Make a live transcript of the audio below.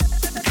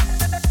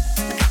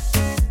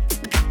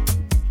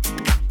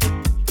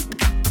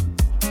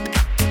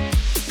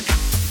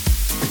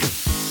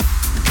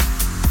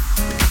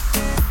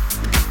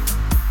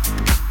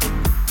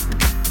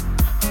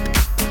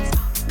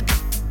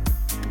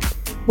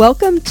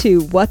Welcome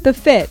to What the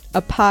Fit,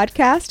 a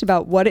podcast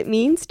about what it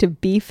means to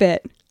be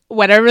fit.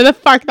 Whatever the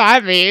fuck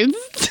that means.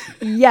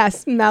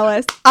 Yes,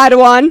 Melis.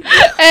 Adawan.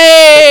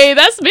 Hey,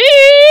 that's me.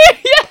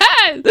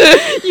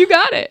 Yes. You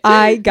got it.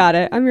 I got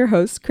it. I'm your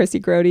host, Chrissy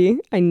Grody.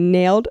 I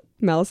nailed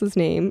Melis's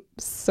name.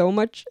 So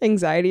much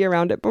anxiety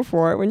around it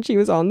before when she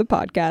was on the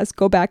podcast.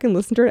 Go back and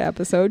listen to her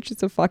episode.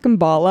 She's a fucking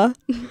balla.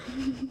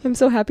 I'm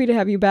so happy to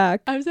have you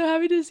back. I'm so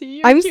happy to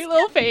see your cute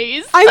little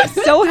face. I'm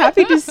so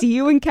happy to see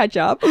you and catch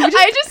up. I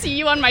just see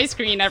you on my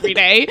screen every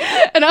day.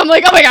 And I'm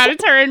like, oh my God,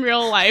 it's her in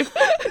real life.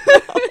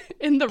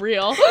 In the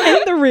real.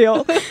 In the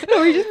real.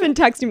 No, we've just been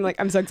texting me like,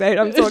 I'm so excited.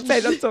 I'm so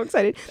excited. I'm so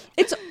excited.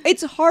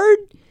 It's hard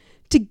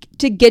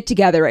to get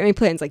together, right? My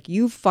plans, like,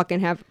 you fucking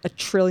have a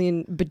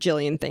trillion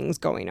bajillion things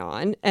going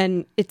on.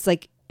 And it's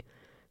like,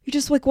 you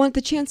just like want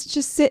the chance to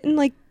just sit and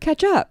like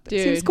catch up.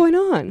 Dude. See what's going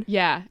on.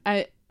 Yeah.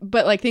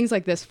 But like things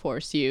like this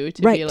force you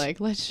to be like,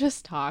 let's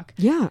just talk.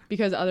 Yeah.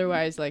 Because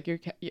otherwise, like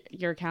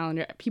your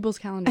calendar, people's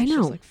calendars I know.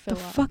 just like fill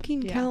the up.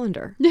 Fucking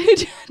calendar.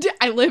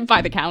 I live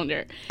by the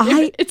calendar.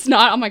 If it's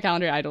not on my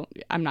calendar,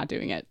 I'm not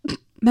doing it.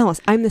 Melis,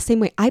 I'm the same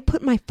way. I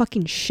put my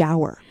fucking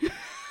shower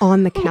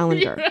on the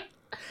calendar. Okay.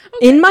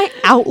 In my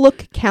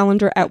Outlook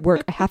calendar at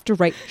work, I have to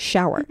write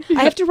shower.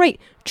 I have to write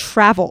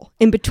travel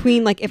in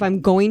between, like if I'm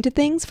going to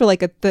things for like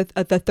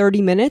the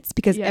 30 minutes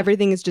because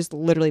everything is just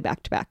literally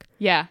back to back.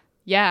 Yeah.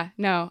 Yeah.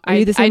 No. Are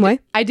you the same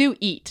way? I do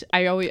eat.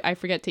 I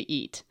forget to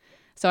eat.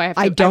 So I have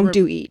to. I don't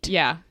do eat.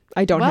 Yeah.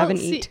 I don't have an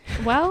eat.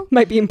 Well.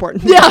 Might be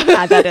important. Yeah.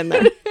 Add that in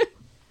there.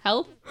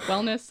 Health,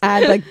 wellness.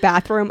 Add like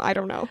bathroom. I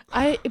don't know.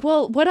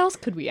 Well, what else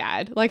could we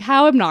add? Like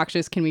how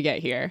obnoxious can we get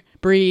here?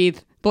 Breathe.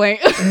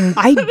 Blank.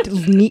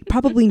 I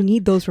probably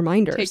need those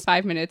reminders. Take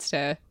 5 minutes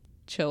to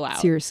chill out.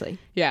 Seriously.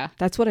 Yeah.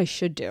 That's what I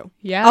should do.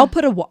 Yeah.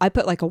 I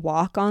put like a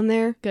walk on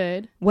there.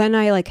 Good. When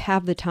I like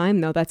have the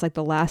time though, that's like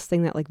the last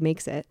thing that like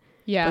makes it.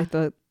 Yeah.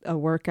 Like a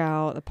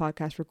workout, a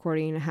podcast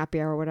recording, a happy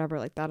hour, whatever,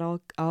 like that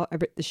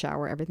the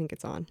shower, everything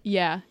gets on.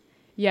 Yeah.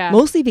 Yeah.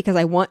 Mostly because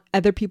I want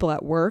other people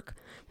at work,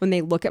 when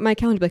they look at my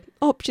calendar, be like,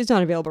 oh, she's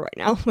not available right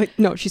now. Like,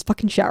 no, she's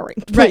fucking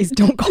showering. Please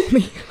don't call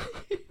me.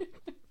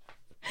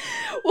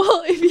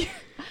 Well,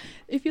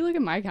 if you look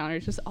at my calendar,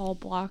 it's just all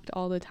blocked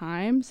all the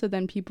time. So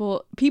then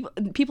people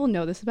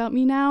know this about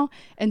me now,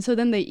 and so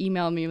then they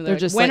email me. And they're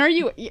just when are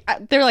you?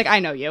 They're like, I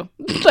know you.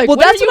 Like, well,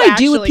 that's what I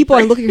do with people.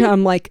 I'm looking at.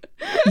 I'm like,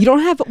 you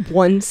don't have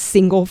one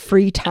single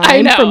free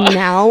time from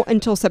now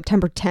until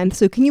September 10th.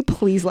 So can you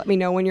please let me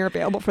know when you're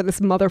available for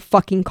this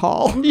motherfucking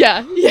call?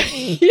 Yeah.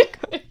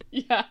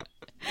 Yeah.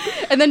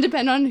 And then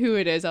depend on who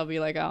it is, I'll be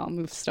like, oh, I'll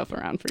move stuff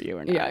around for you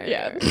or not.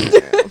 Yeah.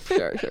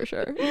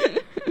 Sure.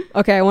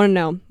 Okay, I want to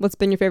know, what's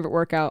been your favorite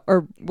workout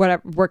or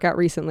whatever workout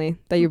recently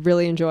that you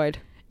really enjoyed?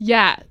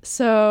 Yeah,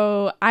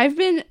 so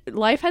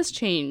life has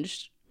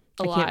changed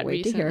a lot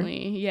recently. To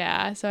hear.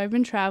 Yeah, so I've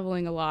been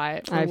traveling a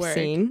lot for work. I've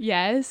seen.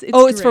 Yes.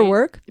 It's for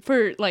work?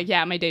 For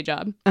my day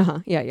job.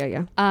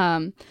 Yeah.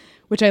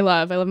 Which I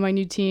love. I love my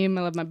new team.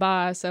 I love my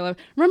boss.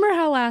 Remember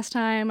how last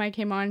time I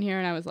came on here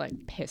and I was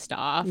like pissed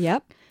off?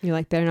 Yep. You're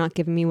like, they're not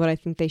giving me what I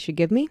think they should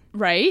give me.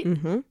 Right?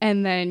 Mm-hmm.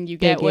 And then you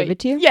get what... They gave it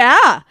to you?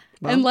 Yeah.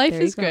 Well, and life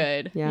is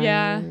good.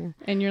 Yeah.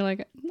 And you're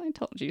like, I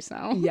told you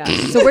so. Yeah.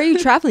 So where are you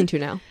traveling to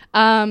now?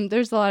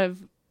 There's a lot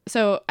of...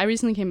 So I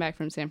recently came back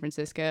from San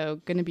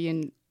Francisco. Going to be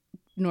in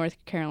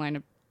North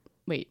Carolina.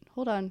 Wait,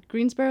 hold on.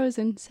 Greensboro is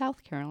in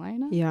South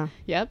Carolina. Yeah.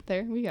 Yep,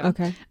 there we go.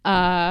 Okay.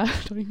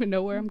 Don't even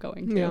know where I'm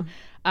going to.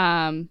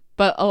 Yeah.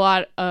 But a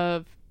lot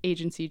of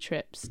agency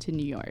trips to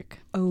New York,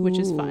 which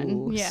is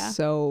fun. Yeah.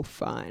 So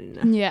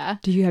fun. Yeah.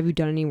 Have you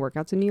done any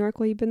workouts in New York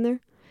while you've been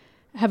there?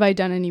 Have I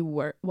done any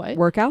what?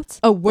 Workouts?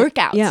 Oh,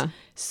 workouts. Yeah.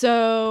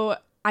 So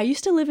I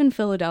used to live in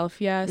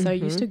Philadelphia, so I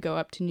used to go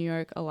up to New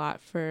York a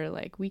lot for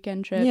like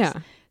weekend trips. Yeah.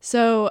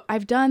 So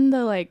I've done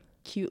the like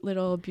cute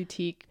little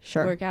boutique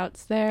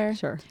workouts there.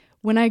 Sure.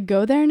 When I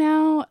go there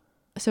now,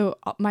 so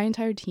my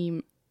entire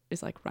team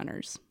is like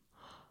runners.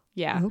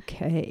 Yeah.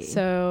 Okay.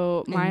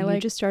 So you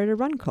just started a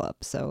run club,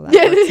 so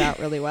that works out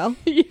really well.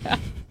 Yeah.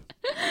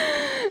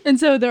 And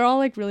so they're all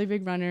like really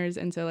big runners,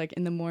 and so like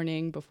in the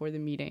morning before the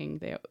meeting,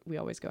 we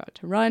always go out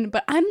to run.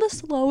 But I'm the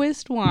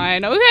slowest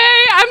one.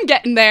 Okay, I'm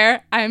getting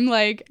there. I'm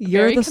like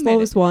you're the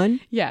slowest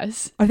one.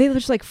 Yes. Are they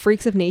just like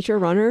freaks of nature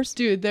runners?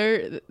 Dude,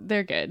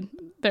 they're good.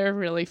 They're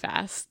really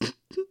fast.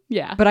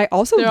 Yeah. But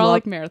they're all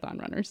like marathon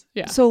runners.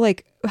 Yeah. So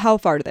like, how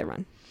far do they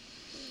run?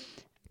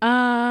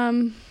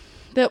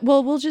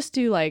 We'll just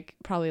do like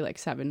probably like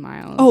 7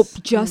 miles. Oh,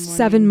 just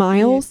 7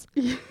 miles?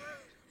 Yeah.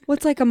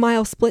 What's like a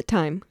mile split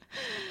time?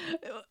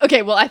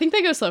 Okay, well, I think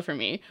they go slow for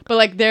me, but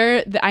like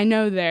I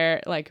know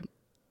they're like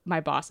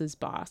my boss's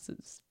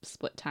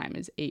split time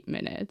is 8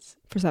 minutes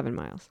for 7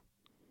 miles.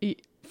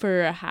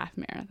 For a half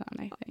marathon,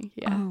 I think.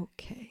 Yeah.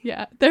 Okay.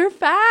 Yeah, they're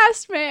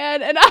fast,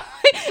 man. And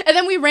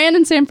then we ran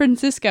in San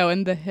Francisco,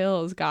 and the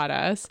hills got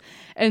us.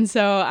 And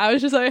so I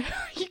was just like,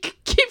 you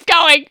keep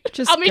going.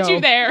 Just I'll meet go.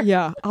 you there.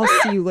 Yeah, I'll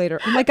see you later.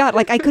 Oh my God,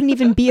 like I couldn't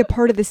even be a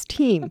part of this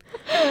team.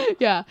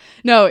 Yeah.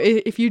 No,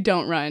 if you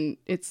don't run,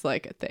 it's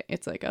like a thing.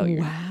 It's like, oh,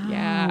 you're, Wow.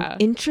 yeah.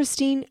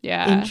 Interesting.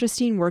 Yeah.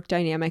 Interesting work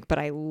dynamic. But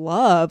I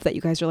love that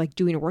you guys are like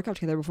doing a workout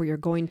together before you're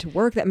going to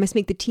work. That must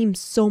make the team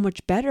so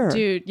much better.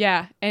 Dude,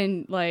 yeah.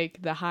 And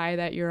like the high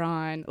that you're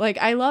on. Like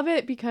I love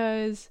it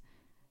because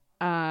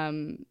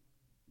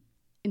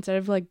instead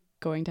of like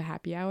going to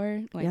happy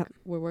hour, like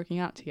we're working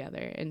out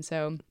together. And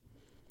so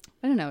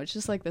I don't know, it's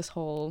just like this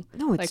whole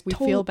like we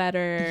feel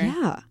better.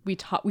 Yeah. We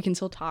can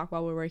still talk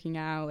while we're working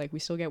out. Like we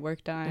still get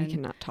work done. I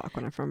cannot talk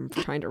when I'm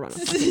trying to run a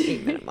fucking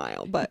 8-minute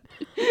mile. But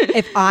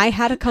if I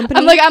had a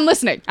company, I'm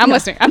listening. I'm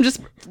listening. I'm just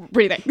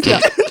breathing.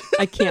 Yeah.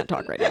 I can't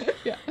talk right now.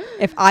 Yeah.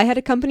 If I had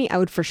a company, I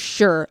would for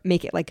sure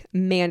make it like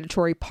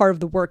mandatory part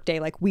of the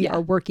workday. Like we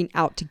are working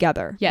out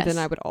together. Yes. But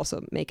then I would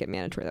also make it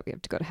mandatory that we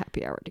have to go to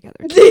happy hour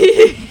together.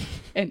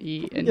 And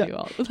eat and do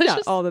all.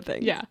 All the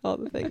things. Yeah. All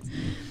the things.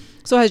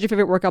 So has your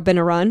favorite workout been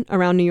a run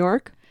around New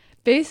York?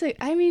 Basically,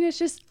 I mean,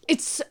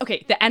 it's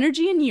okay. The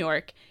energy in New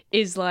York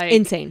is like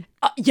insane.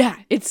 Yeah,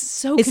 it's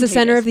so it's the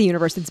center of the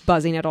universe. It's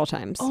buzzing at all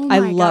times. Oh I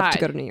my love God. to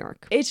go to New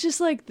York. It's just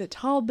like the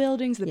tall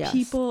buildings, the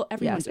people,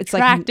 everyone's it's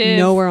attractive. Like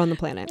nowhere on the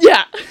planet.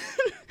 Yeah.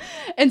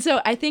 And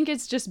so I think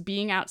it's just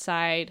being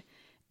outside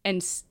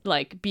and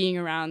like being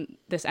around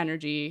this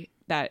energy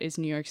that is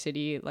New York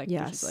City, like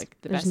which is like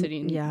the best city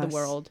in the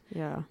world.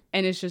 Yeah.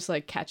 And it's just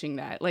like catching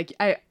that. Like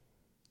I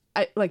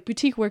like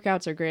boutique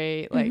workouts are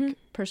great, like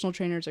personal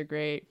trainers are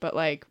great, but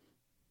like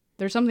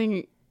there's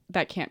something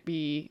that can't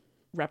be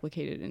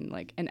replicated in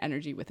like an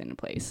energy within a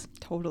place.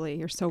 Totally.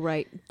 You're so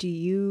right.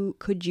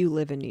 Could you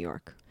live in New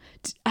York?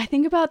 I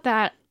think about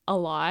that a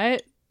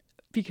lot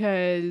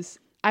because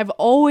I've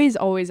always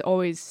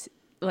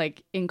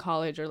like in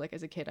college or like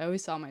as a kid, I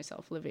always saw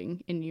myself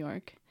living in New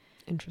York.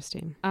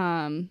 Interesting.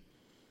 And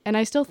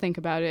I still think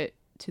about it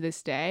to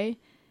this day.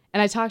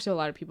 And I talk to a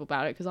lot of people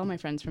about it because all my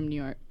friends from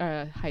New York,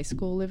 high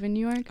school live in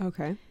New York.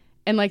 Okay.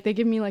 And like they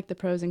give me like the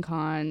pros and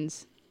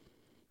cons.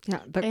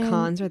 Yeah, the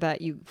cons are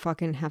that you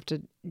fucking have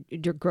to,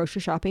 your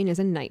grocery shopping is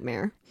a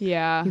nightmare.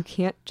 Yeah. You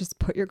can't just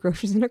put your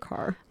groceries in a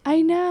car.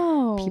 I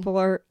know. People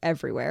are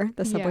everywhere.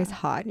 The subway's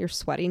hot. You're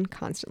sweating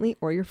constantly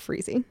or you're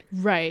freezing.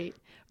 Right.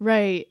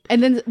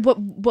 And then what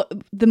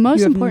the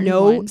most important one. You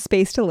have no one,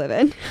 space to live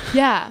in.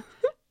 Yeah.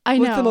 I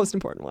know. What's the most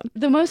important one?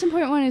 The most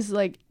important one is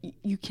like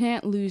you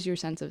can't lose your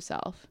sense of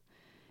self,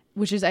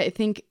 which is I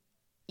think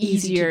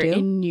easier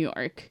in New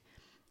York.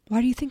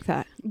 Why do you think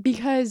that?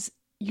 Because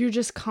you're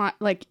just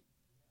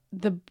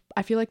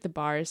I feel like the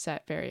bar is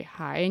set very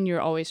high and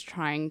you're always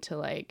trying to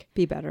like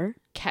be better,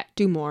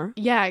 do more.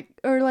 Yeah,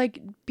 or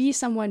like be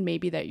someone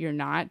maybe that you're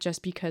not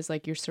just because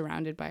like you're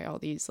surrounded by all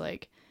these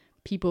like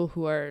people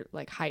who are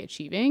like high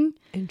achieving.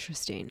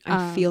 Interesting.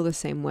 I feel the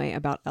same way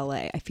about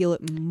LA. I feel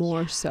it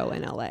more so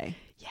in LA.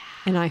 Yeah.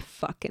 And I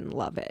fucking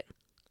love it.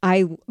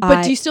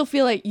 But do you still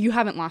feel like you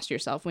haven't lost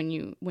yourself when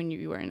you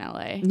were in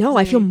LA? No,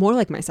 I feel more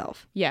like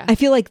myself. Yeah. I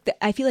feel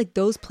like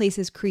those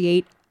places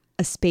create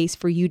a space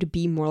for you to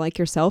be more like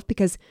yourself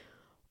because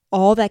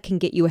all that can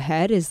get you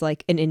ahead is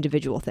like an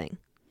individual thing.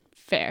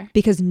 Fair.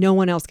 Because no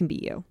one else can be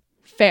you.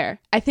 Fair.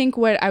 I think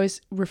what I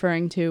was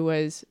referring to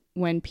was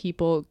when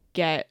people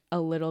get a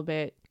little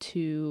bit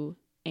too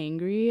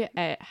angry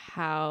at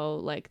how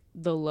like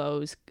the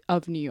lows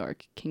of New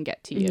York can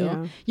get to you.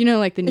 Yeah. You know,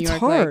 like the New York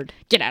hard.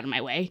 Like, get out of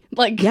my way.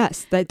 Like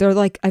yes, they're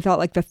like I felt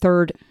like the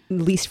third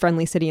least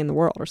friendly city in the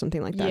world or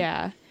something like that.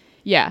 Yeah.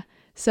 Yeah.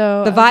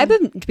 So the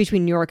vibe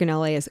between New York and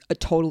LA is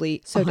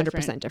totally so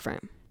 100%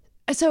 different.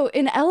 So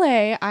in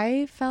LA,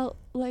 I felt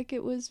like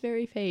it was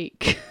very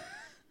fake.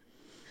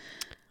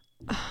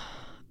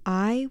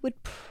 I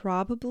would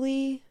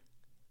probably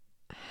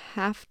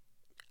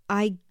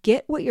I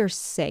get what you're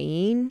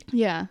saying.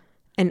 Yeah.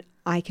 And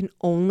I can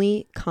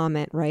only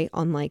comment, right,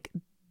 on like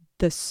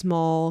the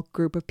small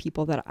group of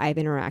people that I've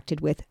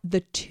interacted with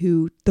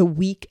the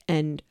week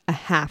and a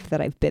half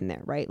that I've been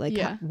there, right? Like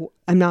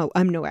I'm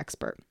no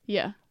expert.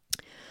 Yeah.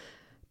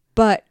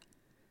 But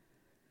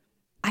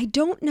I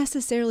don't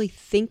necessarily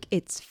think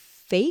it's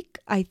fake.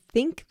 I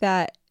think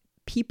that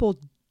people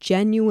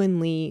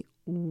genuinely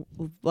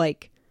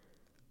like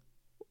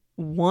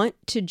want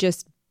to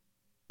just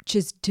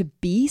to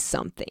be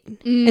something.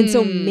 And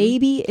so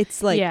maybe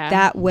it's like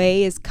that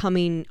way is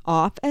coming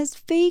off as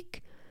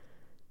fake.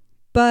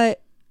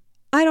 But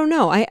I don't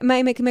know. My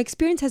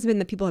experience has been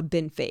that people have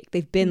been fake.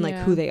 They've been like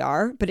who they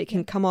are, but it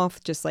can come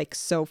off just like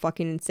so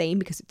fucking insane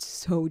because it's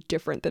so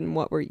different than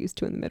what we're used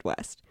to in the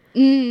Midwest.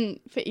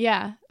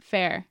 Yeah,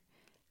 fair.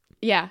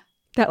 Yeah.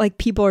 That like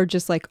people are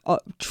just like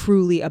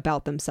truly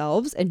about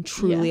themselves and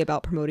truly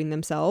about promoting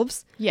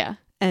themselves. Yeah.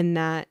 And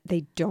that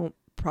they don't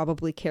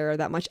probably care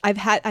that much. I've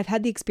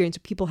had the experience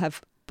where people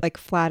have like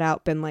flat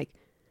out been like,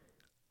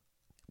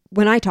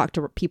 when I talk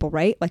to people,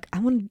 right? Like I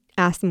want to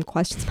ask them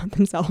questions about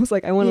themselves.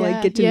 Like I want to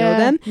like get to know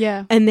them.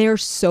 Yeah. And they're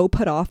so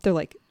put off. They're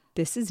like,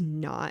 this is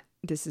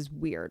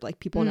weird.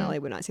 Like people in LA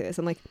would not say this.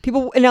 I'm like,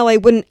 people in LA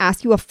wouldn't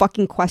ask you a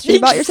fucking question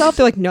about yourself.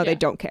 They're like, no, they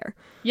don't care.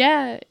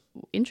 Yeah.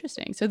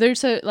 interesting. So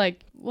there's a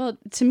like, well,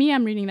 to me,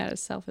 I'm reading that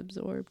as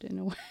self-absorbed in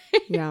a way.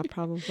 Yeah,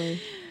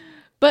 probably.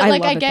 But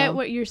like, love I it, get though.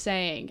 what you're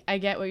saying. I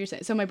get what you're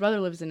saying. So my brother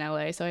lives in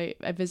LA, so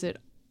I visit,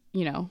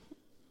 you know,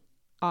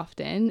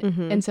 often.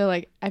 Mhm. And so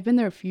like, I've been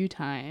there a few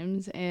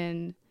times,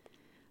 and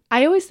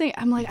I always think,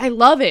 I'm like, I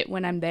love it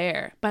when I'm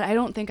there, but I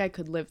don't think I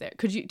could live there.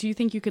 Could you? Do you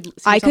think you could? See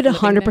I could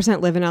yourself living there?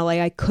 100% live in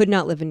LA. I could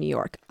not live in New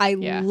York. I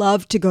Yeah.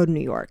 love to go to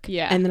New York.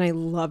 Yeah. And then I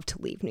love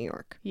to leave New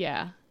York.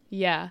 Yeah.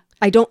 Yeah.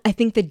 I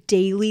think the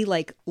daily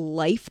like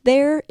life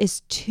there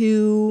is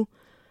too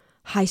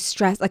high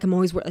stress. Like I'm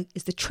always worried, like,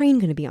 is the train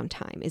going to be on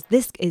time? Is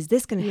this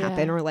going to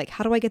happen? Yeah. Or like,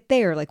 how do I get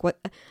there? Like what?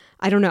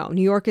 I don't know.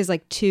 New York is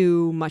like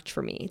too much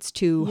for me. It's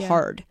too Yeah.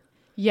 hard.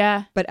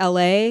 Yeah. But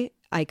LA,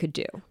 I could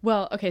do.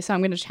 Well, okay, so I'm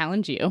going to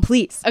challenge you.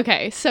 Please.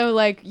 Okay, so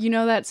like, you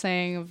know that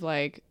saying of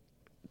like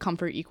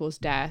comfort equals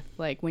death,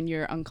 like when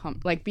you're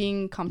like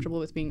being comfortable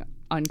with being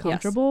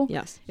uncomfortable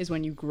Yes. is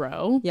when you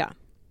grow. Yeah.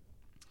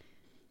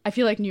 I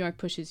feel like New York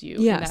pushes you.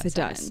 Yes, in that it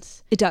sense.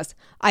 does. It does.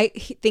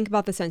 Think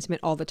about the sentiment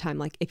all the time.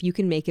 Like if you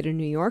can make it in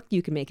New York,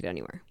 you can make it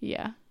anywhere.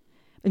 Yeah.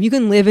 If you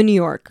can live in New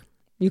York,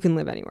 you can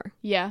live anywhere.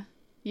 Yeah.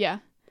 Yeah.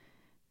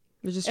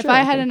 Which is If true, I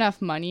had think.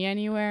 enough money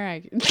anywhere,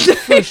 I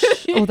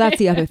Well, that's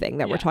the other thing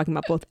that we're Yeah. talking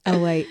about, both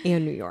LA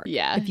and New York.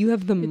 Yeah. If you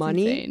have the It's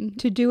money insane.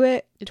 to do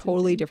it, It's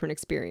totally insane. different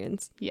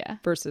experience Yeah.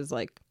 versus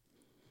like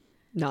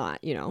not,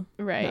 not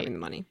Right. having the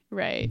money.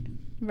 Right.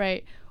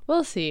 Right.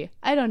 We'll see.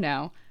 I don't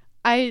know.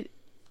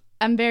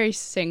 I'm very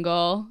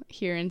single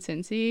here in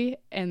Cincy,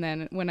 and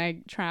then when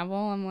I travel,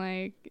 I'm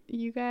like,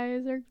 you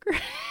guys are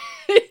great.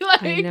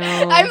 Like, I know.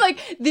 I'm like,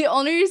 the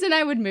only reason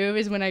I would move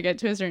is when I get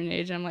to a certain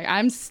age. And I'm like,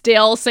 I'm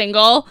still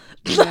single.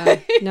 Yeah.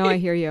 No, I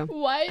hear you.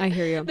 What? I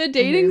hear you. The I hear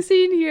dating you.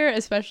 scene here,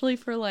 especially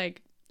for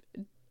like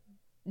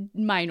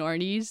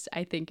minorities,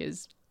 I think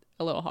is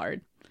a little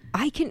hard.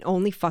 I can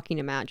only fucking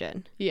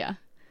imagine. Yeah.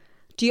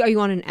 Are you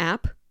on an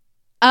app?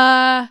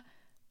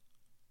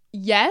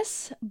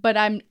 Yes, but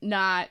I'm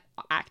not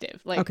active.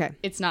 Like, Okay.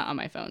 it's not on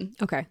my phone.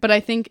 Okay. But I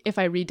think if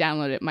I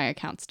re-download it, my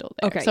account's still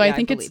there. Okay, So yeah, I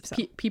think I it's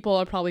believe so. people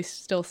are probably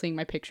still seeing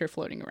my picture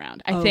floating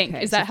around. I think.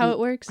 Okay, Is so that if how you- it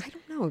works? I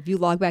don't know. If you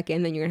log back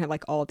in, then you're gonna have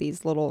like all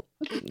these little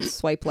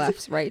swipe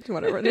lefts, right?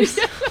 Whatever it is.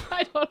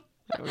 I don't know.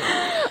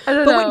 I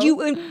don't But know.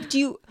 what,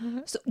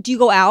 do you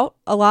go out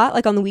a lot,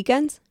 like on the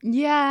weekends?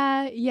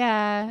 Yeah,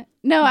 yeah.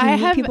 No, Do you I meet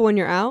have people when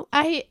you're out?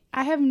 I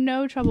have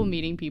no trouble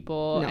meeting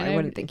people. No, and I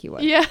wouldn't think you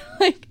would. Yeah,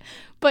 like,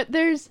 but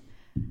there's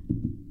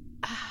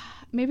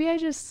maybe I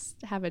just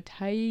have a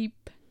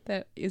type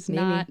that is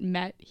Maybe. not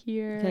met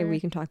here. Okay, we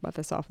can talk about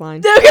this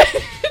offline.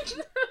 Okay.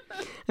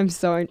 I'm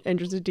so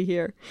interested to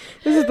hear.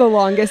 This is the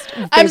longest.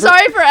 I'm favorite-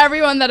 sorry for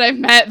everyone that I've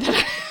met.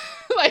 That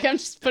like, I'm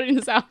just putting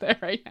this out there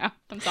right now.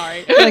 I'm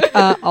sorry. Like,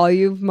 all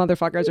you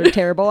motherfuckers are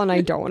terrible, and I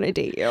don't want to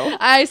date you.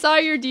 I saw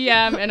your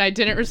DM and I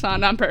didn't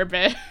respond on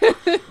purpose.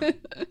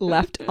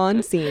 Left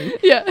on scene.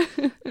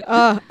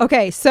 Yeah.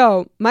 Okay,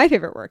 so my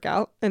favorite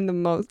workout and the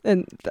most,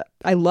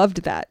 I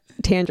loved that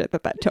tangent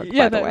that took.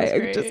 Yeah, by the that was way, I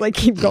great. just like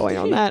keep going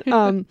on that.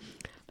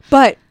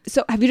 But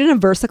so have you done a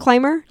Versa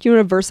climber? Do you know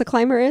what a Versa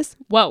climber is?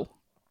 Whoa.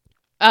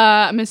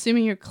 I'm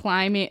assuming you're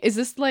climbing. Is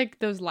this like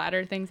those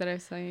ladder things that I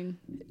was saying?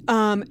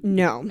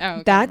 No. Oh,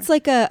 okay. That's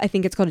like I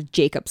think it's called a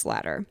Jacob's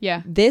ladder.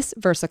 Yeah. This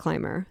Versa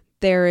climber,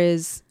 there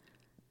is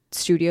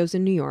studios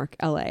in New York,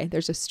 LA.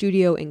 There's a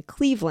studio in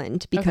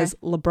Cleveland because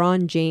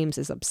LeBron James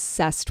is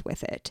obsessed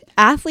with it.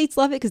 Athletes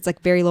love it because it's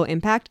like very low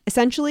impact.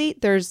 Essentially,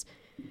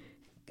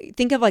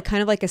 think of like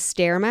kind of like a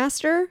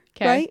Stairmaster,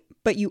 'Kay. right?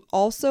 But you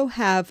also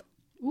have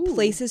Ooh.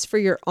 places for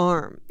your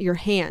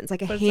hands,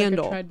 like a But it's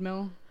handle. like a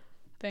treadmill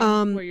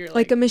thing where you're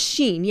like a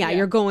machine. Yeah, Yeah.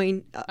 you're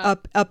going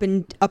up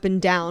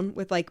and down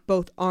with like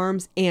both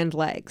arms and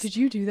legs. Did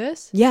you do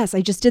this? Yes, I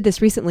just did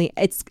this recently.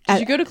 It's Did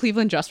you go to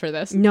Cleveland just for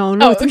this? no,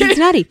 Oh, it's in okay.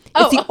 Cincinnati.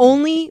 Oh. It's the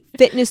only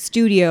fitness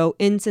studio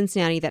in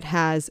Cincinnati that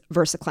has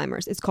Versa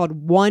climbers. It's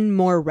called One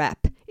More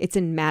Rep. It's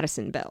in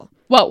Madisonville.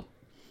 Whoa.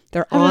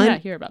 They're How did I on.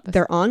 not hear about this?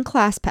 They're on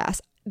ClassPass.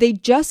 They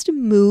just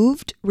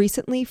moved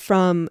recently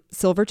from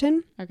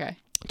Silverton Okay.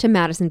 to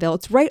Madisonville.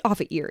 It's right off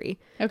of Erie.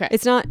 Okay.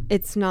 It's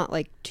not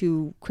like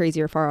too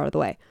crazy or far out of the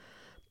way,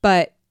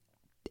 but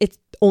it's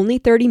only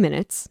 30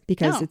 minutes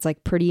because Oh. it's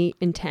like pretty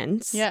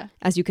intense. Yeah.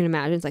 As you can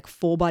imagine, it's like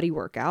full body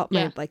workout.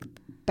 My Yeah. like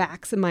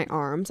backs and my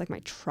arms, like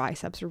my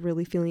triceps are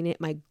really feeling it.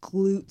 My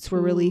glutes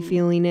were really Ooh.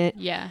 feeling it.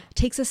 Yeah. It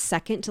takes a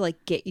second to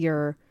like get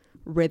your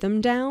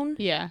rhythm down.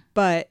 Yeah.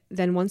 But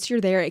then once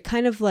you're there, it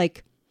kind of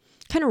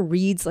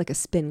reads like a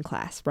spin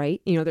class,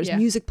 right? You know, there's Yeah.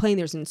 music playing,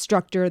 there's an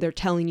instructor, they're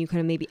telling you kind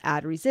of maybe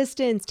add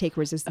resistance, take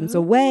resistance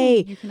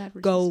away, You can add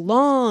go resistance.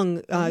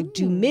 long,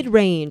 do Ooh.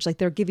 mid-range. Like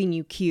they're giving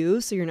you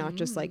cues, so you're not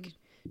just like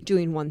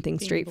doing one thing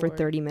Being straight for bored.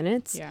 30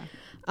 minutes. Yeah.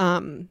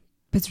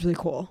 But it's really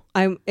cool.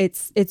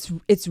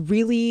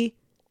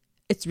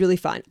 It's really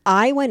fun.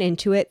 I went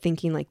into it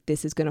thinking like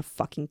this is gonna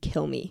fucking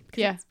kill me.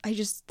 Yeah. I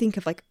just think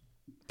of like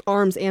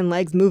arms and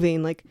legs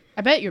moving. Like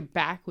I bet your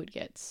back would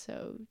get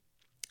so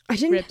I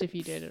didn't ripped if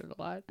you did it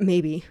a lot.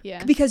 maybe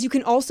Yeah. because you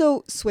can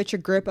also switch a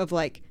grip of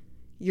like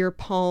your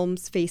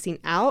palms facing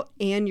out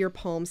and your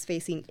palms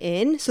facing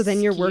in. So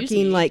then you're Excuse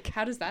working me. like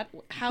How does that?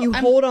 How you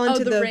hold on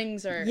to the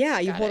rings are. Yeah,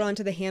 you got hold it. on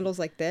to the handles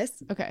like this.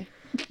 Okay.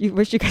 You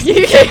wish you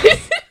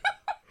guys.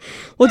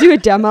 We'll do a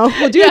demo.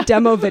 We'll do a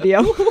demo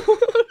video.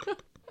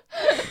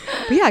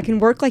 But yeah, it can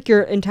work like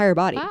your entire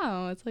body.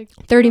 Wow, it's like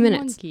 30 a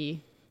minutes.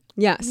 monkey.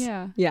 Yes.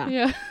 Yeah.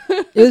 Yeah.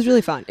 It was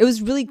really fun. It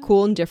was really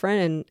cool and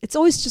different, and it's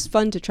always just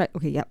fun to try.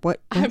 Okay, yeah.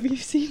 What? Have you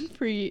seen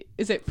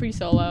Is it Free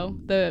Solo?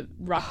 The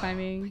rock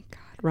climbing? God,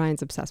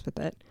 Ryan's obsessed with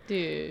it.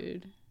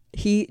 Dude.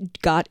 He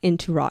got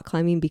into rock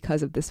climbing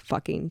because of this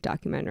fucking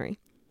documentary.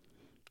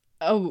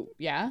 Oh,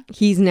 yeah?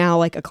 He's now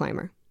like a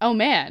climber. Oh,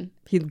 man.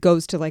 He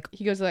goes to like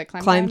He goes to like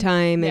Climb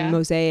Time Yeah. and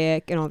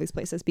Mosaic and all these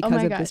places because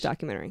my of gosh. this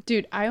documentary.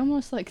 Dude, I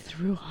almost like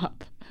threw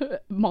up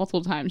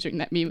multiple times during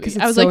that movie. It's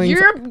I was so like,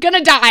 you're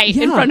gonna die in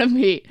Yeah. front of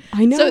me.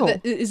 I know. So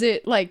is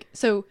it like,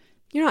 You're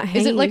not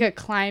hanging. is it like a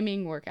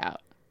climbing workout?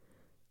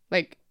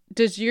 Like,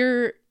 does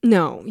your,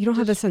 No, you don't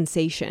have the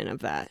sensation of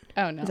that.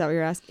 oh no. Is that what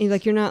you're asking?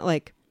 Like, you're not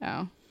like,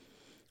 Oh.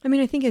 I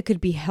mean, I think it could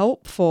be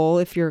helpful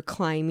if you're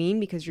climbing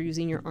because you're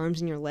using your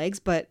arms and your legs,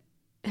 but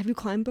have you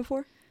climbed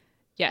before?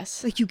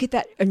 Yes. Like, you get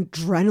that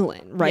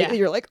adrenaline, right? Yeah. That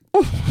you're like,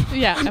 oh.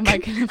 Yeah. Am I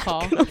gonna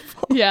fall?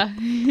 Yeah.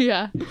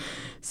 Yeah.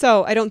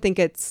 So I don't think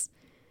it's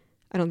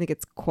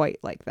quite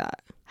like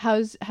that.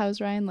 How's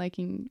Ryan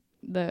liking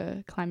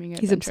the climbing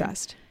adventure? He's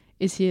obsessed.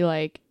 Is he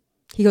like,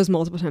 He goes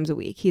multiple times a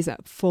week. He's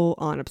full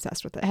on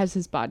obsessed with it. has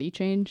his body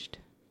changed?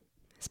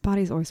 His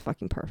body's always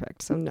fucking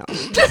perfect, so no,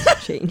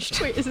 it's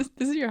changed. Wait, this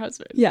is your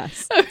husband?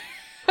 Yes.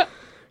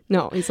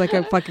 No, he's like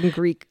a fucking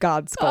Greek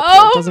god sculpture. It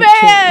Oh doesn't man!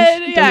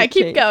 change. It Yeah, doesn't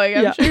keep change. going.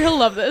 I'm Yeah. sure he'll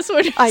love this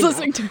when he's I know.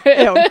 listening to it.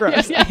 Ew,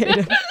 gross. I hate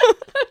it.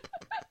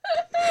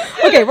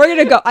 Okay, we're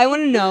gonna go. I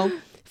want to know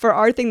for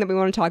our thing that we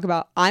want to talk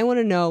about. I want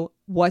to know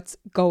what's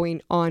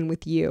going on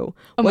with you.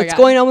 Oh my What's God.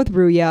 going on with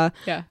Ruya?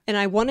 Yeah. And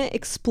I want to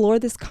explore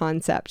this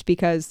concept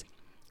because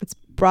it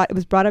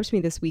was brought up to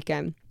me this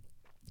weekend.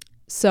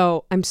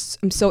 So I'm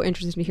so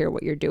interested to hear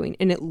what you're doing,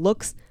 and it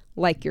looks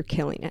like you're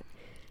killing it.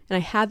 And I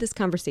had this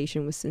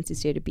conversation with Cincy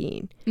State of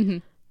Being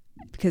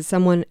because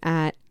someone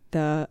at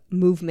the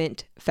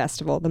Movement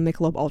Festival, the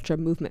Michelob Ultra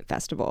Movement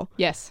Festival,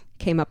 Yes.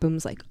 came up and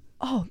was like,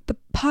 "Oh, the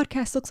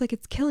podcast looks like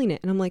it's killing it,"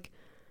 and I'm like,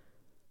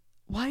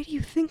 "Why do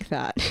you think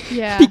that?"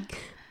 Yeah.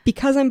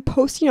 Because I'm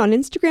posting on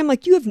Instagram,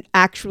 like you have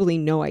actually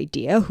no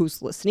idea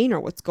who's listening or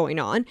what's going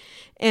on.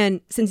 And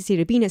Cincy State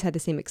of Being has had the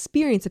same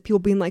experience of people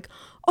being like,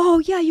 "Oh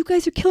yeah, you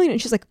guys are killing it."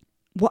 And she's like,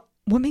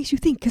 What makes you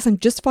think? Because I'm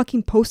just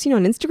fucking posting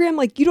on Instagram?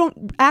 Like you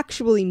don't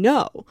actually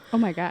know. Oh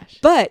my gosh.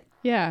 But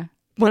Yeah.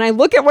 when I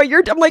look at what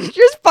I'm like,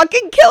 you're just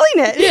fucking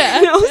killing it. Yeah.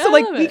 You know? Yeah, So I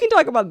like love we it. can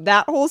talk about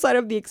that whole side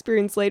of the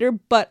experience later.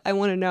 But I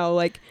want to know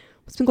like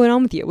what's been going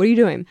on with you? What are you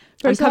doing?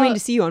 First I'm of coming all- to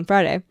see you on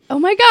Friday. Oh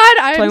my God.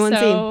 I'm 21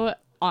 so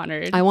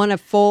honored. I want a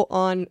full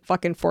on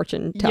fucking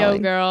fortune telling.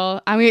 Yo,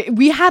 girl. I mean,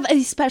 we have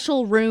a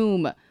special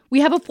room. We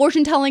have a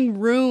fortune telling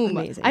room.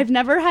 Amazing. I've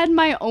never had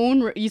my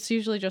own. It's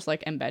usually just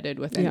like embedded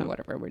within Yeah.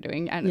 whatever we're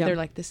doing. And Yeah. they're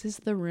like, this is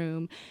the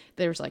room.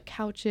 There's like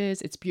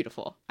couches. It's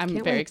beautiful. I'm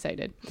Can't very wait.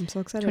 excited. I'm so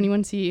excited.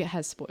 21C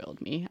has spoiled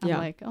me. I'm Yeah.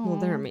 like, oh, Well,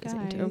 they're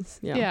amazing too. guys.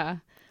 Yeah. Yeah.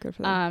 Good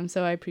for them.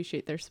 So I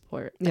appreciate their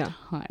support a Yeah.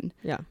 ton.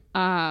 Yeah.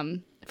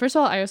 First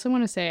of all, I also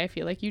want to say I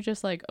feel like you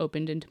just like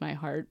opened into my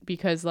heart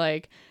because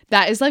like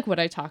that is like what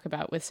I talk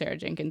about with Sarah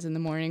Jenkins in the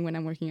morning when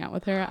I'm working out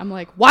with her. I'm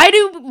like, why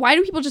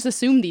do people just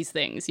assume these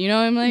things? You know,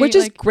 I'm like, Which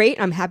is like, great.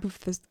 I'm happy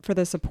for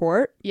the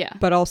support, yeah,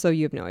 but also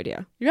you have no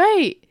idea.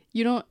 right.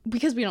 You don't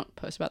because we don't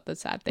post about the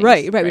sad things,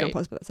 Right. We don't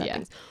post about the sad Yeah.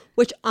 things.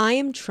 Which I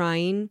am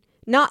trying.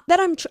 Not that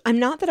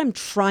I'm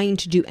trying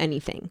to do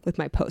anything with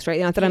my post. Right.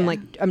 Not that I'm Yeah. like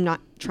I'm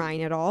not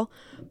trying at all,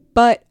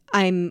 but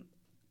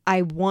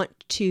I want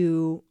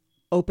to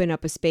open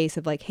up a space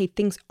of like, hey,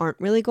 things aren't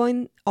really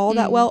going all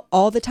that well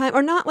all the time,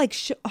 or not like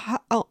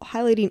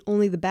highlighting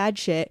only the bad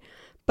shit,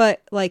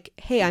 but like,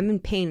 hey, I'm in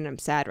pain and I'm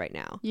sad right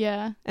now.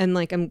 Yeah. And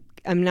like I'm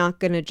not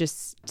gonna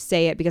just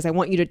say it because I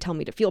want you to tell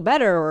me to feel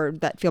better or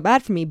that feel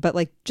bad for me, but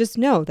like just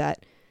know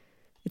that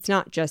it's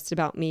not just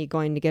about me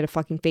going to get a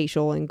fucking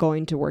facial and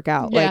going to work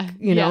out. Yeah, Like,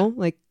 you know,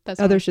 like That's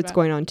other what it's shit's about.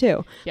 going on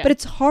too. Yeah. But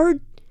it's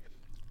hard,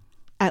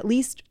 at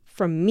least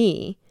from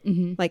me,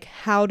 Mm-hmm. like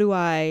how do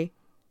I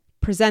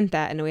present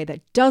that in a way that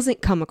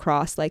doesn't come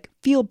across like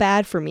feel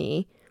bad for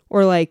me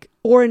or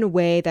in a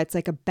way that's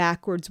like a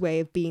backwards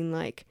way of being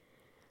like,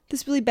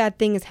 this really bad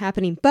thing is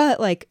happening, but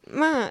like,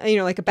 you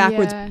know, like a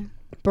backwards Yeah.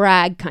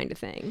 brag kind of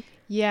thing.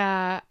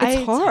 Yeah,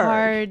 It's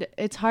hard.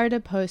 It's hard to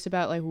post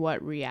about like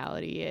what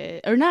reality is,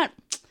 or not.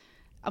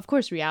 Of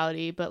course,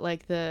 reality, but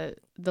like the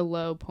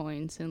low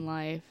points in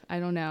life. I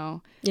don't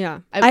know. Yeah,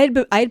 I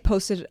had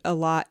posted a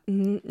lot.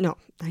 No,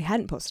 I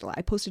hadn't posted a lot.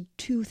 I posted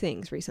 2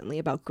 things recently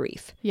about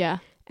grief, Yeah,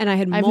 and I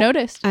had I've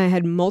noticed. I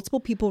had multiple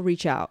people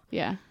reach out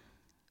Yeah,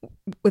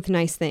 with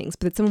nice things,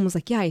 but then someone was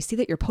like, "Yeah, I see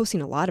that you're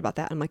posting a lot about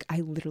that." I'm like,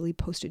 I literally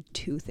posted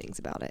 2 things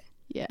about it.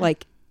 yeah.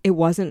 Like it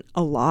wasn't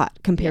a lot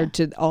compared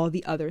to all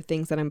the other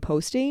things that I'm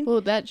posting. Well,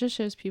 that just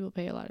shows people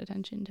pay a lot of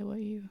attention to what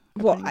you.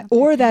 Are Well, putting out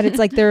or there. that it's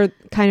like they're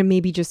kind of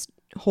maybe just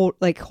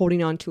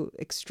holding on to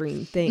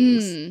extreme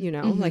things, you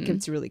know, like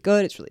it's really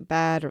good, it's really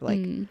bad, or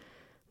like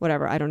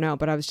whatever. I don't know.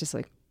 But I was just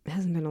like, it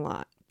hasn't been a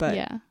lot. But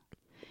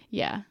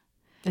yeah.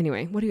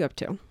 Anyway, what are you up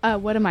to?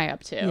 What am I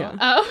up to?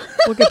 Yeah.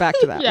 We'll get back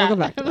to that. Yeah, we'll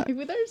go back to that.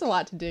 Like, there's a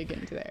lot to dig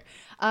into there.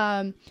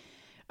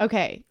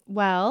 Okay,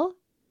 well,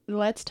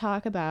 let's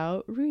talk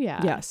about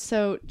Ruya. Yes.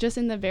 So just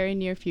in the very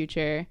near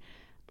future,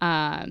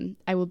 I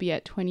will be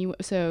at 20.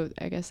 So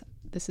I guess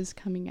this is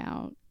coming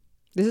out.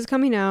 This is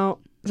coming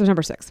out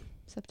September 6th.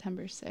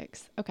 September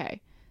 6th.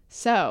 Okay.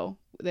 So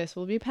this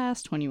will be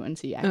past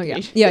 21C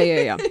activation. Oh,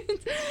 yeah.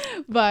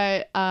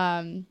 But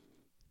I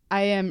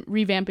am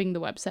revamping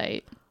the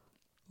website.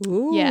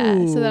 Ooh.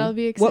 Yeah, so that'll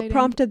be exciting. What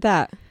prompted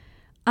that?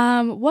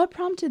 What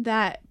prompted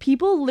that?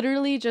 People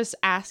literally just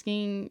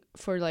asking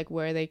for like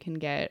where they can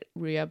get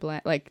Ruya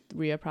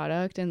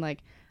product, and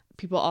like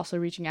people also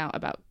reaching out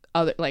about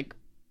other like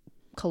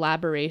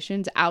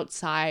collaborations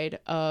outside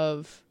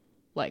of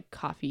like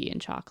coffee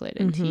and chocolate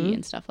and tea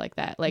and stuff like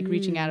that. Like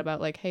reaching out about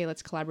like, hey,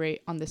 let's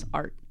collaborate on this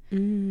art.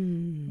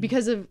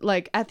 Because of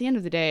like at the end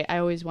of the day, I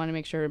always want to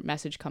make sure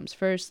message comes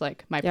first.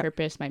 Like my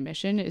purpose, my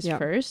mission is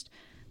first.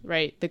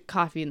 Right, the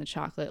coffee and the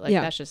chocolate, like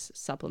that's just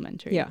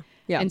supplementary. Yeah.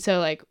 And so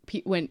like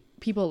when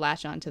people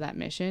latch onto that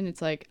mission,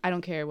 it's like I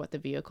don't care what the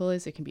vehicle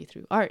is. It can be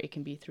through art, it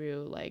can be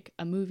through like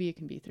a movie, it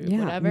can be through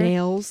whatever,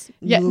 nails,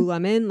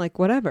 Lululemon, like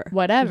whatever.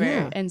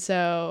 Yeah. And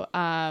so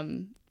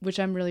which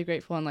I'm really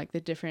grateful in like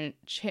the different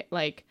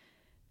like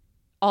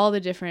all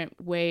the different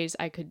ways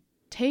I could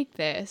take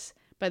this,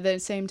 but at the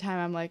same time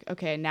I'm like,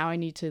 okay, now I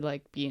need to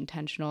like be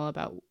intentional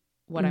about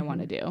what I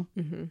want to do.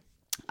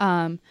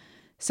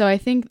 So I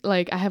think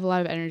like I have a lot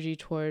of energy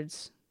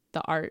towards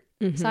the art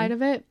side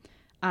of it,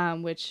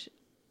 which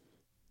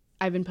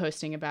I've been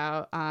posting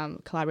about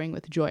collaborating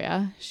with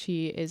Joya.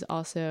 She is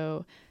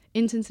also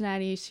in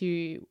Cincinnati.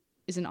 She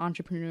is an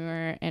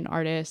entrepreneur and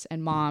artist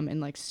and mom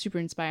and like super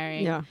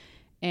inspiring. Yeah.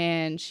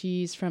 And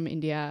she's from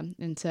India.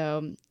 And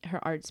so her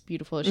art's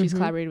beautiful. She's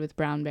collaborated with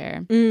Brown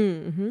Bear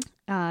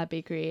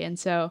Bakery. And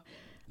so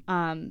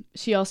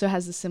she also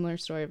has a similar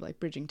story of like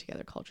bridging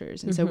together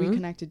cultures, and so we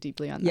connected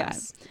deeply on that.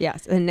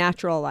 Yes, a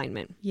natural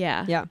alignment.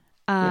 Yeah.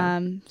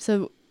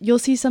 So you'll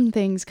see some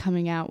things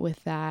coming out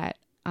with that,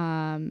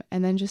 and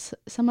then just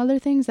some other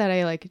things that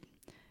I like.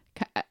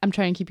 I'm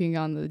trying to keep you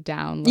on the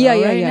down low.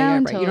 Right. You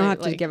don't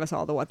have to give us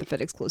all the What the Fit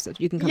exclusive.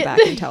 You can come back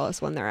and tell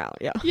us when they're out.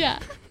 Yeah.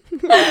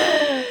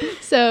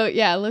 So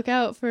yeah, look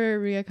out for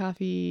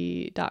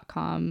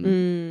ruyacoffee.com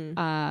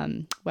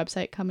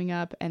website coming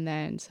up, and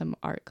then some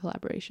art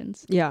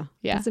collaborations. Yeah,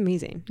 that's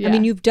amazing. I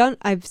mean,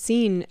 I've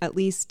seen, at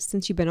least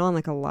since you've been on,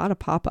 like a lot of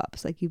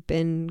pop-ups. Like you've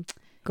been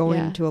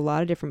going to a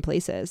lot of different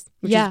places,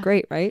 which is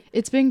great, right?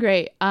 It's been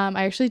great.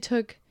 I actually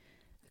took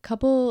a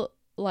couple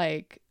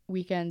like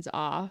weekends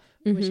off,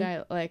 which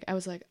I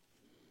was like,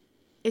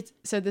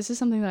 this is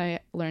something that I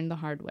learned the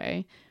hard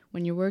way.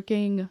 When you're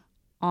working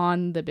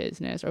on the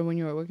business, or when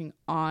you're working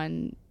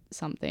on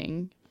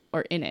something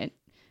or in it,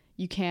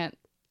 you can't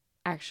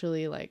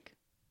actually like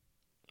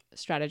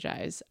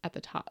strategize at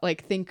the top,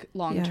 like think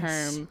long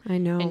term. I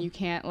know. And you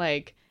can't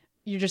like,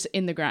 you're just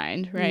in the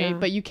grind, right?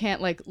 But you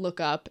can't like look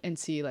up and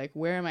see like,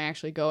 where am I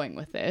actually going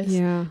with this?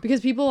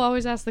 Because people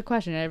always ask the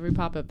question at every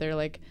pop-up. They're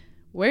like,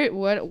 where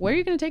are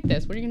you going to take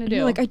this? What are you going to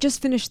do? Like, I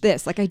just finished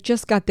this. Like, I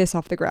just got this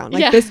off the ground.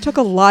 Like, this took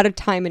a lot of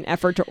time and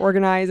effort to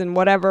organize and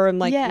whatever. And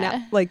like,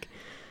 now, like,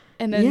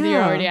 and then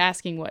you're already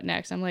asking what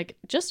next. I'm like,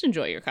 just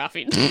enjoy your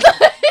coffee.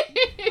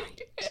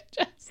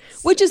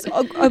 Which is,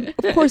 of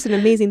course, an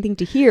amazing thing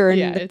to hear.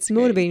 And it's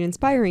motivating,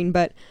 inspiring.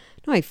 But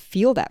no, I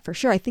feel that for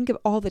sure. I think of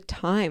all the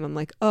time. I'm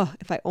like, oh,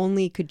 if I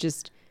only could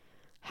just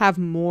have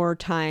more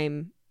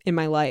time in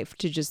my life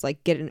to just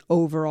like get an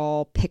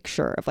overall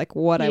picture of like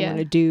what I want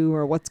to do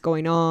or what's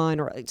going on,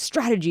 or like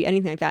strategy,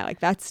 anything like that.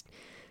 Like that's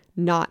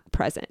not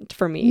present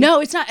for me.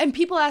 No, it's not. And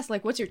people ask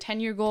like, what's your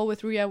 10-year goal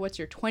with Ruya? What's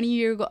your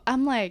 20-year goal?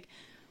 I'm like,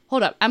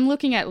 hold up. I'm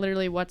looking at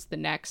literally what's the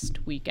next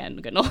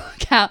weekend gonna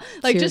look out.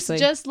 Like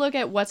just look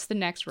at what's the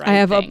next thing. I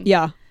have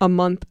a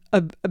month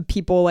of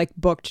people like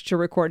booked to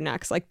record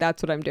next. Like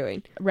that's what I'm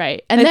doing.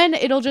 Right. And then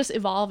it'll just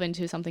evolve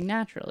into something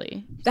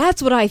naturally.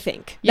 That's what I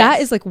think. Yes.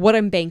 That is like what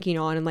I'm banking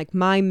on. And like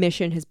my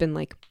mission has been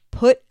like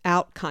put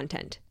out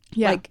content.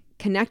 Yeah. Like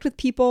connect with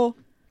people,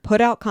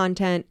 put out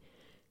content.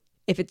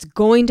 If it's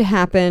going to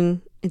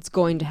happen, it's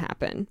going to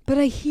happen. But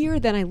I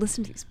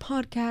listen to these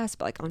podcasts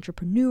about like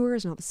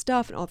entrepreneurs and all the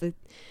stuff and all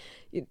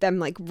them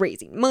like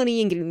raising money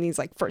and getting these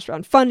like first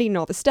round funding and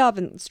all the stuff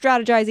and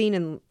strategizing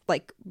and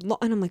like,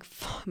 and I'm like,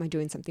 am I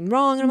doing something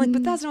wrong? And I'm like,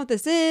 but that's not what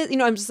this is. You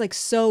know, I'm just like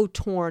so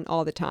torn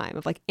all the time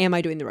of like, am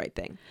I doing the right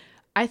thing?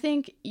 I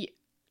think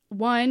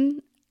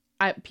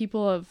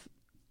people have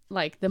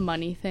like the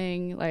money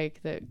thing,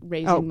 like the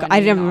raising money.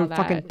 I didn't even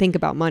fucking think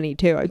about money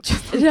too. I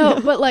just no,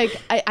 but like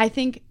I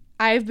think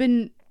I've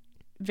been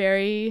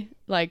very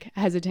like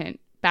hesitant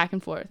back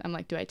and forth. I'm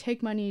like, do I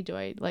take money? Do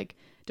I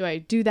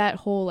do that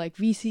whole like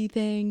VC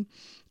thing?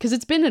 Because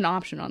it's been an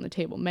option on the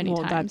table many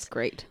times. That's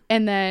great.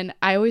 And then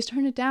I always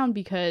turn it down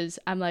because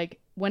I'm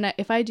like,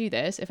 if I do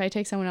this, if I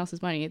take someone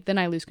else's money, then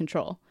I lose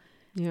control.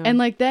 Yeah. And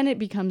like then it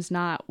becomes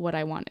not what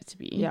I want it to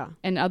be. Yeah.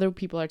 And other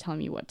people are telling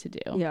me what to do.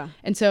 Yeah.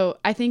 And so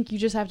I think you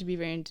just have to be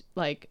very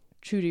like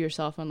true to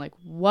yourself on like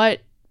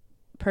what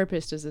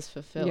purpose does this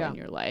fulfill in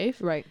your life?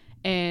 Right.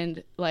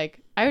 And like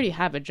I already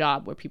have a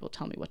job where people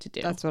tell me what to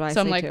do. That's what I say.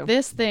 So I'm like, too.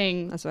 this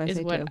thing That's what I is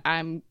say what too.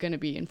 I'm gonna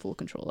be in full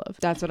control of.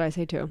 That's what I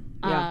say too.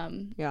 Yeah.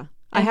 Yeah.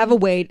 I and- have a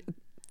way,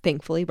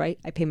 thankfully, right?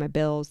 I pay my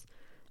bills.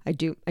 I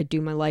do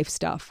my life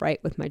stuff,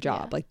 right, with my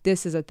job. Yeah. Like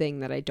this is a thing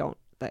that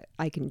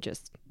I can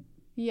just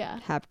Yeah.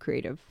 have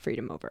creative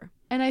freedom over.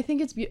 And I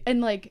think it's and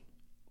like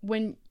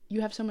when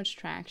you have so much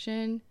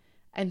traction,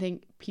 I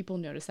think people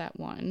notice that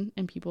one,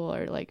 and people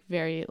are like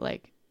very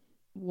like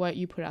what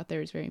you put out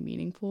there is very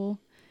meaningful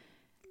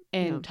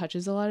and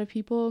touches a lot of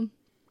people.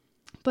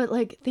 But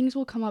like things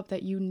will come up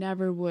that you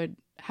never would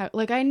have,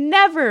 like I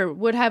never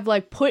would have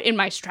like put in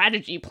my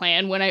strategy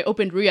plan when I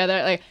opened Ria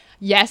that like,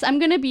 yes, I'm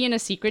gonna be in a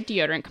secret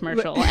deodorant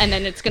commercial and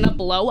then it's gonna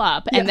blow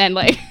up and then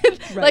like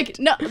like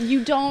no,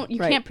 you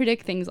can't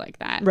predict things like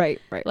that.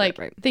 Right. Like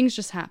right. things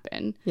just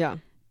happen. Yeah.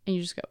 And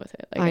you just go with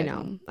it. Like, I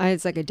know.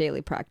 It's like a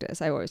daily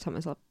practice. I always tell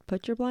myself,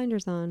 put your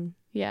blinders on.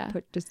 Yeah.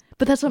 But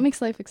that's what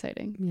makes life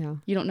exciting. Yeah.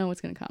 You don't know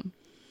what's gonna come.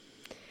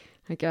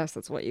 I guess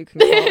that's what you can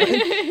call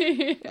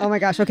it. Oh my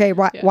gosh. Okay.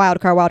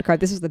 Wild card.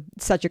 This is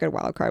such a good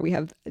wild card. We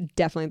have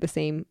definitely the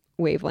same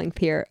wavelength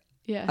here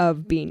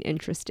of being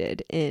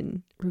interested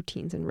in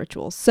routines and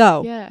rituals.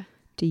 So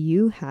do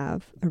you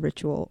have a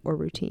ritual or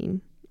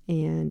routine?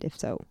 And if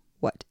so,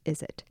 what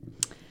is it?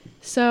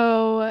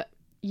 So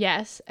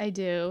yes, I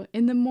do.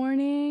 In the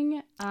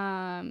morning,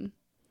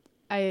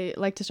 I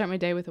like to start my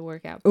day with a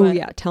workout. Oh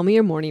yeah. Tell me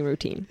your morning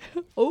routine.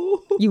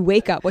 Oh. You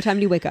wake up. What time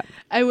do you wake up?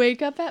 I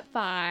wake up at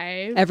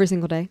 5. Every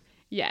single day?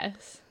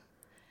 Yes.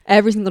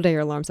 Every single day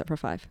your alarm's set for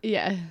 5?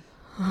 Yeah.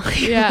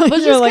 Yeah. But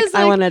You're just like,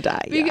 I want to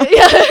die. Because,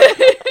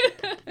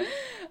 Yeah.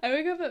 I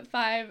wake up at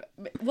 5.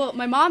 Well,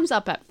 my mom's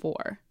up at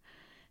 4.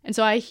 And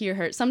so I hear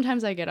her.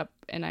 Sometimes I get up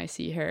and I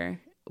see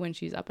her when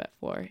she's up at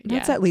 4.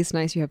 That's at least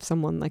nice. You have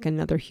someone like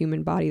another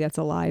human body that's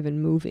alive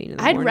and moving. In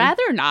the I'd morning.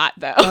 rather not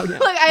though. Oh, yeah.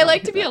 Like I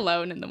like to be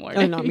alone in the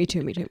morning. Oh no, me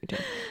too.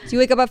 So you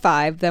wake up at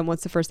 5. Then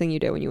what's the first thing you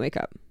do when you wake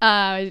up?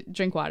 I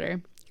drink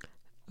water.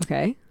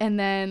 Okay. And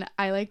then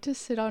I like to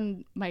sit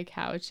on my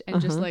couch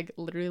and just like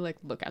literally like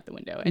look out the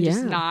window and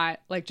just not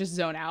like just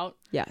zone out.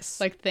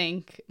 Yes. Like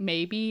think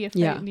maybe if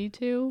I need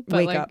to. But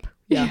wake like, up.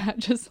 Yeah.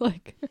 Just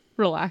like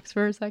relax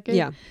for a second.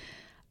 Yeah.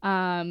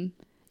 And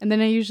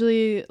then I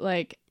usually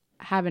like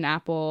have an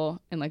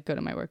apple and like go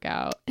to my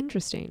workout.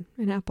 Interesting.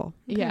 An apple.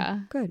 Okay. Yeah.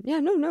 Good. Yeah.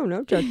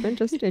 No judgment.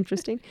 Just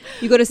interesting.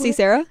 You go to see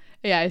Sarah?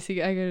 Yeah. I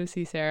go to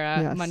see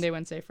Sarah Yes. Monday,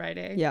 Wednesday,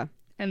 Friday. Yeah.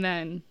 And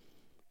then,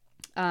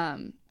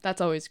 that's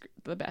always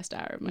the best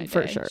hour of my day.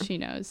 For sure. She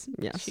knows.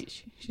 Yes.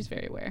 She's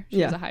very aware.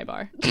 She has a high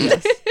bar.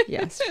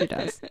 Yes, she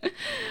does.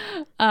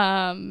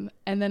 And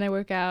then I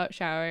work out,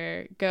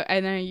 shower, go,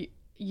 and then I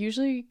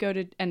usually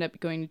end up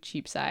going to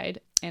Cheapside,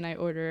 and I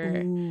order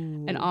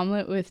an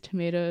omelet with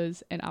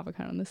tomatoes and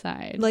avocado on the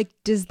side. Like,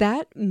 does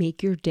that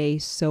make your day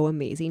so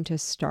amazing to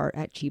start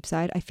at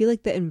Cheapside? I feel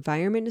like the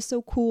environment is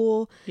so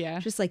cool. Yeah.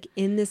 Just like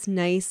in this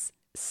nice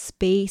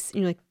space. And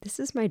you're like, this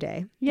is my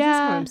day. Yeah. This is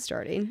how I'm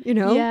starting. You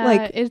know? Yeah,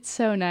 Like, it's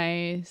so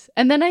nice.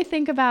 And then I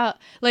think about,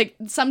 like,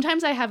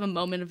 sometimes I have a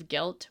moment of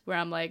guilt where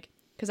I'm like,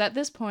 because at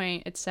this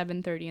point, it's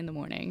 7:30 in the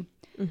morning.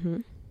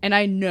 And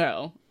I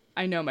know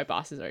my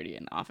boss is already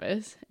in the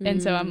office.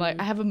 And so I'm like,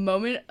 I have a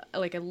moment,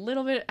 like a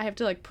little bit, I have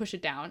to like push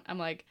it down. I'm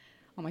like,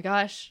 oh my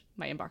gosh,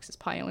 my inbox is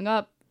piling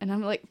up. And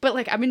I'm like, but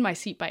like I'm in my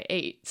seat by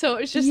 8. So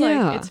it's just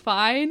like, it's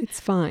fine.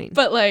 It's fine.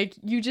 But like,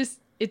 you just,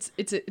 it's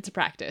a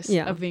practice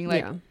of being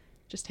like,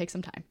 just take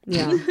some time.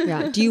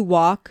 Yeah. Do you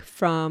walk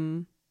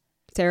from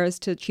Sarah's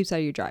to Cheapside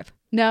or you drive?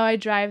 No, I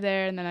drive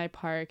there and then I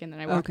park and then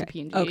I walk to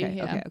P&G. Okay.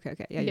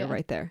 Yeah, you're Yeah.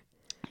 right there.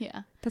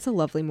 Yeah. That's a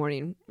lovely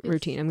morning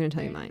routine. I'm going to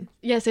tell you mine.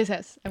 Yes.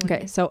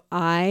 Okay, so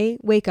I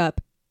wake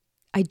up.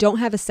 I don't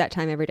have a set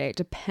time every day. It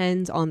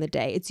depends on the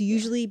day. It's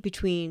usually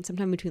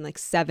sometime between like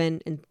 6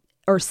 and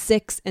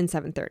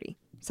 7:30,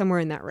 somewhere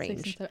in that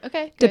range.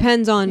 Okay. Good.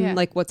 Depends on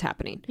like what's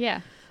happening.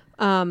 Yeah.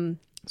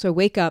 So I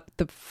wake up.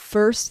 The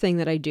first thing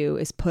that I do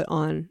is put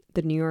on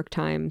the New York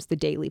Times, the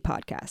daily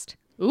podcast.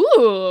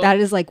 Ooh. That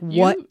is like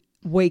what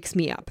wakes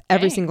me up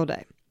every single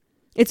day.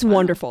 It's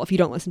wonderful. If you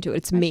don't listen to it,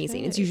 it's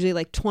amazing. It's usually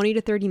like 20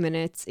 to 30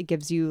 minutes. It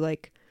gives you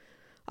like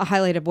a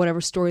highlight of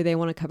whatever story they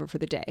want to cover for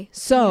the day.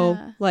 So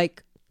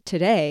like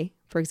today,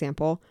 for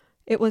example,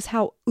 it was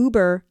how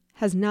Uber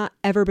has not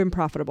ever been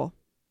profitable.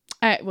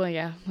 Well,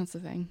 yeah, that's the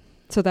thing.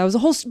 So that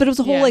was but it was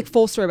a whole like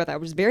full story about that.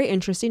 It was very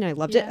interesting. I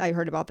loved it. I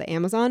heard about the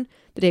Amazon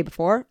the day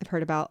before. I've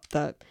heard about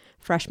the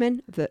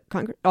freshmen, the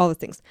Congress, all the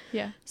things.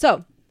 Yeah.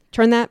 So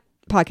turn that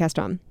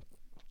podcast on.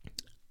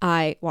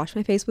 I wash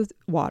my face with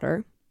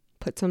water,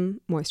 put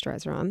some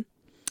moisturizer on.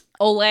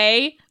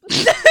 Olay.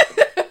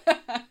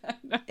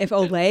 If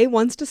Olay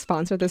wants to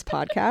sponsor this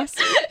podcast,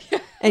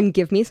 and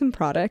give me some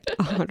product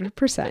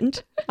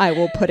 100%. I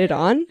will put it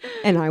on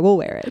and I will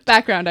wear it.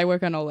 Background, I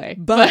work on Olay.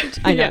 But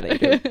I know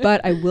that you do.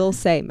 But I will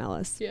say,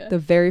 Melis, Yeah. the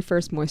very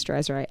first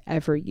moisturizer I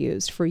ever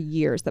used for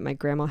years that my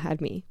grandma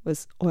had me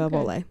was Oil of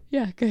Olay.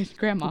 Yeah, good.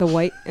 Grandma. The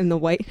white and the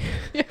white.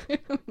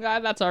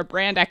 That's our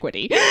brand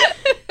equity.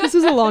 This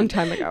was a long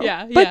time ago.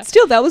 Yeah, But yeah.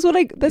 still, that's what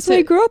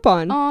I grew up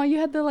on. Oh, you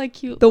had the like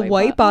cute The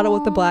white bottle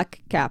with the Aw.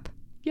 black cap.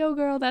 Yo,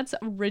 girl, that's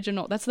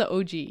original. That's the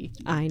OG.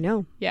 I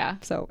know. Yeah.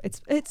 So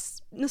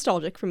it's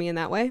nostalgic for me in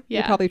that way. Yeah.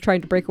 You're probably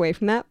trying to break away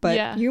from that, but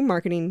Yeah. you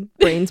marketing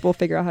brains will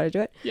figure out how to do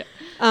it. Yeah.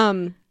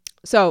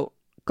 So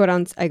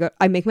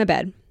I make my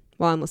bed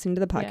while I'm listening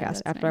to the Yeah, podcast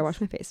that's after I nice.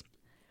 wash my face.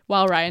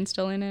 While Ryan's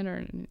still in it,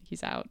 or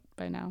he's out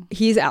by now.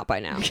 He's out by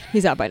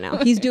now.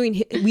 He's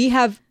doing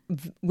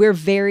we're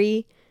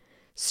very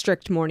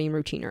strict morning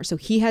routiner. So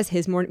he has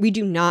his morning. We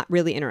do not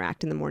really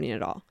interact in the morning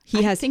at all.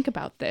 I think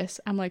about this.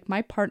 I'm like,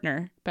 my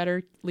partner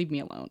better leave me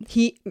alone.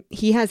 He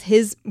has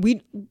his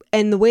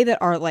and the way that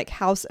our like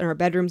house and our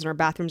bedrooms and our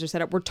bathrooms are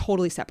set up, we're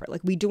totally separate.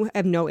 Like we do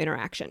have no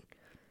interaction.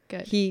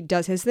 Good. He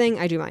does his thing,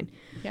 I do mine.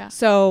 Yeah.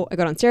 So I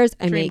go downstairs,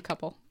 I Dream make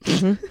couple.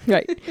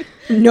 right.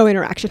 No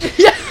interaction.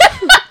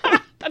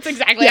 That's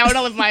exactly how I want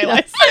to live my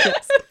life.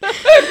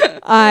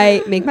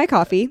 I make my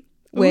coffee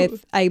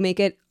I make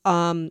it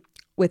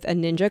with a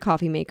Ninja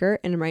coffee maker,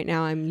 and right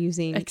now I'm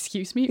using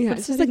Excuse me. yeah, What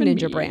it's does just that like even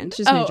Ninja mean? brand. It's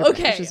just Oh, Ninja brand.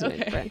 okay. It's just a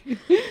Ninja Okay.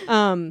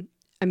 brand.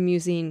 I'm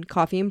using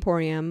Coffee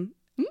Emporium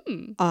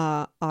Mm,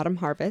 Autumn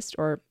Harvest,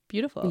 or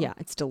beautiful. yeah,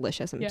 it's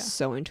delicious. I'm Yeah.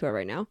 so into it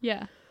right now.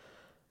 Yeah.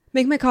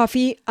 Make my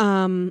coffee.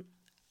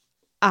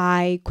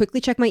 I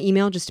quickly check my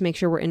email just to make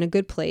sure we're in a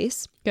good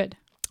place. Good.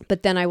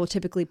 But then I will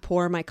typically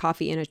pour my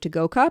coffee in a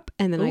to-go cup,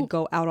 and then I Ooh.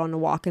 go out on a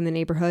walk in the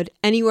neighborhood,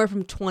 anywhere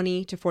from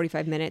 20 to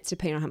 45 minutes,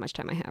 depending on how much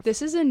time I have.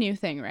 This is a new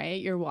thing,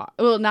 right? Your walk.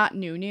 Well, not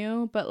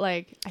new, but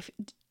like I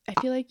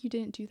feel like you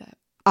didn't do that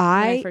when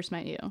I first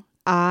met you.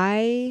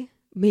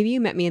 Maybe you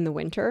met me in the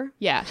winter,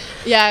 Yeah.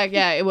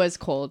 Yeah. It was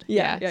cold.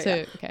 Yeah, Yeah. yeah, So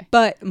yeah. okay.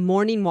 but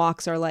morning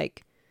walks are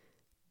like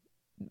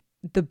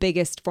the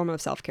biggest form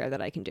of self-care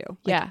that I can do. Like,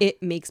 Yeah.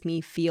 it makes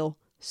me feel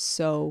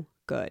so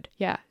good.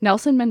 Yeah.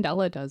 Nelson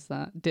Mandela does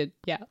that.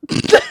 Yeah.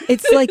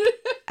 It's like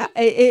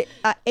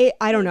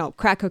I don't know,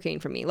 crack cocaine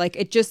for me. Like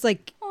it just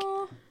like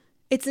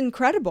it's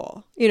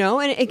incredible, you know,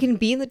 and it can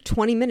be in the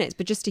 20 minutes,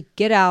 but just to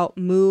get out,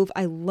 move.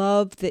 I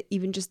love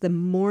even just the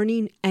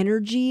morning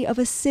energy of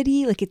a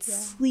city. Like it's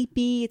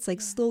sleepy. It's like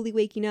slowly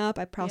waking up.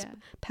 I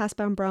pass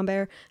by Brown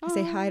Bear. I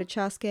say hi to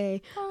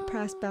Chaske.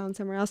 Pass by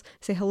somewhere else. I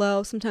say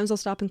hello. Sometimes I'll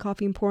stop in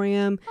Coffee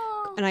Emporium.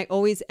 And I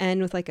always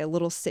end with like a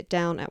little sit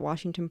down at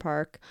Washington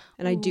Park.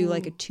 And I do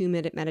like a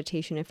 2-minute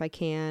meditation if I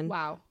can.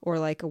 Wow. Or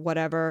like a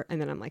whatever. And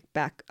then I'm like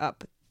back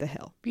up the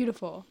hill.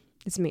 Beautiful.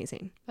 It's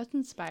amazing. That's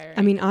inspiring.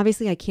 I mean,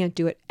 obviously I can't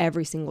do it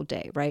every single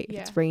day, right? If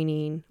Yeah. it's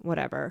raining,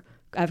 whatever.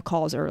 I have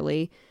calls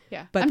early.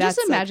 yeah. but I'm just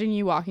that's, like- imagining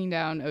you walking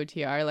down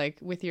OTR like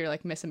with your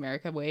like Miss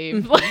America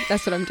wave.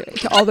 That's what I'm doing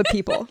to all the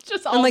people.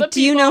 Just all I'm like, the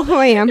do you know who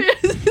I am?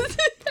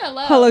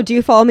 Hello. Hello, do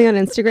you follow me on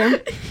Instagram?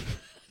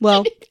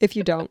 Well, if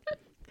you don't,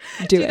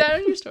 do Do it. that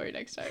on your story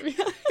next time. This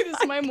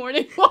is my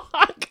morning walk.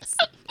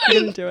 I'm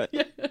going to do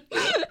it.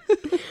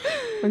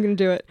 I'm going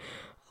to do it.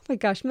 Oh my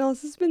gosh, Mel,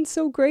 this has been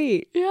so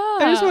great. Yeah.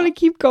 I just want to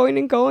keep going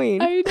and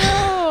going. I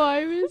know.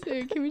 I miss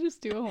it. Can we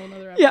just do a whole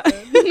nother Yeah.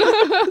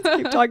 episode?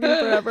 Keep talking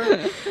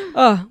forever.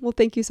 Oh, well,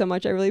 thank you so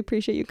much. I really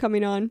appreciate you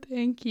coming on.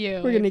 Thank you.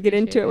 We're going to get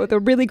into it with a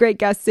really great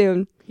guest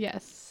soon.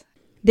 Yes.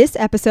 This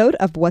episode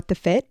of What the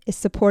Fit is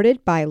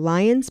supported by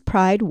Lions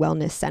Pride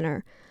Wellness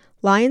Center.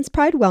 Lions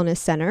Pride Wellness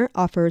Center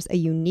offers a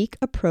unique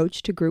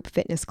approach to group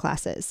fitness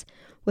classes.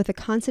 With a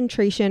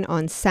concentration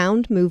on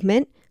sound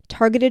movement,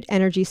 targeted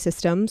energy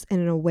systems, and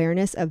an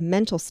awareness of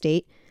mental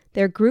state,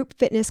 their group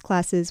fitness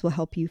classes will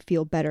help you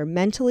feel better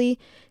mentally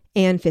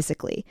and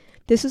physically.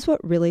 This is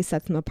what really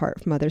sets them apart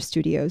from other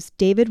studios.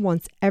 David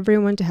wants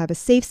everyone to have a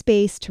safe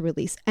space to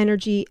release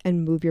energy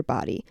and move your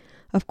body.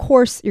 Of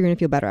course, you're going to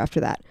feel better after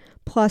that.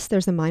 Plus,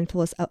 there's a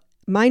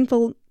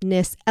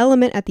mindfulness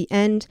element at the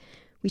end.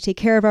 We take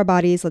care of our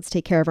bodies, let's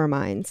take care of our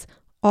minds.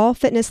 All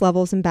fitness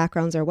levels and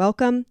backgrounds are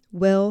welcome.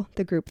 Will,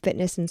 the group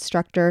fitness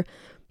instructor,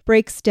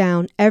 breaks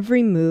down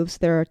every move, so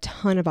there are a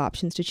ton of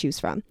options to choose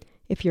from.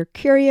 If you're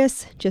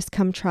curious, just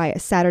come try a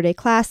Saturday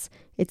class.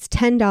 It's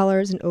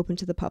 $10 and open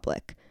to the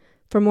public.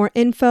 For more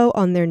info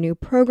on their new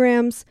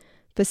programs,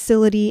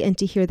 facility, and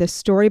to hear the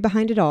story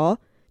behind it all,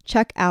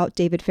 check out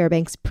David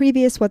Fairbanks'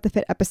 previous What the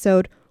Fit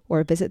episode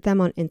or visit them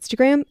on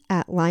Instagram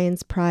at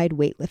Lions Pride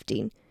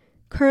Weightlifting.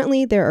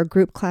 Currently, there are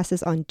group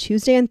classes on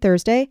Tuesday and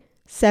Thursday,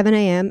 7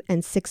 a.m.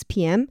 and 6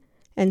 p.m.,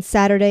 and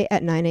Saturday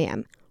at 9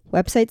 a.m.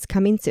 Website's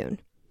coming soon.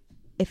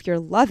 If you're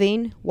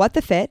loving What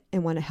the Fit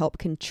and want to help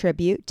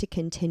contribute to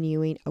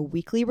continuing a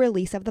weekly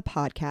release of the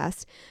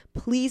podcast,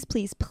 please,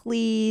 please,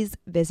 please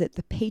visit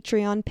the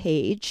Patreon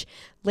page.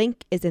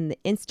 Link is in the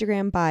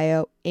Instagram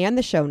bio and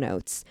the show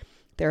notes.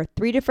 There are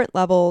 3 different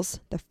levels.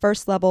 The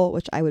first level,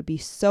 which I would be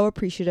so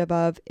appreciative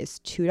of, is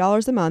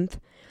 $2 a month.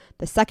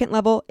 The second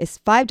level is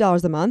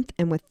 $5 a month,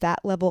 and with that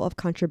level of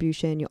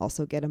contribution, you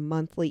also get a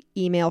monthly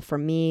email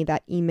from me.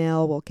 That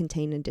email will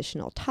contain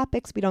additional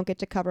topics we don't get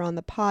to cover on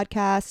the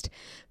podcast,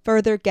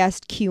 further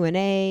guest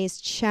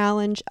Q&As,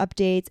 challenge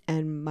updates,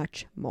 and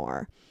much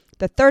more.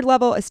 The third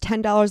level is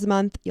 $10 a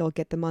month. You'll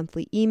get the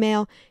monthly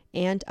email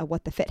and a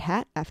What the Fit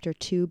hat after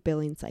 2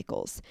 billing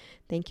cycles.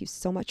 Thank you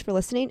so much for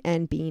listening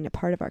and being a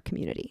part of our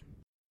community.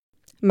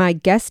 My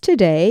guest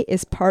today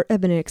is part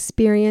of an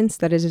experience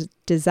that is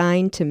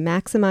designed to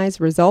maximize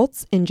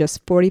results in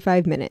just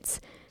 45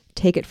 minutes.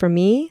 Take it from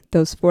me,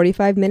 those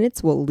 45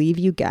 minutes will leave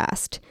you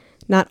gassed.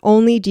 Not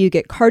only do you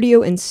get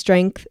cardio and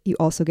strength, you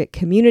also get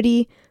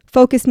community,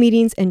 focus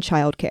meetings, and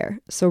childcare.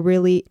 So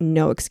really,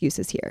 no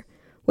excuses here.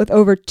 With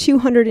over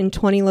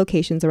 220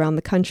 locations around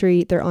the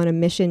country, they're on a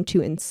mission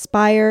to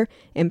inspire,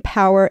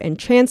 empower, and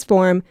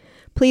transform.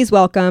 Please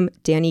welcome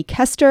Danny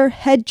Kester,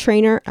 head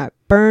trainer at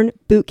Burn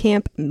Boot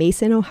Camp,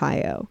 Mason,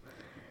 Ohio.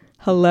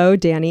 Hello,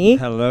 Danny.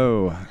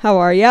 Hello. How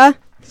are ya?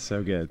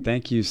 So good.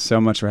 Thank you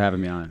so much for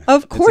having me on.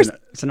 Of course.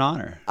 It's an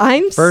honor.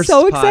 I'm First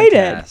so excited.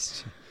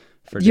 podcast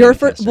for Your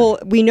Danny Kester. well,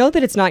 we know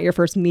that it's not your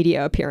first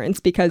media appearance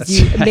because That's-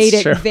 you that's made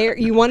it true.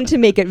 you wanted to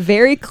make it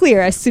very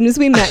clear as soon as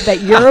we met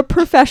that you're a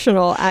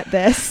professional at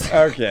this.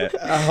 Okay.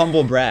 A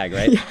humble brag,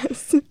 right?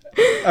 Yes.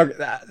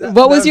 Okay,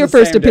 What was your the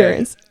first same day.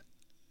 appearance?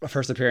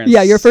 First appearance.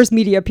 Yeah, your first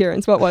media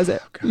appearance. What was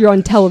it? God. You're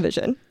on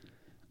television.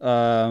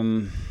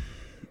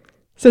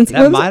 Since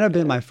That when was might it? have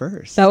been my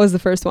first. That was the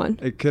first one.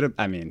 It could have.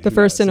 I mean, The who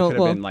first knows? in It a- could have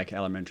well- been like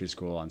elementary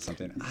school on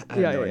something. I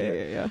Yeah, have no yeah,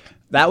 idea. yeah.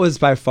 That was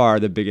by far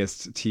the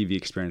biggest TV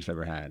experience I've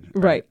ever had.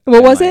 Right.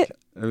 What was it?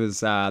 It was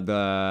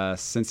the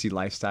Cincy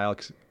Lifestyle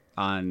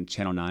on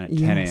Channel 9 at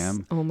 10 Yes.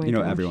 a.m. Oh my You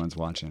know, gosh. everyone's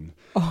watching.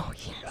 Oh,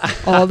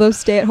 yes. All those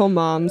stay-at-home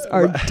moms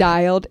are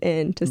dialed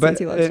in to But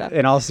Cincy Lifestyle.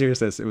 in all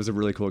seriousness, it was a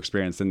really cool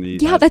experience. And the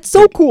Yeah, that's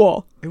so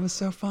cool. It was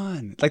so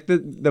fun. Like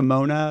the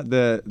Mona,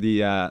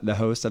 the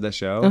host of the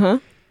show, Uh-huh.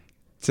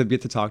 to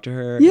get to talk to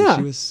her. and Yeah.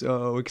 she was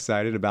so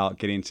excited about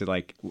getting to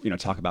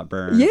talk about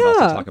Burn. But Yeah.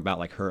 also talk about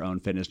like her own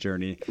fitness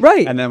journey.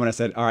 Right. And then when I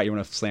said, all right, you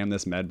want to slam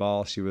this med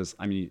ball? She was,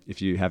 I mean, if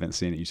you haven't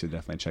seen it, you should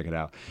definitely check it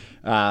out.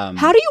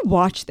 How do you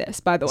watch this,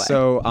 by the way?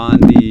 So on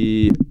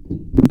the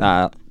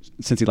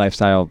Cincy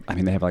Lifestyle, I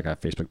mean, they have like a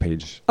Facebook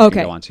page you Okay.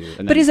 can go onto. And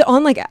But then is it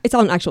on it's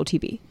on actual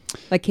TV?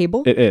 Like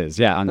cable? It is,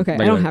 yeah. On Okay, I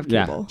regular- don't have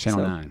cable, Yeah, Channel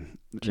so- 9.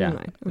 Channel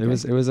yeah. 9,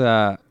 It was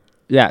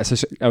yeah. So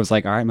I was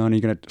like, all right, Mona,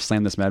 you're going to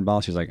slam this med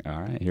ball? She was like, all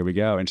right, here we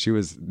go. And she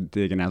was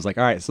digging. I was like,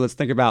 all right, so let's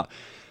think about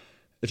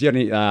if you have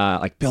any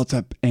like built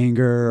up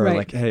anger or Right.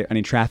 like, hey,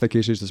 any traffic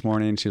issues this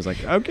morning. She was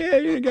like,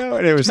 okay, here you go.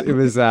 And it was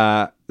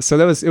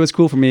so it was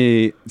cool for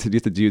me to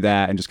get to do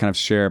that and just kind of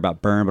share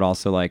about Burn, but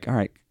also like, all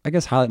right, I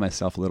guess highlight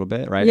myself a little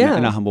bit, right? Yeah.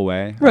 In a humble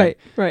way. Right.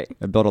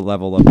 I built a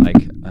level of like,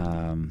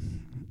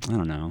 I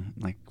don't know,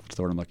 like what's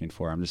the word I'm looking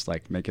for? I'm just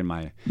like making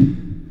my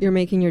You're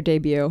making your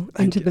debut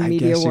into the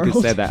media I guess world. you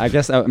could say that. I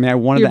guess I mean I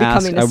wanted You're to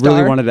ask. becoming a I really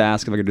star. wanted to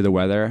ask if I could do the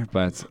weather,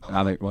 but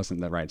it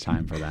wasn't the right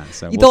time for that.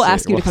 So They'll we'll see.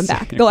 ask you to We'll come see.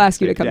 back. They'll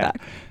ask you to come Yeah.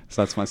 back.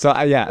 So that's fun. So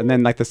yeah, and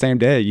then like the same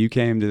day you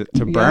came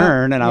to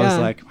Burn, and I was yeah.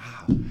 like,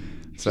 wow.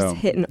 So Just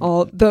hitting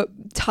all the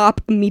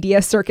top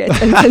media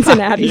circuits in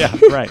Cincinnati. yeah,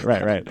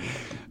 right.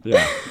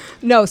 Yeah.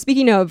 No,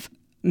 speaking of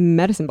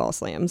medicine ball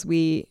slams,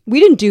 we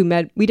didn't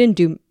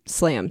do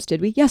slams,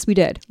 did we? Yes, we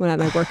did. When at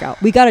my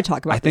workout, we got to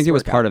talk about. I think it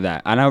was part of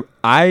that, and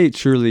I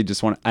truly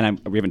just want, and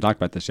we haven't talked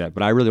about this yet,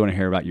 but I really want to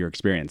hear about your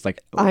experience.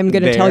 Like I'm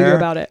going to tell you there,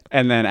 about it.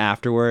 and then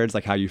afterwards,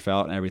 like how you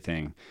felt and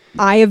everything.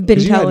 I have been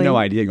 'Cause you telling. had no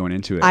idea going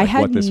into it. I like,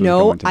 had what this was no.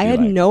 going to I be had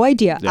like. no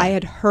idea. Yeah. I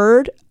had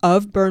heard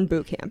of Burn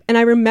Boot Camp, and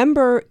I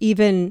remember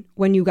even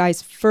when you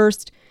guys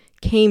first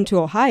came to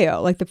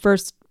Ohio, like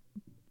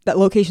that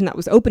location that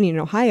was opening in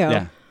Ohio.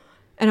 Yeah.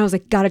 And I was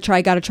like, gotta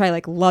try,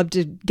 like love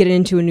to get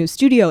into a new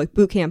studio, like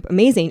boot camp,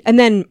 amazing. And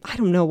then I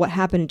don't know what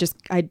happened.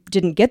 I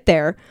didn't get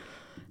there.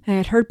 And I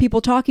had heard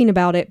people talking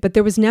about it, but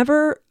there was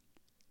never,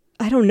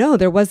 I don't know,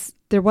 there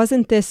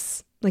wasn't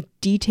this like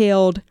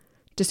detailed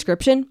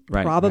description,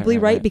 Right, probably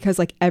right. because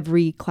like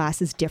every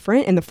class is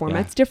different and the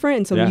format's different.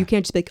 And so Yeah. you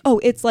can't just be like, oh,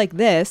 it's like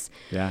this.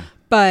 Yeah.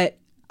 But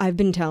I've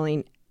been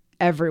telling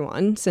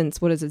everyone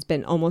since, what has it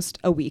been, almost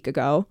a week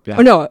ago? Yeah.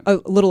 Oh no, a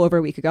little over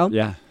a week ago.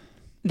 Yeah.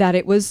 That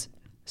it was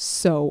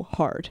so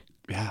hard.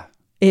 Yeah.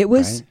 It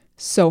was Right.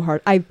 so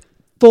hard. I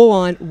full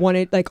on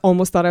wanted, like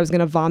almost thought I was going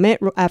to vomit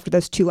after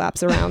those 2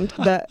 laps around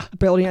the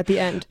building at the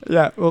end.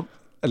 Yeah. Well,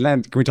 and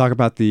then can we talk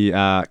about the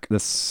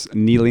this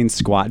kneeling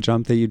squat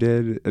jump that you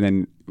did? And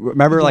then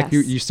remember, like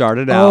Yes. you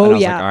started out. Oh and I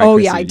was yeah. like, all right, Oh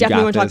yeah. Chrissy, I you definitely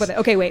got want to talk this. about that.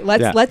 Okay, wait.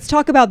 Yeah. Let's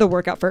talk about the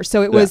workout first.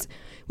 So it was,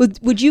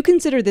 would you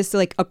consider this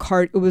like a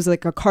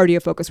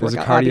cardio focused It was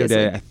workout? a cardio obviously?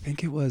 day. I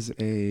think it was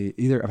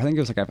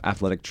like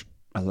athletic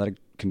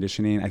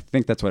conditioning. I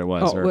think that's what it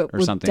was, or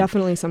well, something.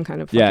 Definitely some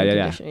kind of Yeah, fucking yeah,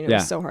 yeah. conditioning. It Yeah.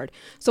 was so hard.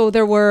 So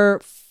there were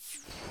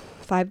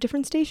 5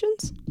 different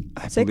stations.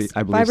 I Six? believe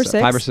 5 or so.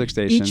 6? 5 or 6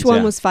 stations. Each one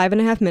yeah. was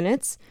 5.5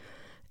 minutes.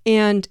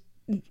 And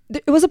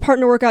it was a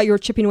partner workout. You were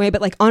chipping away.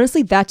 But like,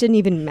 honestly, that didn't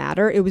even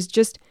matter. It was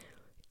just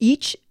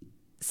each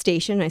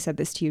station. I said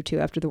this to you too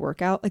after the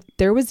workout. Like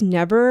there was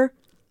never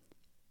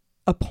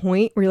a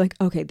point where you're like,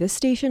 okay, this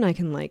station I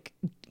can like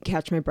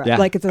catch my breath. Yeah.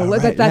 Like it's a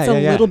Right. that's Yeah, a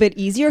yeah. little bit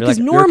easier You're because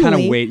like,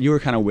 normally you were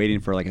kind of waiting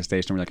for like a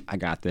station where like, I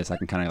got this. I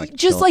can kind of like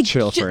just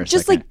chill for a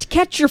just second. like to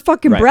catch your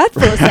fucking Right. breath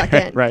for a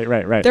second.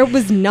 Right. There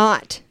was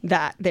not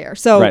that there.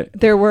 So Right.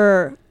 there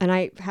were, and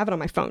I have it on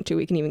my phone too.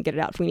 We can even get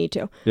it out if we need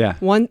to. Yeah.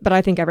 One, but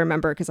I think I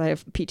remember because I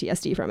have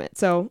PTSD from it.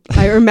 So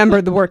I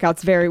remember the workouts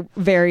very,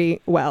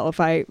 very well if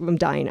I am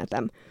dying at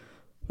them.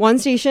 One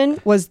station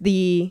was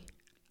the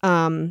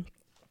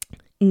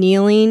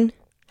kneeling.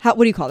 What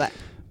do you call that?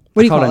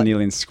 What do you call call it? A it?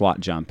 kneeling squat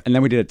jump. And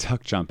then we did a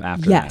tuck jump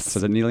after Yes. that. So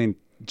the kneeling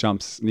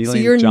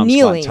you're jump,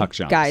 kneeling, squat, tuck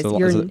jump. guys, So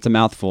you're- it's a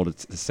mouthful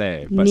to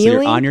say. But so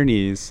Kneeling? you're on your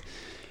knees.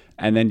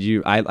 And then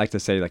I like to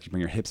say, like, you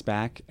bring your hips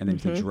back and then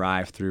Mm-hmm. to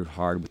drive through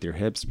hard with your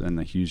hips, but then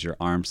like use your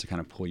arms to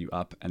kind of pull you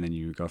up, and then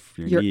you go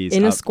from You're your knees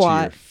in a up squat.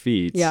 to your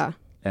feet. Yeah.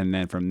 And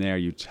then from there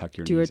you tuck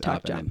your Do a knees tuck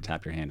up and then jump.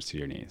 tap your hands to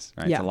your knees.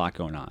 Right. Yeah. It's a lot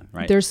going on.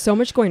 Right. There's so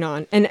much going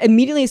on. And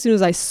immediately as soon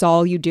as I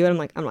saw you do it, I'm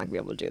like, I'm not gonna be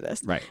able to do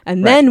this. Right.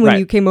 And Right. then when Right.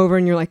 you came over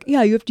and you're like,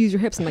 yeah, you have to use your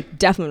hips, I'm like,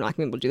 definitely not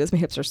gonna be able to do this. My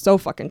hips are so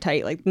fucking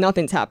tight. Like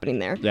nothing's happening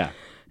there. Yeah.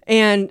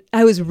 And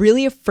I was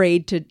really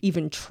afraid to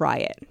even try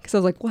it because I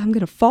was like, well, I'm going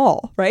to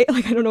fall, right?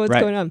 Like, I don't know what's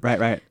Right. going on.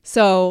 Right.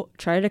 So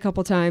tried it a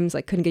couple times.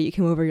 Like, couldn't get you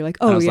came over. You're like,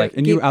 And oh, I was yeah.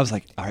 like, I was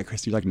like, all right,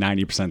 Chris, you're like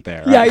 90%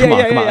 there. Yeah, Right? yeah, Come on.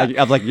 yeah. Like,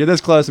 I was like, you're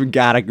this close. We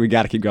gotta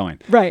keep going.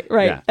 Right.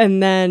 Yeah.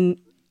 And then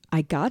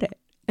I got it.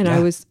 And I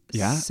Yeah. was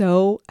Yeah.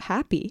 so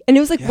happy. And it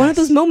was like one of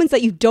those Yes. moments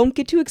that you don't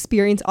get to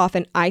experience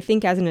often, I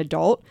think, as an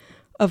adult,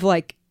 of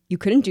like, you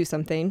couldn't do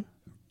something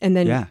and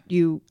then Yeah.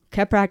 you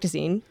kept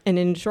practicing and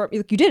in short,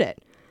 you did it.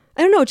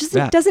 I don't know. It just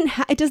Yeah. it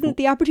doesn't,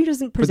 the opportunity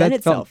doesn't But present that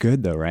itself. felt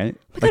good though, right?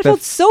 But that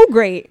felt so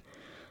great.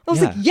 I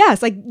was Yeah. like,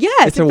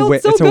 yes, It's it a felt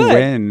win. so It's a good.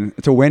 win.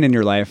 It's a win in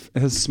your life.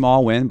 It's a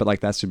small win, but like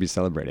that should be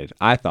celebrated.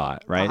 I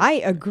thought, right? I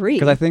agree.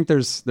 Because I think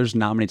there's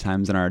not many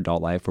times in our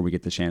adult life where we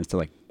get the chance to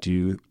like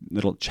do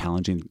little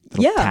challenging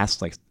little Yeah.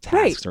 tasks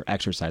Right. or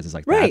exercises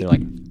like Right. that. They're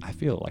like, I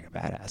feel like a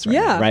badass right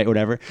Yeah. now, right?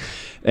 Whatever.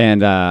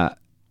 And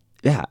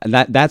yeah, and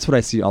that's what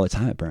I see all the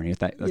time at Bernie. It's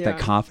that Yeah. that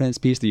confidence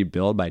piece that you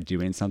build by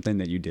doing something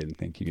that you didn't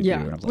think you could Yeah.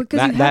 do. And I was Well, like,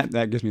 'cause you have-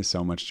 that gives me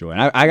so much joy.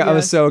 And I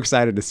was Yes. so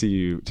excited to see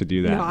you to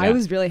do that. No, I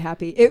was really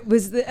happy. It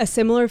was a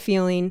similar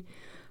feeling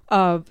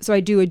of, so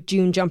I do a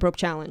June jump rope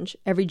challenge.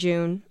 Every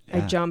June, I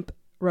Yeah. jump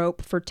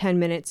rope for 10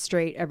 minutes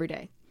straight every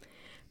day.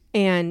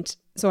 And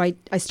so I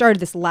started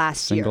this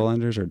last Single year.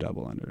 unders or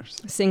double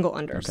unders? Single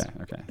unders.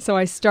 Okay. So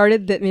I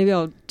started that, maybe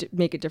I'll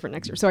make it different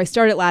next year. So I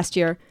started last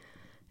year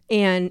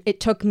and it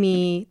took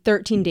me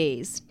 13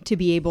 days to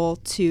be able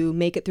to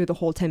make it through the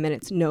whole 10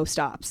 minutes, no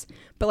stops.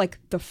 But like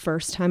the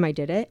first time I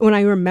did it, when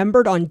I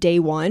remembered on day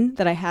one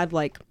that I had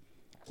like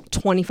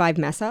 25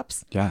 mess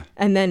ups, Yeah.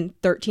 and then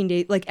 13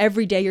 days, like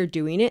every day you're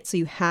doing it, so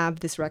you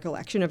have this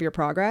recollection of your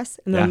progress.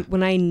 And then Yeah.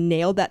 when I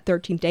nailed that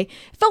 13th day,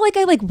 it felt like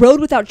I like rode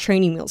without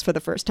training wheels for the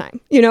first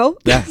time, you know?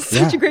 Yeah.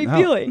 Such a great No.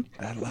 feeling.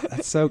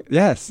 That's so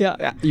yes.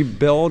 Yeah. You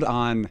build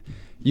on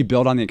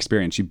the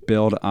experience. You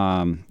build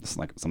this is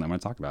like something I'm going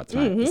to talk about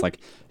tonight. It's like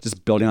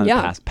just building on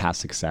Yeah.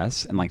 past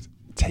success and like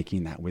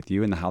taking that with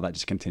you and how that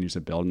just continues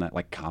to build in that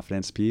like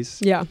confidence piece.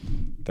 Yeah.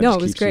 That No, just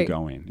it was keeps great. you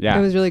going. Yeah.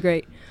 It was really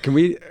great. Can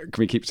we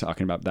keep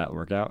talking about that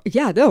workout?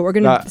 Yeah, no, we're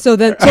gonna.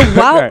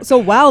 Right. So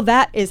while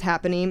that is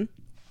happening,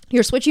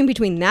 you're switching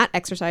between that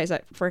exercise,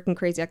 that freaking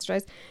crazy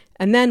exercise,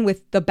 and then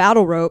with the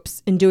battle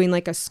ropes and doing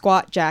like a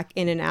squat jack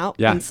in and out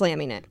Yeah. and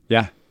slamming it.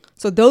 Yeah.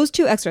 So those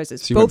two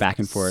exercises, So you went both back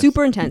and forth.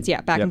 super intense. Yeah,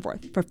 back Yep. and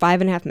forth for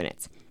 5.5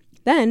 minutes.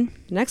 Then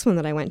the next one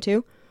that I went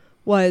to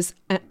was,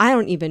 and I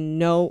don't even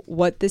know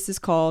what this is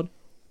called,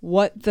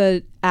 what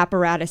the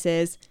apparatus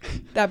is,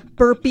 that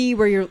burpee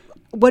where you're,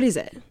 what is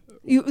it?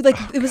 You like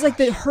it was like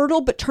the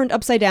hurdle but turned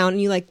upside down,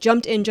 and you like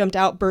jumped in, jumped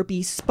out,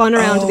 burpee, spun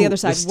around to the other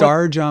side. The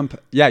star jump.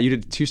 Yeah, you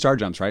did 2 star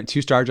jumps, right?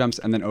 2 star jumps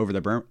and then over the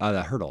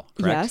the hurdle,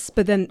 correct? Yes,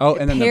 but then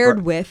and then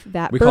paired with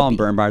that we burpee. call them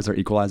burn bars or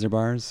equalizer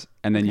bars,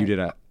 and then you Okay. did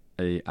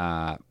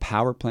a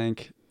power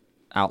plank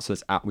out. So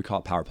it's out. We call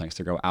it power planks.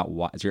 To go out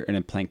wide. So you're in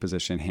a plank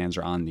position. Hands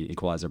are on the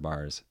equalizer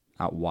bars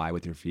out wide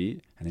with your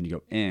feet, and then you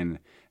go in,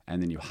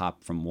 and then you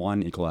hop from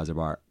one equalizer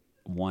bar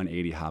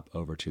 180 hop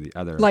over to the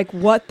other. Like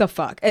what the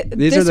fuck?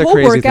 These this are the whole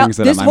crazy workout, things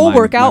that this my whole mind-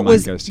 workout my mind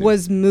was goes to.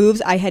 was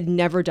moves I had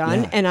never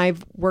done, Yeah. and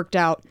I've worked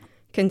out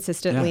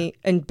consistently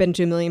and been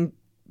to a million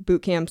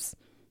boot camps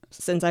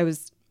since I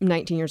was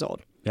 19 years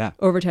old. Yeah.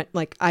 Over 10,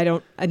 like I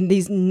don't, and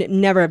these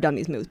never have done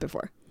these moves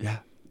before. Yeah.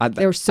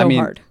 They were so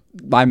hard.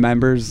 My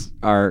members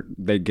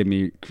they give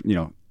me,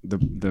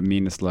 the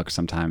meanest look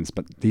sometimes,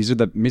 but these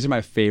are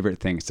my favorite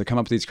things to come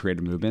up with these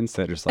creative movements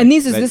that are just like, And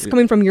is this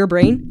coming from your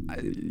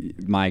brain?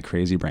 my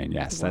crazy brain.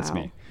 Yes, that's Wow.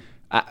 me.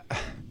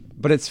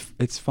 But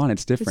it's fun.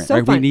 It's different. It's so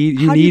right? fun.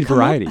 You How do need come up-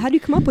 variety. how do you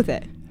come up with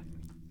it?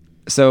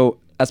 So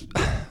as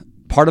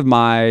part of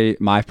my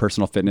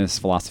personal fitness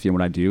philosophy and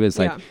what I do is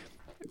like,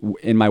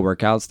 in my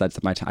workouts,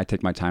 that's my I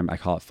take my time. I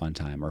call it fun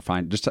time or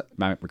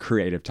my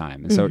creative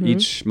time. And so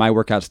my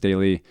workouts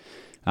daily,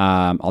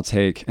 I'll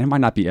take, and it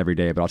might not be every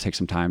day, but I'll take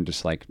some time,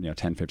 just like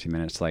 10, 15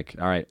 minutes. Like,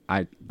 all right,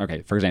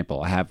 for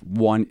example, I have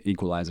one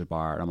equalizer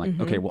bar, and I'm like,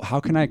 okay, well, how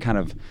can I kind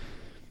of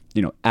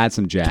add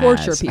some jazz.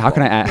 Torture people. How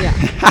can I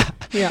add?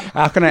 Yeah.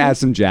 How can I add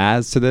some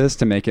jazz to this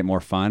to make it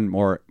more fun,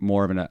 more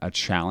of a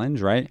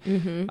challenge, right?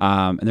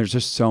 And there's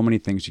just so many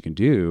things you can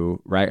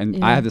do, right?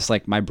 And I have this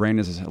my brain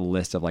is a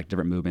list of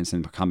different movements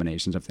and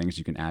combinations of things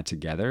you can add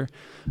together.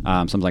 So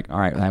I'm like, all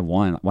right, I have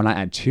one. Why not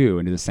add two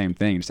and do the same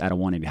thing? Just add a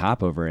 180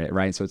 hop over it,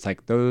 right? So it's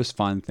those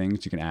fun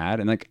things you can add.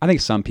 And I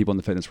think some people in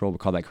the fitness world would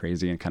call that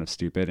crazy and kind of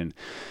stupid. And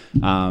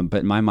but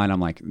in my mind, I'm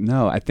like,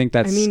 no, I think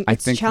that's.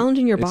 It's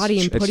challenging your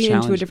body and putting it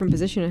into a different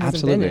position it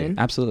hasn't been in.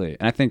 Absolutely.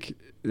 And I think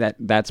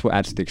that's what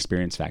adds to the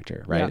experience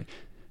factor, right?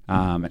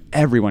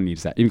 Everyone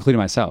needs that, including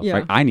myself.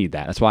 Right? I need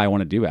that. That's why I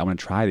want to do it. I want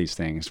to try these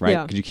things,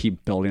 right? Because you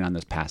keep building on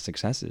those past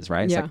successes,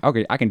 right? It's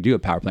okay, I can do a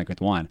power plank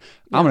with one.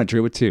 I'm going to do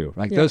it with two.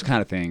 Those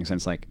kind of things. And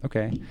it's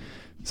okay.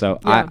 So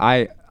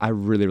I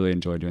really, really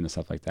enjoy doing the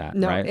stuff like that.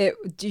 No, right?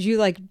 Did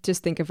you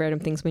just think of random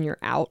things when you're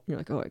out? You're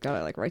like, oh, I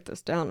gotta write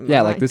this down.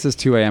 This is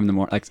 2 a.m. in the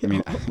morning.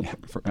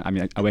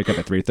 I wake up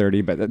at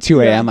 3:30, but at 2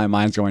 a.m. my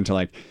mind's going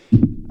to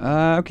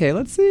okay,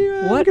 let's see.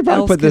 What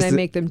else can I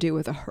make them do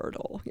with a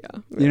hurdle?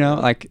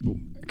 Yeah.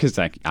 Because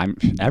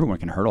everyone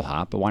can hurdle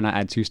hop, but why not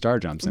add 2 star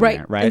jumps in right.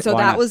 there, right? And so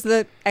that was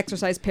the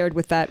exercise paired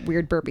with that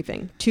weird burpee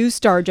thing. 2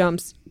 star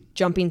jumps,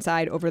 jumping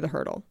side over the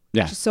hurdle.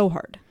 Yeah. Which is so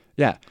hard.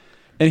 Yeah.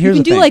 And here's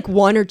you can the do thing.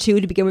 1 or 2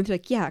 to begin with. You're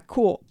like, yeah,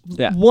 cool.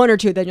 Yeah. 1 or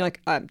 2, then you're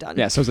like, I'm done.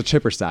 Yeah, so it's a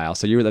chipper style.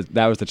 So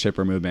that was the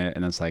chipper movement,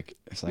 and it's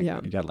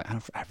you got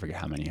I forget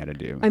how many you had to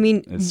do. I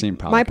mean, it seemed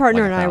probably my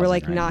partner and I were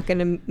 1,000, right? not going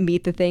to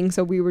meet the thing,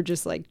 so we were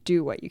just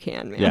do what you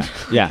can, man.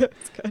 Yeah.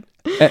 It's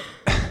good.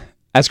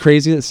 As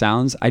crazy as it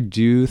sounds, I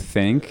do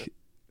think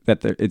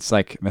that it's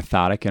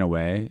methodic in a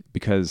way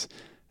because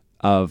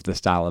of the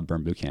style of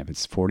Burn Bootcamp.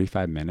 It's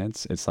 45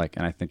 minutes. It's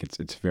and I think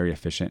it's very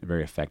efficient,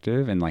 very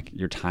effective, and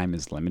your time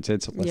is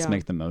limited. So let's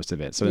make the most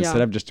of it. So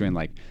instead of just doing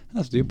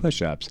let's do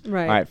push-ups.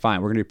 Right. All right,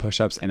 fine. We're gonna do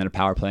push-ups and then a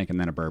power plank and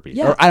then a burpee.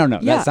 Yeah. Or I don't know.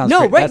 Yeah. That sounds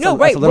right. That's a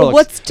little Well,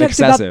 let's talk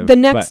excessive.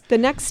 about the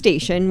next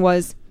station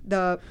was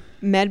the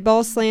med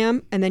ball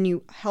slam, and then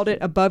you held it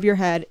above your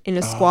head in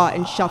a squat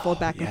and shuffled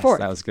back and forth.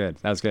 That was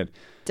good.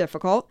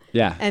 Difficult.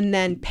 Yeah. And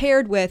then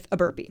paired with a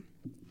burpee.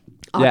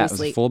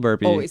 Obviously, it was a full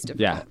burpee. Always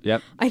difficult. Yeah,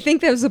 yep. I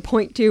think there was a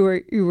point too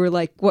where you were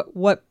like,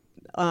 "What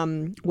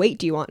weight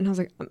do you want?" And I was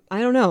like, "I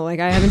don't know. I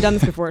haven't done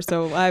this before,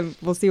 so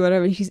we'll see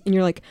whatever." And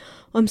you're like,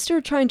 "I'm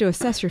still trying to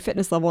assess your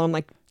fitness level." And I'm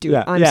like, "Dude,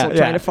 I'm still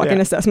trying to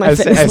fucking assess my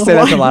fitness level." I say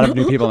that to a lot of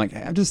new people. I'm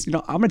like, I'm just,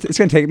 it's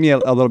gonna take me a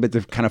little bit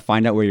to kind of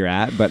find out where you're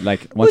at. But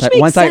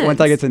once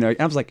I get to know you,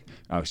 I was like,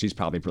 oh, she's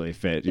probably really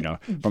fit,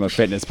 from a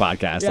fitness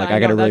podcast. I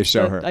got to really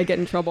show her. I get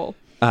in trouble.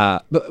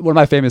 But one of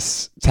my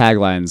famous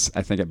taglines,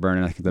 I think at Burn,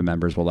 and I think the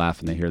members will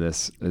laugh when they hear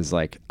this, is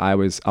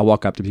I'll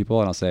walk up to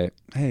people and I'll say,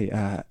 "Hey,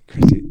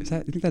 Christy, you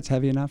think that's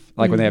heavy enough?"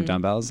 When they have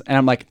dumbbells, and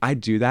I'm like, I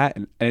do that,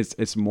 and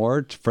it's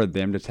more for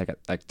them to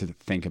to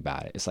think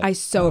about it. It's I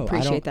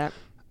appreciate that.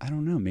 I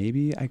don't know.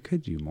 Maybe I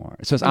could do more.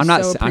 So I'm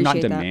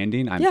not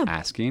demanding. I'm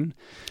asking.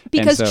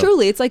 Because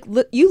truly, it's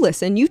you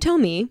listen, you tell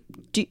me,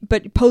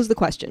 but pose the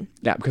question.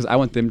 Yeah, because I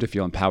want them to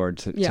feel empowered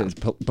to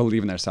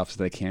believe in themselves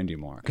so they can do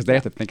more. Because they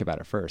have to think about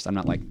it first. I'm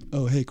not like,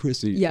 oh, hey,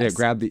 Chrissy,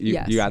 grab the,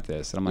 you got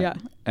this. And I'm like,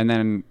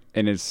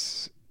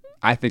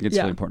 I think it's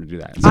really important to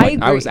do that. So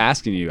I was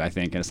asking you, I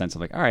think, in a sense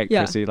of all right,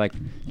 Chrissy, do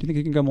you think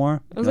you can go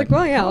more? I was like,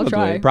 well, yeah, I'll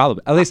try.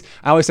 Probably. At least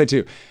I always say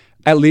too,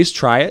 at least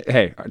try it.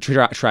 Hey,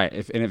 try it.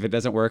 If it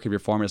doesn't work, if your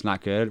form is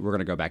not good, we're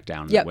gonna go back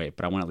down that weight.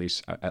 But I want at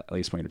least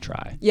want you to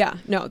try. Yeah,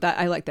 no, that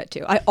I like that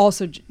too. I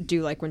also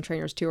do when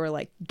trainers too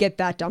are get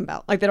that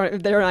dumbbell.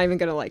 They're not even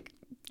gonna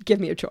give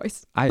me a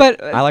choice. I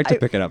like to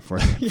pick it up for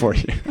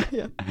you.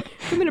 Yeah,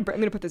 I'm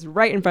gonna put this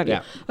right in front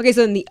of you. Okay,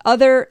 so in the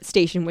other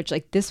station, which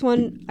this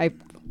one I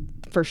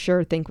for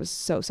sure think was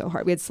so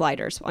hard. We had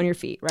sliders on your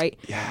feet, right?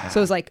 Yeah. So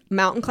it was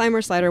Mountain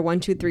climber slider 1,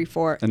 2, 3,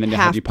 4, and then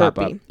half you pop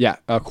burpee. Up. Yeah,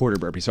 a quarter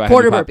burpee. So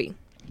quarter burpee.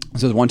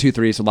 So it was 1, 2,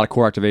 3. So a lot of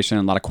core activation,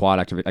 a lot of quad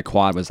activation. A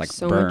quad was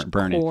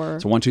burning. Core,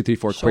 so 1, 2, 3,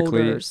 4 shoulders.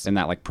 Quickly in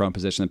that prone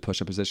position and push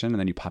up position, and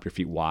then you pop your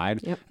feet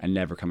wide and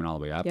never coming all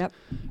the way up. Yep.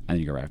 And then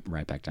you go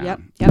right back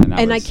down. Yep.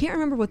 And I can't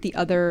remember what the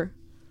other.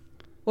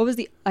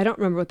 I don't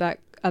remember what that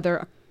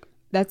other.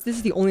 This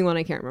is the only one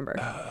I can't remember.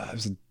 It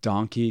was a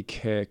donkey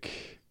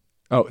kick.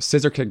 Oh,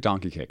 scissor kick,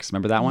 donkey kicks.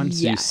 Remember that one?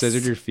 Yes. So you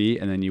scissored your feet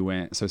and then you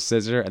went,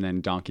 scissor and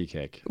then donkey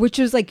kick. Which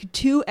was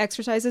 2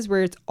 exercises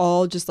where it's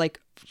all just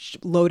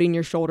loading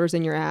your shoulders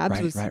and your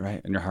abs.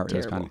 Right. And your heart rate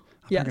was pounding.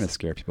 I'm not going to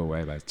scare people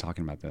away by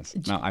talking about this.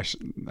 No,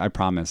 I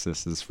promise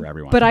this is for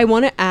everyone. But I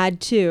want to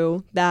add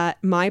too that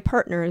my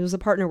partner, it was a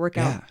partner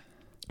workout. Yeah.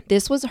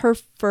 This was her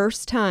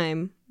first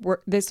time.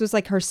 This was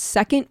her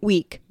second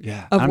week of working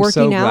out. I'm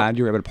so glad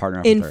you were able to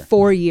partner up in with her.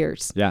 4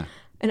 years. Yeah.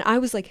 And I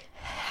was like,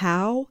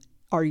 how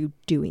are you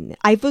doing this?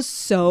 I was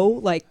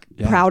so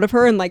proud of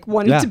her and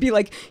wanted to be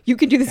you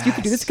can do this, you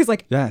can do this. Cause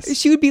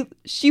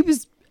she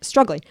was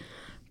struggling,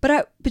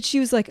 but she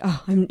was like,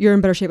 oh, you're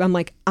in better shape. I'm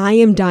like, I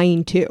am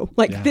dying too.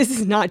 This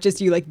is not just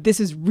you. This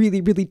is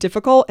really, really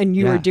difficult. And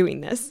you are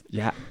doing this.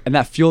 Yeah. And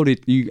that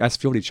you guys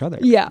fueled each other.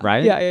 Yeah.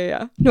 Right.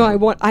 Yeah. No, I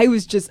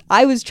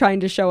was trying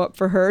to show up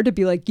for her to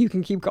be you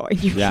can keep going.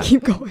 You can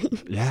keep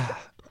going. Yeah.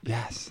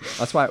 Yes,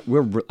 that's why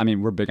we're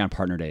big on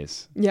partner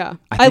days. Yeah,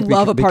 I I think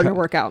love a partner because-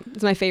 workout.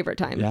 It's my favorite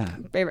time. Yeah,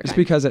 favorite just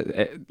time. because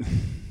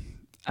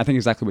I think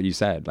exactly what you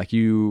said. Like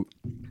you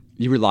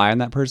rely on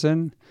that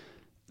person,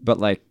 but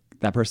like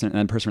that person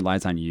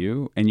relies on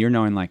you, and you're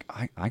knowing like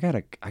I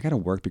gotta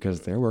work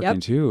because they're working Yep.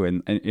 too,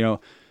 and you know,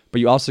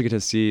 but you also get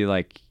to see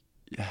like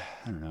I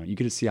don't know, you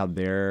get to see how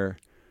they're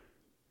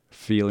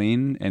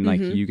feeling, and like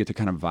you get to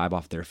kind of vibe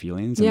off their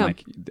feelings, and Yeah.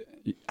 like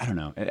I don't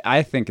know.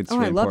 I think it's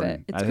really I love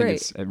important. it. It's I think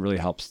great. it really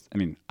helps. I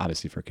mean,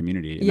 obviously for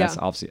community, and Yeah. that's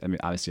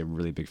obviously a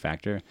really big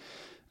factor.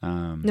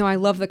 No, I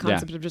love the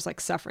concept of just like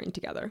suffering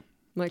together.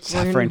 Like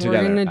Suffering we're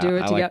together. gonna do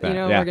it I like together. You that.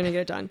 know, Yeah. we're gonna get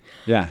it done.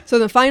 Yeah. So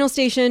the final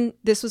station,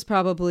 this was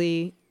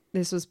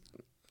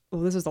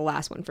the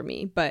last one for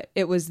me, but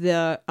it was which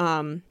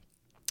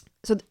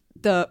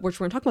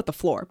we're going to talk about the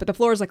floor, but the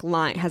floor is like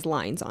has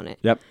lines on it.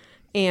 Yep.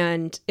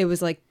 And it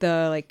was like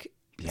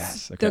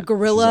Yes. Okay. the This is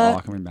gorilla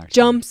all coming back to me.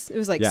 jumps. It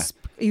was like, Yeah.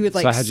 you would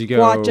like So how'd you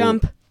squat go-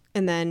 jump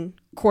and then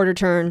quarter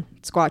turn,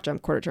 squat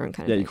jump, quarter turn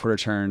kind of Yeah, thing. you quarter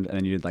turned, and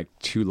then you did like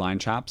 2 line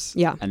chops.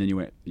 Yeah. And then you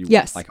went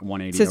Yes. like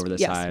 180 So- over the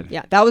yes. side.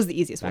 Yeah, that was the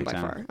easiest one Back by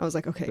down. far. I was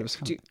like, okay, It was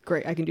fun.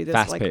 great. I can do this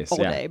Fast like paced. all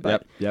Yeah. day,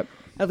 but Yep.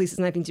 at least it's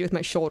nothing to do with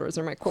my shoulders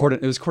or my core.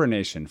 It was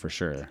coordination for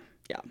sure.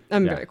 Yeah,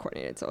 I'm Yeah. very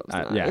coordinated, so it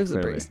was, Yeah, it was a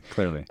clearly. breeze.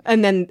 Clearly.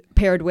 And then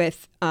paired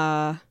with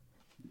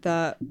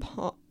the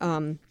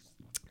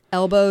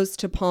elbows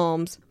to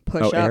palms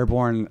push up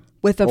Airborne.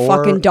 with a or-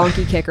 fucking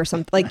donkey kick or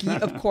something. Like,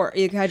 of course,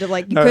 you had to you No,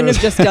 it couldn't was-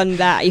 have just done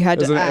that. You had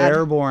It was to an add.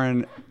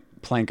 airborne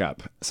plank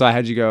up. So I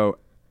had you go.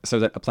 So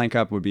that a plank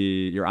up would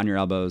be you're on your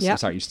elbows. Yep.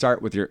 Sorry, you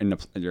start with you're in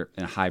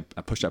a high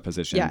push up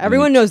position. Yeah, and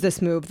everyone knows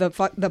this move. The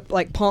palm, the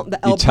You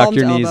elbow, tuck palm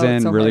your to knees elbow. in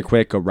It's so really hard.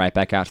 quick, go right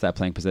back out to that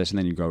plank position,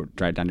 then you go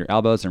right down your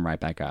elbows and right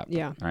back up.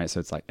 Yeah. All right.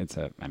 So it's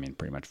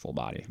pretty much full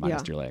body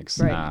minus Yeah. your legs,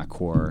 Right.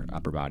 core,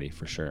 upper body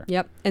for sure.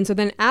 Yep. And so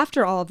then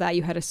after all of that,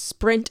 you had to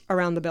sprint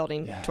around the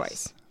building Yes.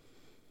 twice.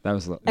 That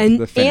was the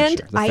And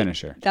finisher. I-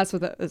 Finisher. That's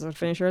what the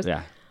finisher is.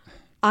 Yeah.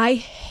 I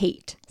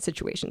hate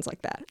situations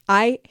like that.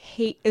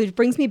 It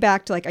brings me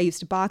back to like I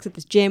used to box at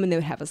this gym and they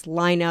would have us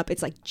line up.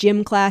 It's like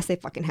gym class. They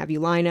fucking have you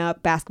line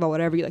up, basketball,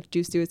 whatever you like,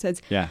 juice suicides.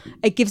 Yeah.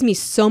 It gives me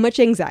so much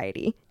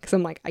anxiety because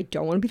I'm like, I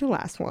don't want to be the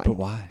last one. But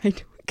why?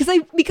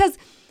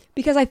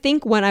 Because I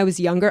think when I was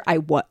younger, I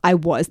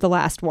was the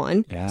last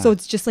one. Yeah. So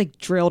it's just like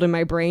drilled in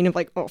my brain of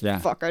like, oh Yeah.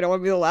 fuck, I don't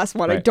want to be the last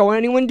one. I Right. don't want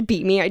anyone to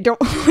beat me. I don't.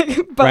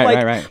 But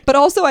Right. But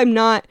also I'm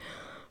not.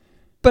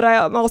 But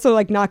I'm also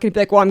like not going to be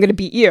like, well, I'm going to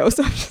beat you.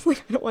 So I'm just like,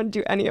 I don't want to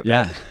do any of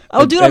Yeah. that.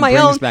 I'll do it on my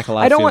brings own. back a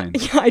lot I of don't want.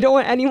 feelings. Yeah, I don't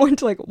want anyone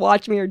to like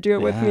watch me or do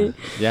it with Yeah. me.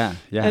 Yeah.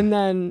 Yeah. And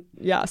then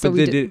So but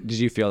we did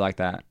you feel like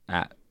that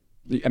I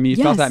mean, you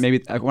felt Yes. that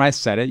maybe when I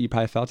said it, you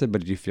probably felt it,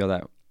 but did you feel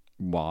that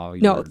while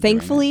you No, were doing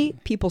thankfully,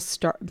 people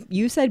start.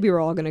 You said we were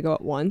all going to go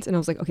at once, and I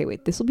was like, okay,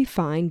 wait, this will be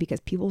fine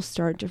because people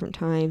start at different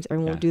times.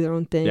 Everyone Yeah. will do their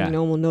own thing. Yeah.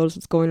 No one will notice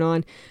what's going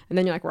on. And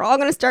then you're like, we're all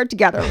going to start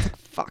together. I was like,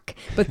 fuck.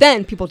 But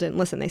then people didn't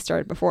listen. They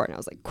started before, and I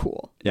was like,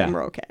 cool. Yeah. Then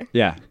we're okay. it?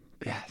 Yeah.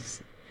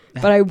 Yes.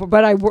 I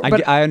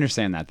I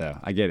understand that though.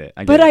 I get it.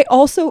 I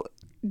also,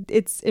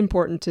 it's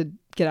important to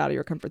get out of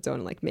your comfort zone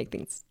and like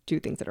do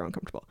things that are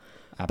uncomfortable.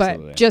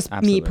 Absolutely. But just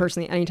Absolutely. me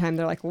personally, anytime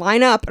they're like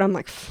line up, and I'm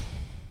like,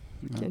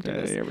 can't do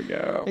Okay, this. here we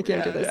go. I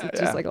can't do this. Yeah, It's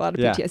yeah. just like a lot of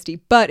Yeah. PTSD.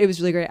 But it was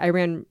really great.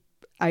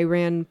 I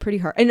ran pretty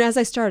hard. And as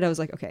I started, I was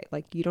like, okay,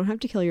 like you don't have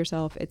to kill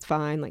yourself. It's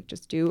fine. Like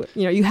just do,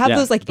 you have Yeah,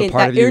 those like but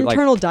part that of you, like-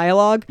 internal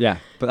dialogue. Yeah,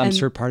 but I'm And-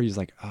 sure part of you is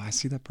like, oh, I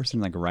see that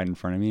person like right in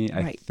front of me.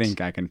 I Right.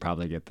 think I can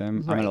probably get them.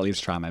 I'm Right. gonna at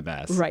least try my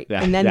best. Right.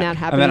 Yeah, And then yeah. that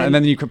happened, And and-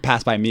 then you could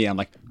pass by me. I'm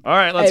like, all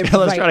right, let's go.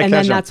 Let's Right. try to And catch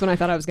then them. that's when I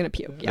thought I was going to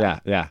puke. Yeah.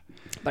 Yeah.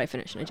 But I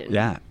finished and I didn't.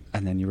 Yeah.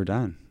 And then you were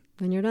done.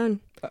 Then you're done.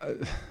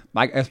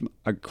 I guess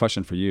a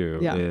question for you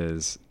Yeah.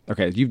 is,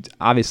 okay, you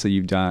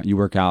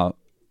work out,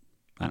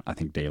 I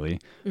think daily,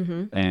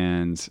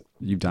 and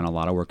you've done a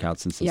lot of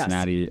workouts in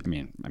Cincinnati. I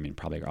mean,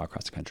 probably all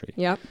across the country.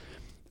 Yep.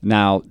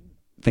 Now,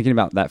 thinking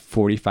about that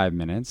 45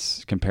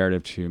 minutes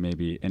comparative to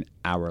maybe an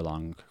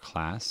hour-long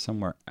class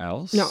somewhere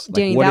else. No, like,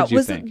 Danny, what that did you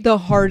was think?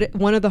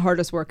 one of the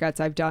hardest workouts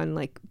I've done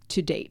like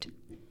to date.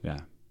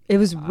 Yeah. It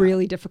was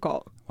really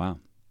difficult. Wow.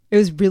 It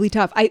was really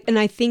tough. I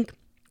think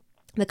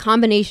the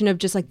combination of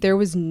just like there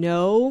was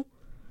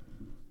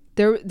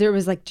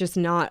like just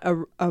not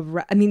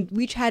I mean,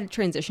 we each had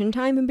transition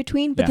time in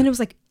between, but Yeah. then it was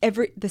like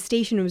the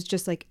station was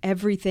just like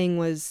everything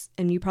was,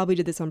 and you probably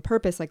did this on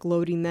purpose, like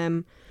loading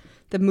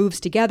the moves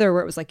together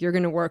where it was like, you're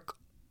going to work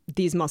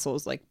these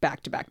muscles like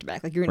back to back to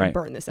back. Like you're going to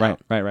burn this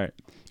out. Right.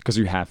 Because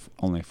you have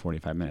only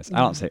 45 minutes. I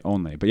don't say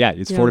only, but yeah,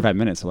 it's 45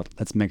 minutes. So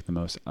let's make the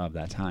most of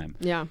that time.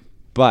 Yeah.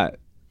 But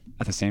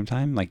at the same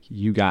time, like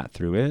you got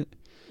through it.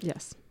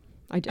 Yes.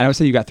 I did. And I would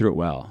say you got through it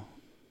well.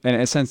 And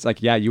in a sense,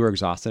 like, yeah, you were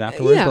exhausted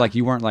afterwards, Yeah. but like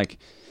you weren't like,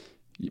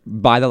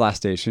 by the last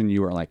station,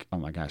 you were like, oh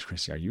my gosh,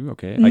 Christy, are you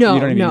okay? Like, No, you know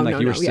what I mean? no, Like no,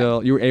 you were no,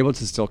 still, you were able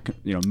to still,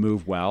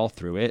 move well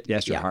through it.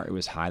 Yes, your Yeah. heart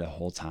was high the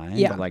whole time,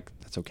 Yeah. but like,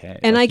 that's okay.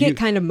 And like, I get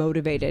kind of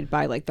motivated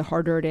by like the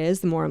harder it is,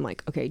 the more I'm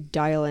like, okay,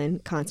 dial in,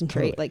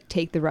 concentrate, Totally. like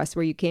take the rest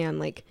where you can,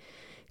 like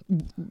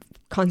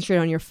concentrate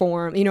on your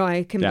form.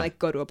 I can Yeah. like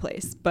go to a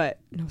place, but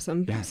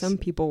some Yes. some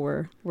people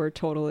were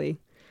totally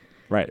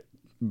Right.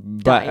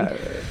 But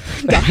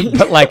Dying.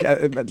 but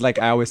like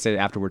I always say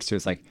afterwards too,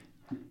 it's like,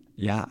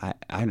 yeah,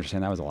 I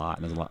understand that was a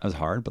lot. It was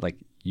hard, but like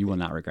you will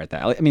not regret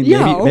that. I mean,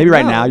 maybe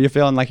right now you're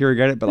feeling like you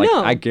regret it, but like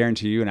I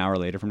guarantee you, an hour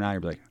later from now,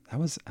 you'll be like, that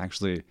was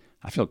actually,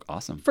 I feel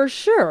awesome. For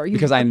sure.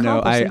 Because I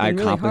know I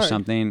accomplished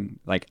something,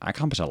 like I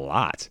accomplished a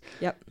lot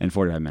in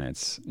 45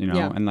 minutes, you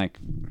know, and like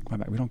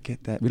we don't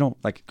get that. We don't,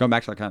 like, going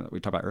back to like kind of we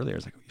talked about earlier,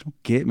 it's like we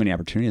don't get many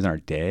opportunities in our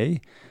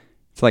day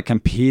to like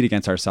compete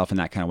against ourselves in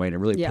that kind of way, to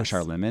really push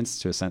our limits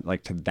to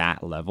to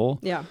that level.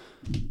 Yeah.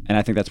 And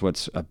I think that's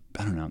what's, I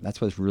don't know,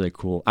 that's what's really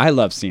cool. I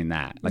love seeing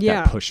that, like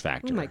that push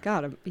factor. Oh my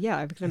God.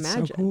 I can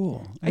imagine. So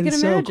cool. I can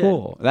imagine. So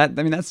cool.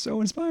 That's so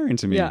inspiring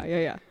to me.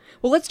 Yeah.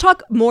 Well, let's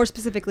talk more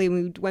specifically.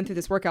 We went through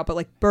this workout, but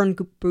like Burn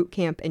Boot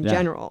Camp in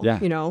general. Yeah.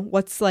 You know,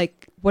 what is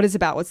it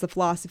about? What's the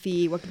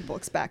philosophy? What can people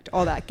expect?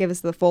 All that. Give us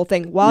the full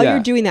thing. While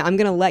you're doing that, I'm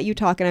going to let you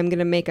talk and I'm going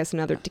to make us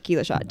another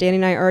tequila shot. Danny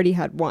and I already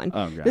had one.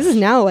 Oh, gosh. This is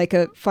now like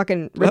a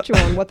fucking ritual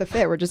on What the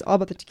Fit. We're just all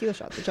about the tequila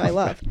shots, which I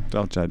love.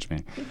 Don't judge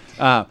me.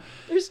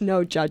 There's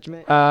no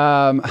judgment.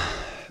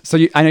 So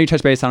I know you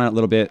touched base on it a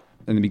little bit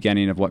in the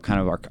beginning of what kind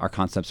of our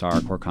concepts are,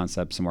 our core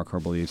concepts and more core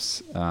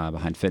beliefs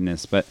behind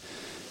fitness, but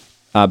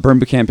Burn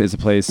Boot Camp is a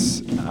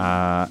place.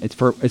 It's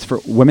for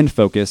women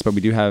focused, but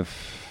we do have.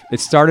 It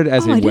started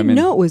as a women. I didn't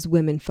know it was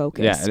women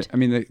focused. Yeah, I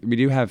mean we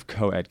do have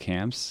co-ed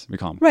camps. We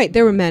call them. Right,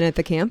 there were men at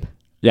the camp.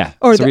 Yeah,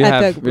 or so we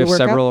have workout?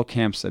 several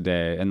camps a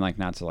day, and like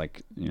not to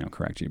like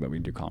correct you, but we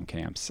do call them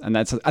camps, and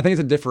I think it's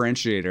a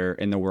differentiator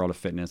in the world of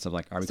fitness of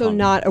like are we so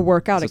not a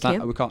workout at camp?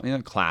 Not, we call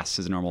class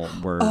is a normal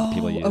word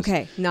people use.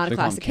 Okay, not a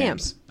class at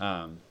camps.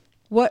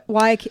 What's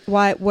like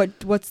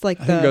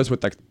I think it goes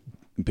with like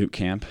boot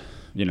camp,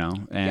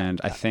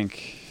 and I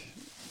think.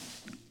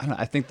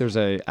 I think there's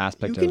a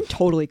aspect of. You can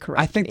totally correct.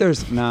 I think me.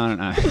 there's no.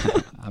 I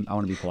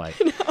want to be polite.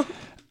 No.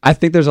 I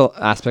think there's an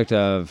aspect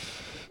of.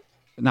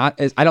 I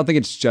don't think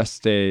it's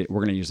just we're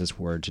going to use this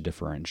word to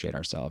differentiate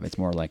ourselves. It's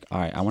more like, all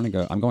right,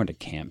 I'm going to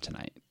camp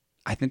tonight.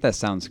 I think that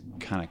sounds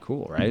kind of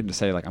cool, right? To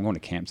say like, I'm going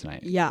to camp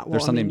tonight. Yeah.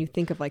 Well, I mean, you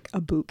think of like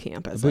a boot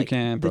camp as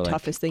the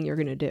toughest thing you're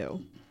going to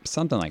do.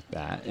 Something like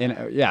that. And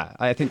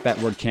I think that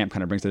word camp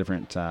kind of brings a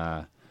different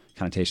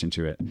connotation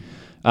to it.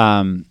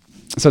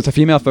 So it's a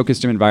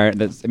female-focused gym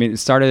environment. It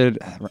started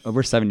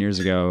over 7 years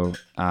ago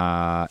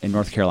in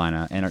North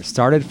Carolina, and it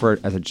started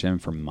as a gym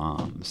for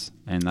moms.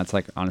 And that's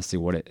like honestly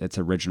what its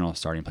original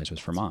starting place was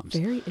for moms.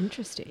 Very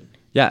interesting.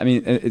 Yeah, I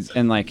mean,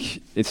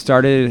 it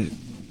started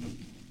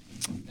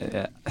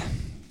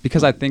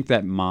because I think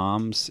that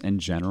moms in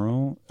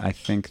general. I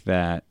think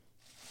that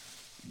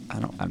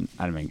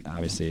I mean,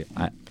 obviously,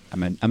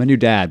 I'm a new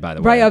dad, by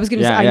the way. Right, I was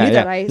gonna say I knew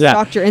that. I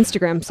stalked your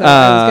Instagram, so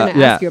I was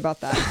gonna ask you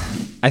about that.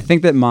 I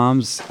think that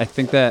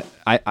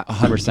I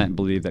 100%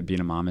 believe that being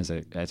a mom is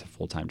a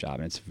full-time job,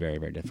 and it's very,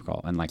 very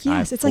difficult. And like,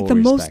 yes, it's like the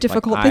most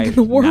difficult thing in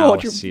the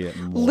world. You're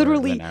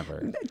literally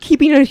ever.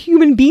 keeping a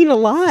human being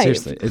alive.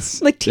 Seriously,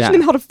 it's like teaching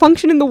them how to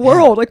function in the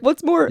world. Like,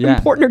 what's more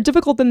important or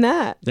difficult than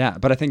that? Yeah,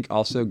 but I think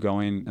also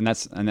and I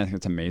think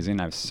it's amazing.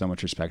 I have so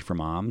much respect for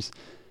moms.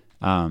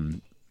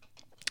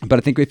 But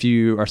I think if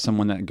you are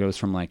someone that goes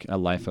from like a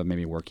life of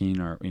maybe working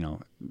or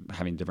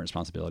having different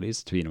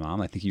responsibilities to being a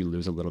mom, I think you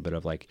lose a little bit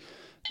of like.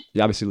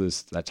 You obviously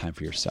lose that time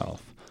for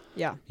yourself.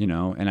 Yeah.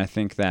 And I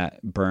think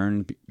that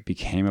Burn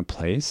became a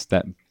place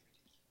that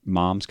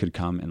moms could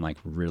come and like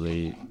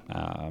really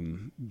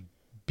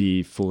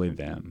be fully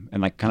them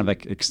and like kind of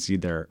like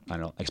exceed their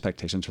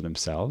expectations for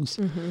themselves.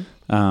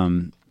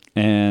 Mm-hmm.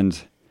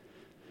 And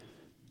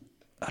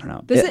I don't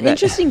know. There's an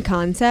interesting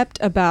concept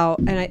about,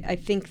 and I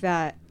think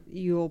that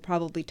you'll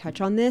probably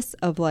touch on this,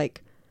 of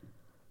like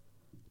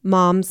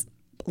moms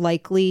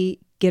likely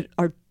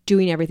are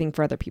doing everything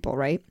for other people,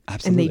 right?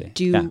 Absolutely. And they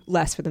do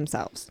less for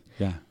themselves.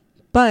 Yeah.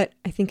 But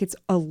I think it's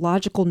a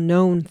logical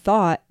known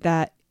thought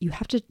that you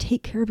have to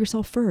take care of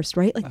yourself first,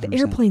 right? Like 100%. The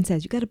airplane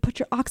says, you got to put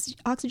your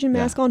oxygen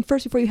mask on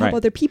first before you help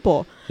other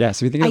people. Yeah.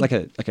 So if you think about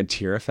like a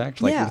tier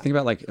effect, like you think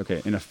about like,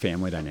 okay, in a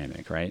family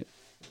dynamic, right?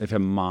 If a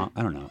mom,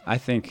 I don't know.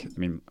 I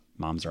mean,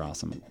 moms are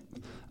awesome.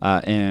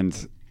 And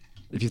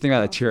if you think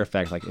about a tier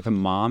effect, like if a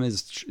mom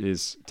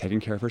is taking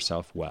care of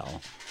herself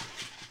well,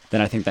 then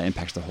I think that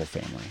impacts the whole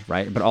family,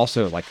 right? But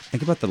also, like,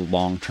 think about the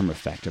long-term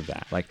effect of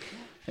that. Like,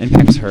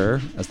 impacts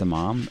her as the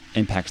mom,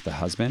 impacts the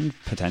husband,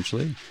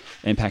 potentially,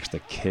 impacts the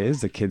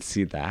kids. The kids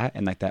see that,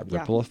 and, like, that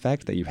ripple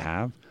effect that you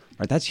have,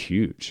 right? That's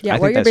huge. Yeah,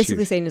 what you're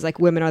basically saying is, like,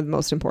 women are the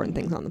most important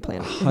things on the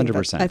planet.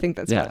 100%. I think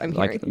that's what I'm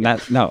hearing. No,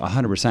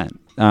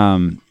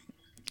 100%.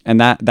 And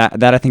that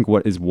I think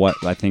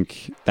I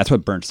think that's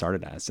what Burn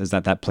started as, is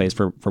that place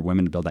for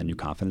women to build that new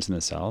confidence in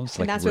themselves.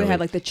 And that's where they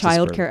had like the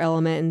childcare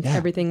element and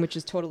everything, which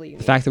is totally unique.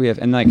 The fact that we have,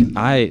 and like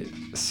I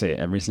say it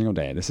every single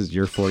day, this is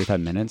your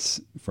 45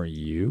 minutes for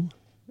you,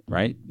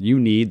 right? You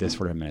need this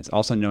 45 minutes.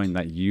 Also knowing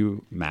that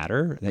you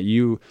matter, that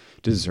you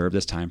deserve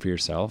this time for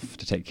yourself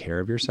to take care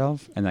of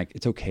yourself. And like,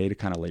 it's okay to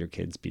kind of let your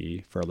kids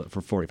be for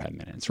 45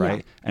 minutes, right?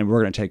 Yeah. And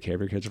we're going to take care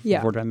of your kids for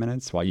 45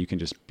 minutes while you can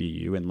just be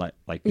you and let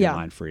like be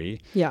mind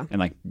free. Yeah. And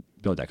like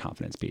build that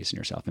confidence piece in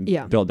yourself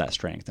and build that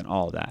strength and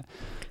all of that.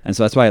 And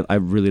so that's why I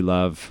really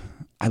love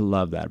I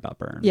love that about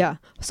Burn. Yeah.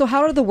 So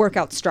how are the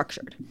workouts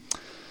structured?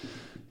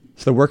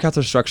 So the workouts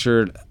are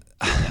structured,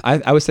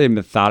 I would say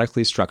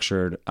methodically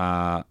structured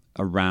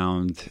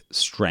around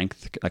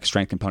strength, like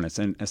strength components.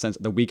 In a sense,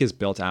 the week is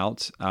built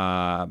out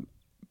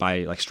by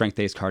like strength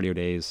days, cardio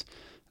days.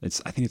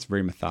 I think it's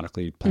very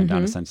methodically planned down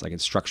in a sense, like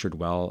it's structured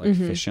well, like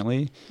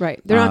efficiently.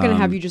 Right. They're not going to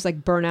have you just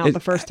like burn out the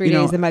first 3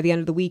 days, and by the end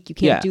of the week, you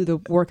can't do the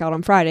workout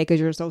on Friday because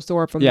you're so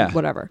sore from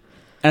whatever.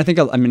 And I think,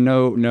 I mean,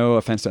 no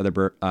offense to other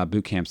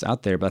boot camps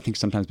out there, but I think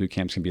sometimes boot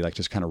camps can be like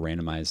just kind of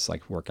randomized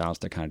like workouts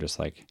that kind of just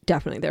like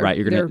definitely right.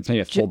 You're gonna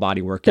maybe a full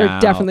body workout. They're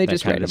definitely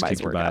just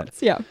randomized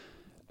workouts. Yeah.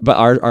 But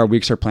our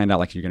weeks are planned out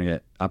like you're gonna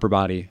get upper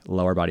body,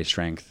 lower body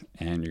strength,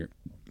 and you're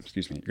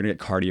gonna get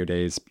cardio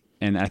days,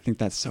 and I think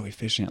that's so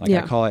efficient. Like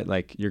I call it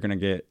like you're gonna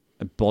get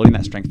building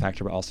that strength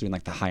factor, but also doing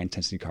like the high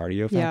intensity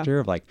cardio factor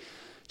of like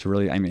to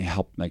really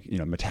help like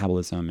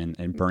metabolism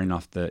and burning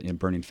off the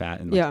burning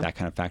fat and like that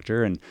kind of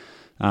factor and.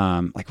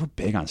 Like we're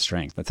big on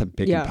strength. That's a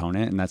big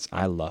component, and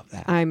I love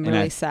that. I'm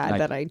really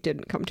sad that I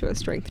didn't come to a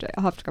strength day.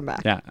 I'll have to come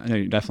back. Yeah, no,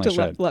 you definitely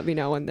should. Let me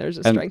know when there's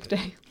a strength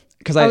day.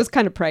 Because I was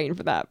kind of praying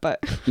for that,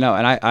 but no,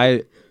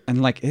 and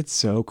and like it's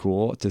so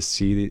cool to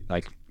see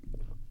like,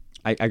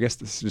 I guess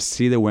to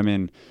see the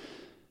women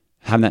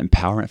having that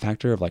empowerment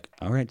factor of like,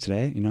 all right,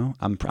 today,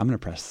 I'm gonna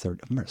press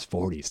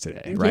 40s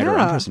today, right? Or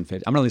I'm pressing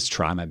 50. I'm gonna at least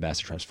try my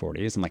best to press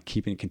 40s and like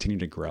continue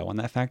to grow on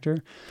that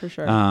factor. For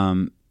sure.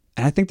 And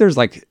I think there's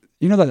like.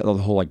 That the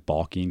whole like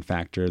bulking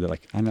factor that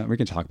like I know we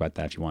can talk about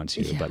that if you want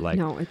to, but like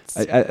no, it's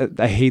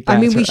I hate that. I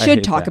mean, we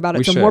should talk about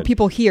it so more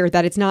people hear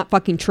that it's not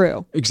fucking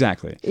true.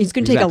 Exactly. It's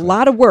going to take a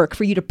lot of work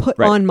for you to put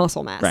on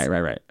muscle mass.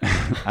 Right.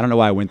 I don't know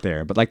why I went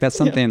there, but like that's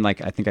something like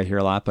I think I hear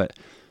a lot. But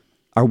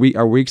our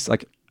weeks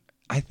like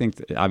I think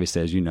that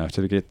obviously, as you know,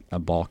 to get a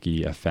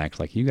bulky effect,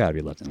 like you got to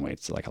be lifting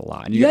weights like a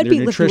lot, and your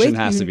nutrition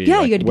has to be you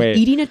got to be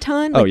eating a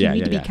ton. Like, you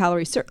need to be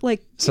calorie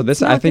like. So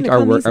this, I think,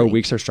 our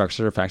weeks are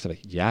structured the fact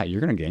that you're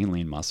going to gain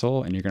lean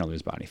muscle and you're going to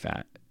lose body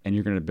fat, and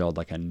you're going to build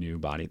like a new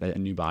body that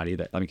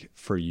I mean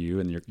for you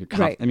and your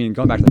right. I mean,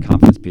 going back to the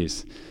confidence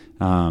piece,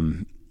 I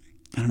don't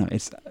know.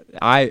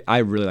 I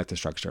really like the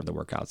structure of the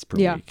workouts per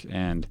week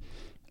and.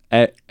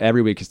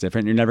 Every week is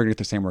different. You're never gonna get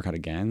the same workout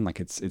again. Like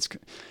it's, and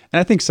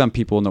I think some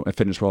people in the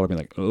fitness world will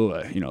be like,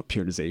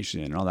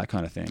 periodization and all that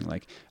kind of thing.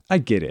 Like I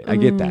get it. I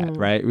get that.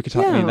 Right. We could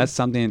talk. I mean, that's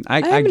something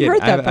I get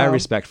it. I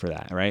respect for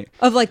that. Right.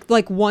 Of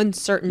like one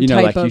certain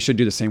type like of. You should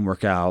do the same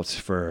workout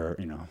for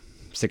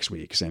 6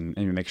 weeks and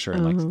make sure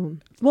like.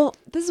 Well,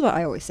 this is what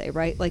I always say,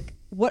 right? Like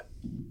what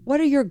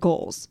are your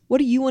goals? What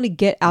do you want to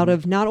get out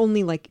of not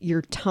only like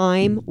your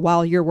time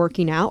while you're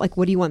working out? Like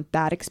what do you want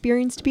that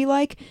experience to be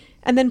like?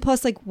 And then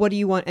plus, like, what do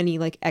you want any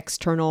like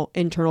external,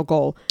 internal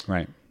goal?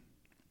 Right.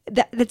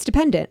 That's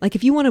dependent. Like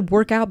if you want to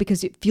work out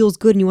because it feels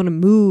good and you want to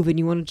move and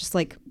you want to just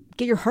like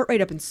get your heart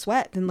rate up and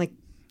sweat, then like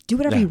do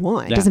whatever you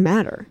want. It doesn't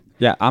matter.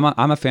 Yeah.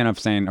 I'm a fan of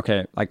saying,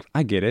 okay, like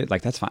I get it.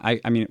 Like that's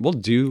fine. I mean, we'll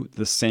do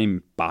the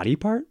same body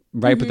part,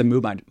 right? But the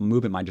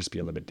movement might just be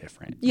a little bit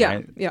different. Yeah.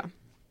 Right? Yeah.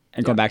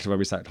 And going back to what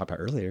we talked about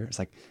earlier, it's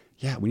like,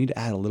 we need to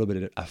add a little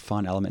bit of a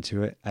fun element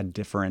to it, a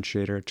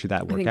differentiator to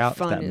that workout,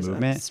 fun that is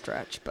movement. A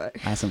stretch, but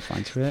add some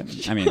fun to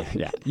it. I mean,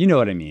 you know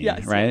what I mean,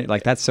 right?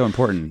 Like that's so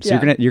important. So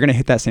you're gonna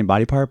hit that same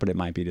body part, but it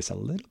might be just a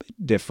little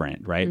bit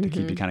different, right? To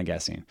keep you kind of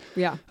guessing.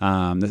 Yeah.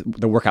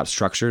 The workout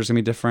structure is gonna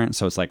be different.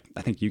 So it's like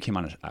I think you came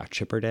on a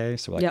chipper day,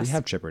 so like we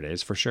have chipper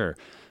days for sure.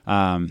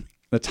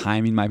 The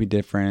timing might be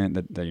different.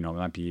 That it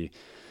might be.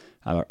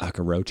 Like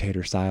a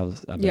rotator style.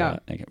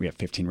 Like we have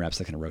 15 reps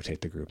that can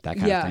rotate the group, that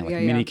kind of thing.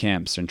 Like mini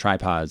camps and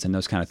tripods and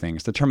those kind of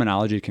things. The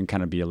terminology can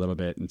kind of be a little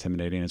bit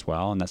intimidating as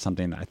well. And that's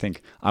something that I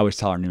think I always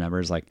tell our new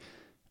members, like,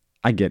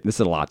 I get this is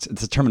a lot.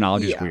 It's the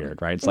terminology is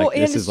weird, right? It's like,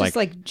 this is just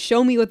like,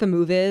 show me what the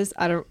move is.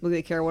 I don't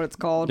really care what it's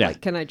called. Yeah.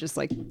 Like, can I just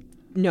like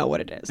know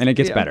what it is? And it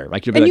gets better.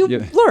 Like you'll be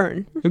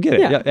learn. You'll get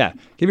it. Yeah.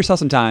 Give yourself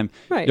some time.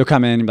 Right. You'll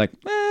come in and be like,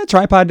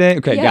 tripod day.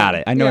 Okay, got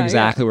it. I know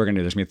exactly what we're gonna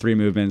do. There's gonna be 3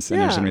 movements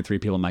and there's gonna be 3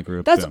 people in my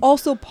group. That's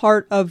also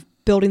part of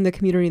building the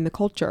community and the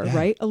culture,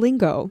 right? A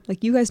lingo.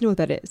 Like you guys know what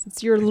that is.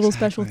 It's your little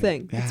special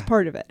thing. Yeah. It's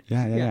part of it.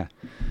 Yeah.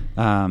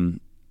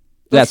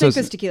 Let's take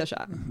this tequila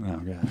shot. Oh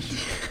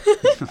gosh.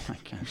 Oh my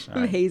gosh.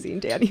 I'm hazing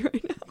Danny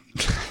right now.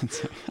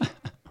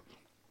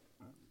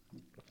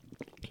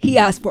 He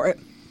asked for it.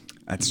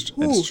 That's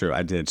true.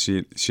 I did.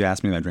 She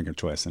asked me my drink of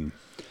choice, and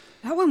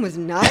that one was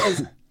not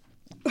as.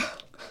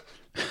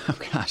 Oh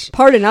gosh.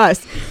 Pardon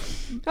us.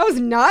 That was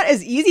not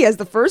as easy as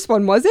the first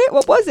one, was it?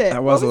 What was it?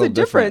 That was what was the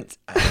difference?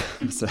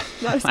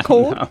 Not as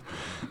cold.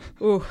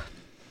 Ooh.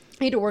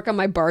 I need to work on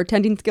my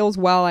bartending skills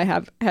while I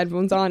have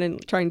headphones on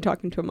and trying to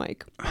talk into a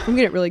mic. I'm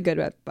getting really good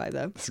at by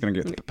the. This is gonna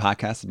get the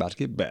podcast is about to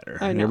get better.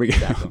 I know. Here we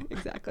go.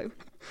 Exactly.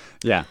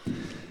 Yeah.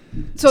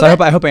 So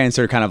I hope I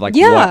answered kind of like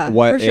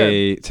what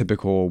a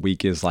typical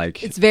week is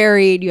like. It's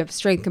varied. You have a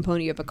strength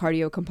component. You have a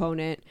cardio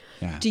component.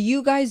 Yeah. Do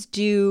you guys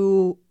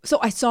do? So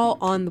I saw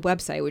on the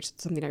website, which is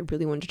something I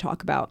really wanted to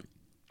talk about.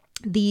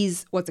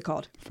 These, what's it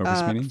called?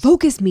 Focus meetings.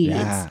 Focus meetings.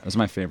 Yeah, that was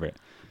my favorite.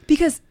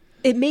 Because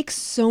it makes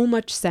so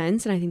much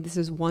sense, and I think this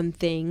is one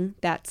thing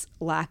that's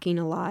lacking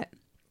a lot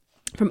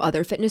from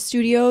other fitness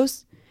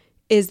studios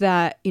is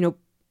that, you know,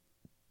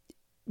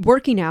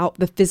 working out,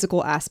 the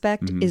physical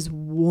aspect is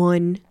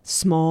one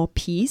small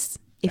piece.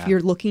 If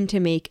you're looking to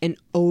make an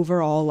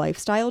overall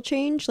lifestyle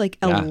change, like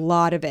a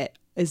lot of it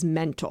is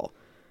mental.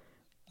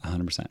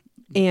 100%.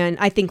 And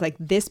I think like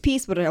this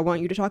piece, what I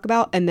want you to talk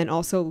about, and then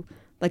also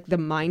like the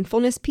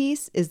mindfulness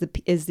piece is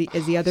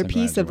the other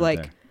piece of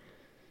like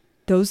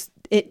those,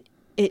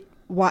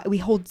 why we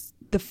hold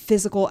the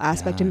physical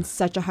aspect in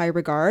such a high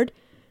regard.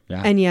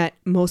 Yeah. And yet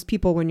most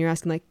people, when you're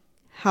asking like,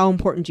 how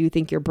important do you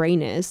think your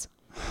brain is?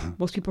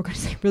 Most people are going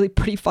to say really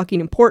pretty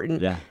fucking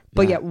important. Yeah.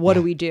 But yet what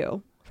do we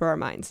do for our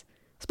minds?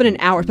 Spend an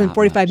hour, spend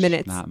 45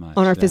 minutes on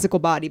our physical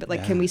body, but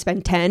like, can we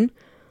spend 10?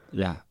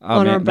 Yeah.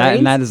 On our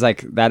brains?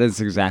 That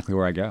is exactly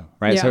where I go.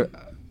 Right. Yeah.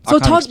 So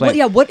talk,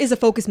 what is a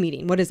focus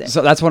meeting? What is it?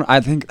 So that's what I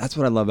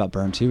love about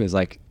Burn too, is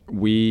like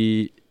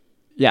you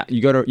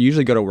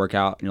usually go to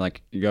workout and you're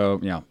like, you go,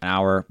 you know, an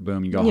hour,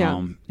 boom, you go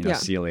home, you know,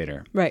 see you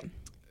later. Right.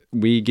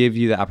 We give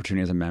you the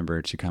opportunity as a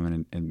member to come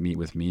in and meet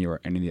with me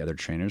or any of the other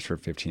trainers for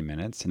 15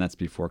 minutes. And that's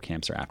before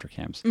camps or after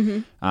camps.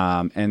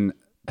 And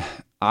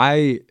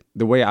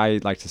the way I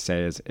like to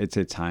say is it's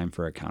a time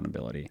for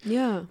accountability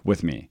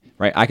with me,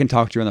 right? I can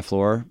talk to you on the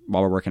floor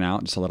while we're working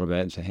out just a little bit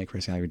and say, hey,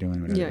 Chrissy, how you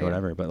doing?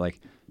 Whatever. But like,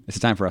 it's a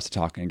time for us to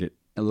talk and get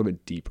a little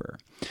bit deeper.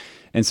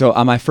 And so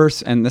on my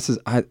first, and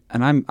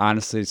I'm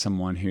honestly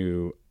someone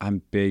who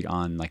I'm big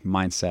on like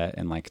mindset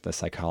and like the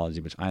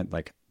psychology, which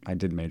I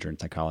did major in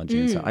psychology.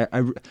 And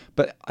so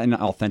but in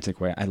an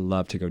authentic way, I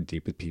love to go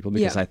deep with people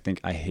because I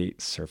think I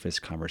hate surface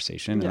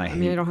conversation. Yeah,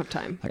 and I don't have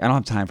time. Like, I don't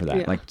have time for that.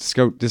 Yeah. Like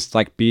just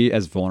like be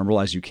as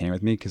vulnerable as you can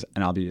with me,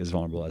 and I'll be as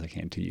vulnerable as I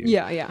can to you.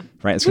 Yeah. Yeah.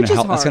 Right. It's going to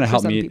help. That's going to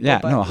help me. People,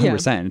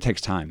 100%. It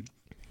takes time.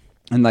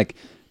 And like,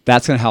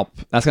 that's going to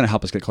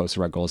help us get closer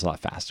to our goals a lot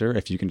faster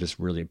if you can just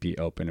really be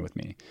open with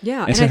me.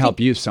 Yeah. It's going to help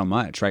you so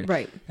much. Right.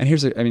 Right. And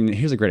here's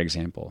a great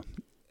example.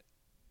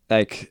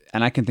 Like,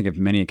 and I can think of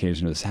many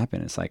occasions where this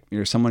happened. It's like, you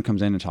know, someone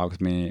comes in and talks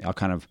with me. I'll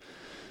kind of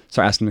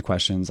start asking the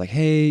questions like,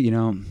 hey, you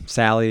know,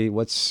 Sally,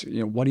 what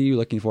are you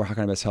looking for? How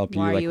can I best help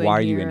you? Why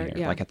are you in here?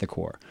 Yeah. Like at the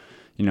core,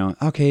 you know,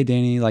 okay,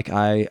 Danny, like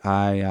I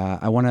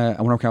want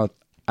to work out with,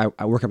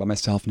 I work out by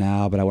myself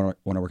now, but I want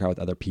to work out with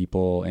other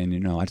people. And, you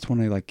know, I just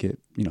want to like get,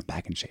 you know,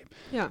 back in shape.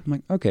 Yeah. I'm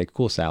like, okay,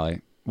 cool,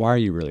 Sally. Why are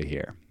you really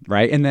here?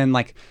 Right. And then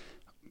like,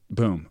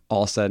 boom,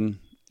 all of a sudden,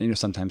 you know,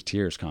 sometimes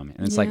tears come.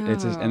 And it's like,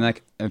 it's just,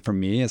 and for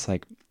me, it's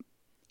like,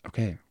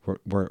 okay,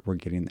 we're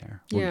getting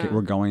there.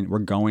 We're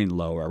going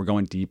lower. We're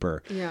going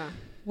deeper. Yeah.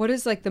 What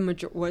is like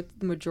what's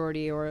the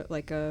majority or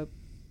like a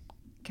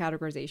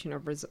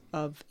categorization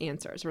of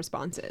answers,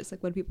 responses?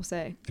 Like, what do people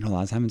say? You know, a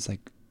lot of times it's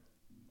like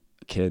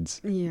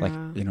kids. Yeah. Like,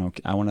 you know,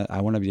 I want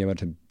to be able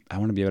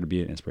to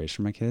be an inspiration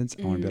for my kids.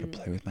 I want to be able to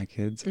play with my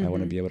kids. I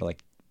want to be able to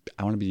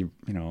I want to be,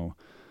 you know,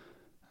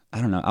 I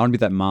don't know. I want to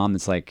be that mom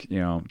that's like, you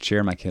know,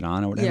 cheering my kid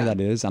on or whatever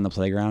that is on the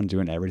playground,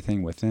 doing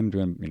everything with him,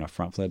 doing, you know,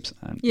 front flips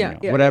and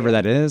whatever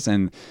that is.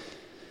 And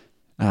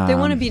they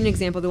want to be an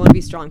example. They want to be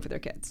strong for their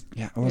kids.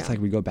 Yeah. Or it's like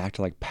we go back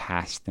to like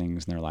past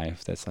things in their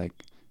life that's like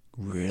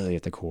really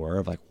at the core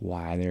of like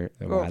why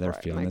they're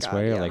feeling this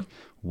way or like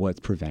what's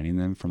preventing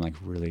them from like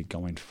really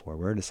going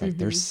forward. It's like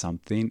there's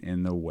something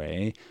in the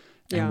way.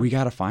 And we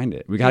got to find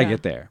it. We got to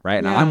get there. Right.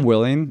 And I'm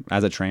willing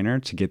as a trainer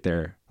to get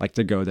there, like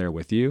to go there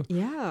with you.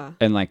 Yeah.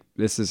 And like,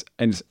 this is,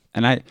 and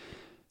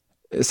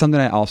it's something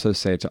I also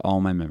say to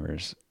all my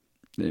members.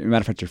 Matter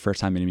of fact, your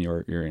first time meeting me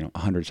or your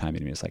 100th time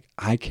meeting me, it's like,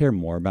 I care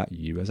more about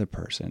you as a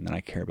person than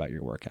I care about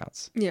your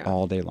workouts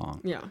all day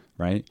long. Yeah.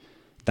 Right.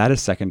 That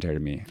is secondary to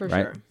me, for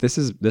right?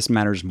 Sure. This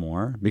matters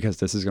more because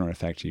this is going to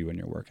affect you and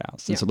your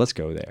workouts. And so let's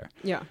go there.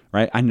 Yeah.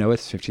 Right. I know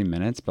it's 15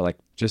 minutes, but like,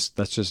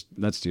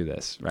 let's do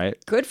this. Right.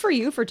 Good for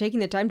you for taking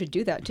the time to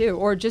do that too.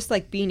 Or just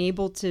like being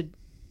able to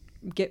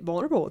get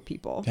vulnerable with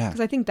people. Yeah. Because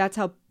I think that's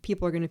how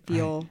people are going to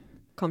feel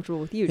comfortable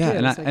with you too.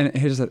 And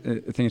here's the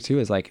thing too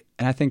is like,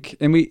 and I think,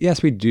 and we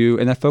do.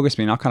 And that focus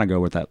meeting, I'll kind of go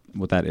with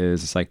what that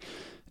is. It's like,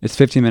 it's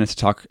 15 minutes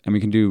to talk and we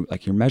can do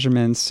like your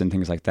measurements and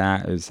things like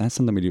that. That's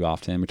something we do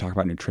often. We talk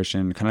about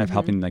nutrition, kind of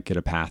helping like get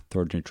a path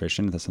towards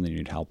nutrition if that's something you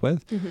need help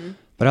with.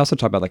 But I also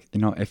talk about like, you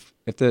know, if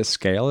the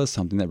scale is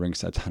something that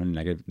brings a ton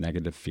of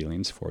negative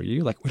feelings for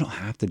you, like we don't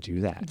have to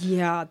do that.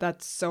 Yeah,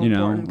 that's so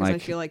important because I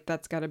feel like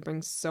that's got to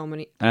bring so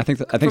many. And I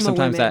think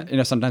sometimes that, you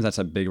know, sometimes that's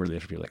a big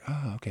relief for people. Like,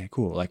 oh, okay,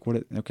 cool. Like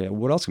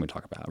what else can we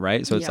talk about?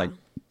 Right. So it's like,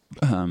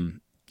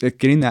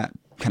 getting that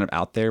kind of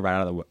out there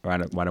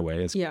right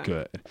away is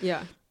good.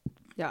 Yeah.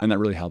 Yeah. And that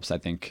really helps, I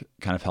think,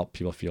 kind of help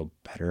people feel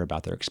better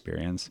about their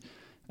experience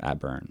at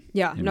Burn.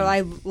 Yeah. No,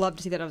 I love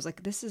to see that. I was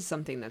like, this is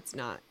something that's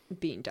not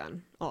being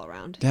done all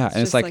around. Yeah.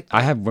 And it's like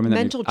I have women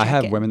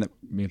that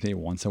meet me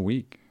once a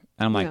week.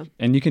 And I'm like,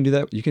 and you can do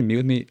that. You can meet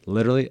with me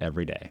literally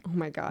every day. Oh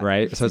my God.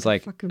 Right. So it's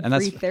like, and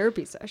that's free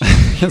therapy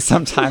session.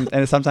 sometimes it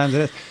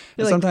is.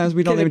 And sometimes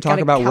we don't even talk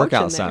about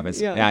workout stuff.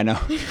 I know.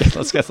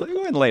 Let's go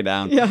and lay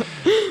down. Yeah.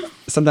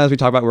 Sometimes we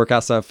talk about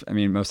workout stuff. I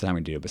mean, most of the time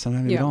we do, but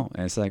sometimes we don't.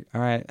 And it's like,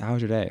 all right, how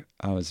was your day?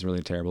 Oh, it's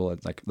really terrible.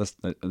 It's like,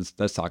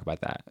 let's talk about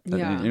that.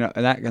 Yeah. You know,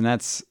 and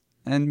that's,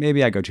 and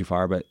maybe I go too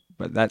far, but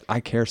but that I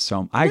care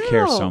so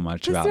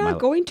much about not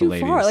going too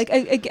far. Like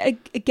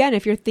again,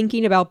 if you're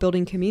thinking about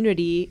building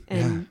community,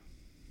 and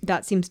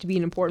that seems to be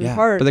an important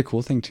part. But the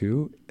cool thing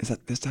too is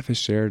that this stuff is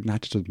shared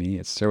not just with me;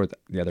 it's shared with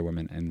the other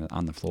women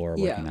on the floor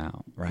working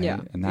out, right?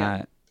 Yeah. And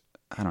that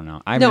I don't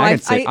know. I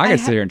could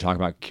sit here and talk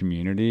about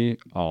community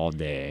all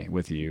day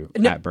with you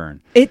at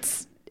Burn.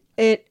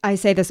 I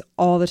say this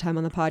all the time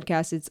on the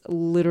podcast. It's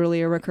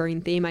literally a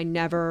recurring theme. I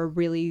never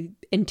really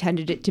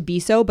intended it to be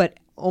so, but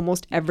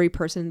almost every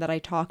person that I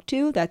talk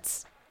to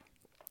that's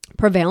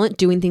prevalent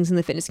doing things in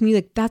the fitness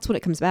community, like that's what it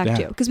comes back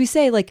to. Because we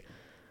say like,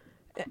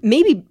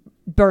 maybe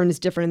Burn is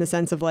different in the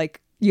sense of like,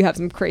 you have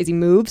some crazy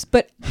moves,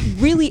 but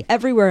really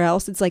everywhere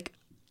else, it's like,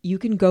 you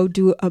can go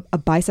do a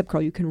bicep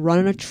curl. You can run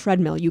on a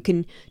treadmill. You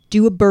can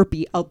do a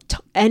burpee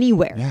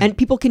anywhere. Yeah. And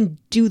people can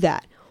do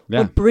that. Yeah.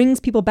 What brings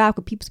people back,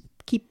 what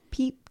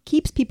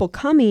keeps people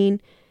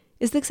coming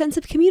is the sense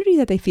of community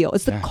that they feel.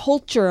 It's the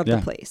culture of the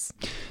place.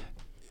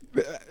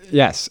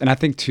 Yes. And I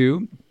think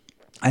too,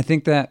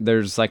 that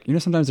there's like,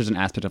 sometimes there's an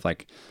aspect of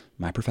like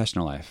my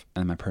professional life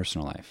and my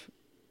personal life.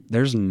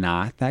 There's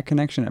not that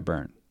connection at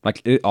Burn.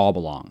 Like it all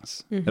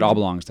belongs. Mm-hmm. It all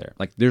belongs there.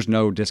 Like there's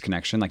no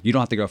disconnection. Like you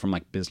don't have to go from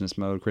like business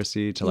mode,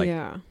 Chrissy, to like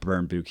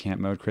Burn boot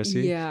camp mode,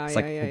 Chrissy. Yeah. It's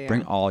like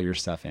bring all your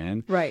stuff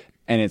in. Right.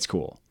 And it's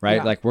cool. Right.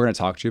 Yeah. Like we're going to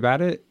talk to you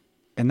about it.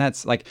 And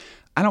that's like,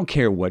 I don't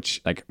care what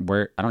you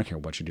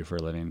do for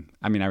a living.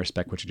 I mean, I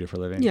respect what you do for a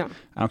living. Yeah.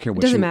 I don't care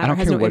what you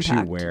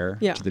wear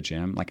to the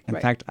gym. Like in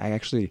fact,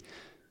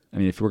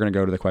 if we're going to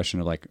go to the question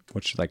of like,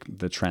 what's like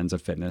the trends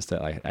of fitness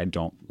that I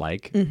don't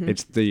like,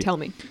 it's the, tell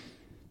me,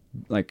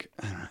 like,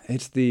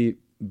 it's the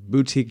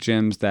boutique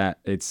gyms that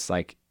it's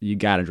like, you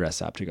got to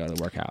dress up to go to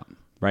the workout.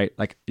 Right?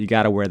 Like you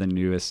got to wear the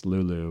newest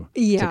Lulu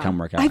to come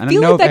work out. I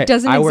feel like that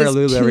doesn't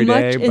exist too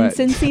much in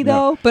Cincy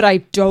though, but I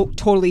don't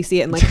totally see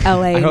it in like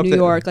LA, New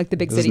York, like the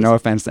big cities. No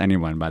offense to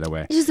anyone, by the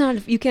way. It's just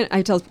not, you can't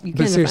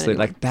But seriously,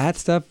 like that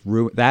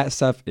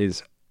stuff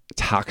is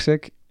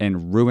toxic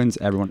and ruins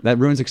everyone. That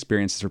ruins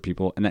experiences for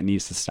people, and that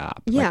needs to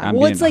stop. Yeah.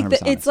 Well, it's like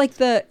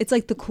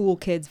the cool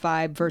kids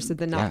vibe versus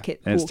the not cool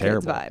kids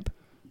vibe.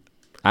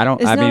 I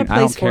don't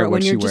care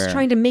what you wear. You're just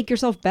trying to make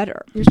yourself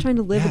better. You're just trying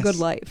to live a good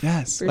life for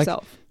yourself.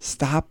 Like,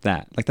 stop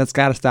that. Like that's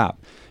got to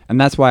stop. And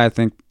that's why I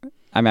think,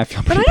 I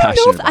feel pretty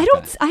passionate about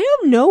that. I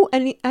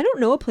don't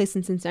know a place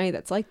in Cincinnati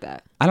that's like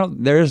that.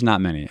 There is not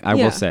many, I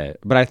will say,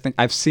 but I think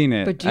I've seen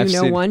it. But do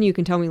you know one? You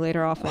can tell me later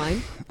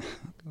offline.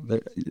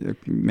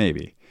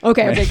 Maybe.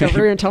 Okay, go.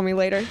 We're going to tell me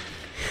later.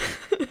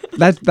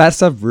 That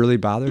stuff really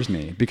bothers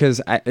me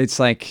because it's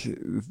like,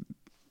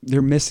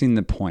 you're missing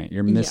the point.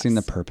 You're missing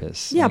the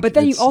purpose. Yeah, like, but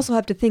then you also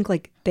have to think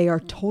like they are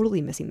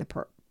totally missing the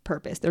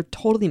purpose. They're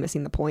totally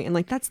missing the point. And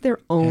like that's their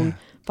own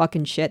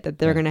fucking shit that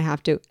they're going to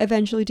have to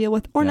eventually deal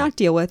with or not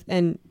deal with.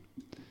 And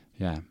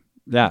and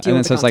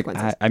then so it's like,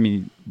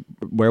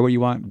 wear what you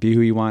want, be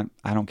who you want.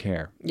 I don't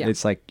care. Yeah.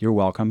 It's like, you're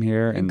welcome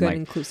here. And good, like,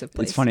 inclusive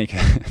place. It's funny.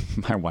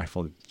 My wife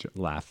will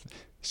laugh.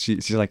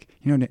 She's like,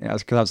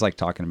 because I was like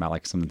talking about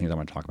like some of the things I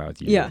want to talk about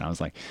with you. Yeah. And I was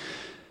like,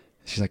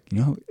 she's like,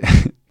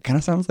 kind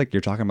of sounds like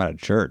you're talking about a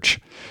church.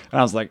 And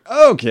I was like,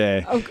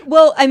 okay.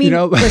 Well, I mean,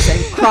 listen,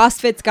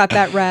 CrossFit's got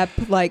that rep.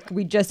 Like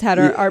we just had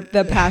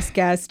the past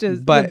guest,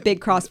 the big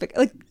CrossFit.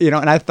 Like,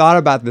 and I thought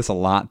about this a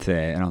lot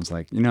today and I was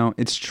like,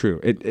 it's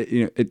true.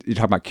 You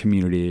talk about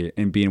community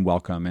and being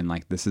welcome and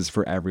like, this is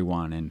for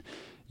everyone and,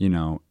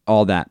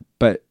 all that.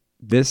 But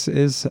this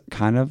is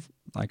kind of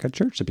like a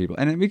church to people.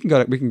 And we can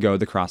go to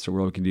the CrossFit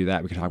world. We can do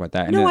that. We can talk about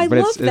that. I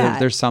love that.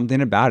 There's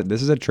something about it.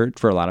 This is a church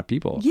for a lot of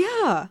people.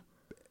 Yeah.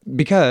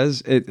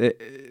 Because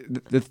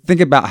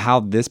think about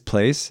how this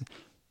place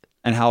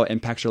and how it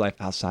impacts your life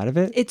outside of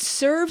it. It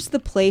serves the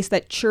place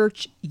that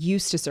church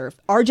used to serve.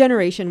 Our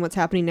generation, what's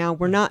happening now,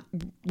 I'm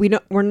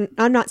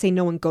not saying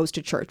no one goes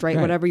to church, right?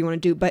 Whatever you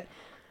want to do, but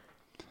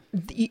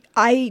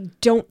I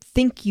don't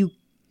think you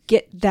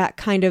get that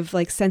kind of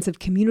like sense of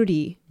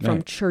community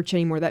from church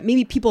anymore that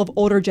maybe people of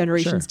older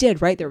generations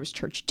did, right? There was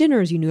church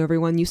dinners, you knew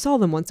everyone, you saw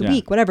them once a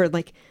week, whatever.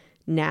 Like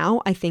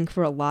now, I think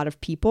for a lot of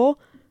people,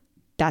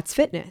 that's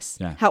fitness.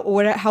 Yeah.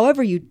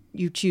 However you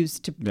choose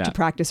to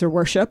practice or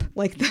worship,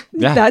 like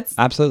that's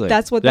absolutely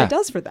what that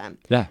does for them.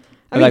 Yeah.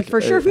 I mean,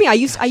 for sure for me, I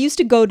used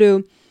to go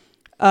to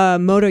a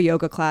moto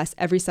yoga class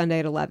every Sunday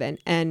at 11,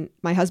 and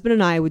my husband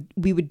and I would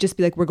just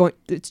be like,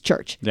 it's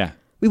church. Yeah.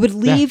 We would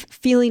leave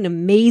feeling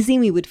amazing.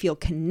 We would feel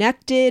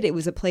connected. It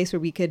was a place where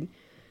we could,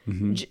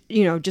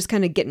 just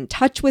kind of get in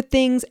touch with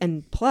things.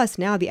 And plus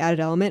now the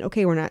added element,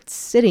 okay, we're not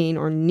sitting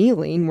or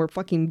kneeling. We're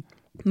fucking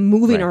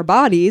moving our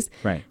bodies.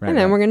 Right. And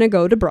then we're going to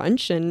go to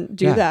brunch and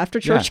do the after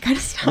church kind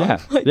of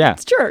stuff. Yeah.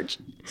 It's church.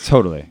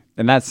 Totally.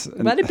 And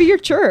let it be your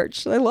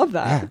church. I love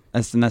that.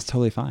 Yeah. That's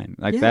totally fine.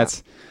 Like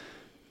that's,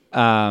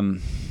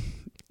 Totally.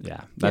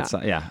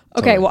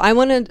 Okay. Well, I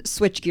want to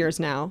switch gears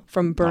now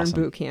from Burn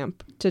Boot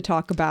Camp to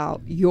talk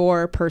about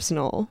your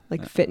personal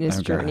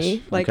fitness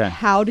journey.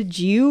 How did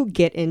you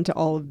get into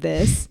all of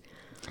this?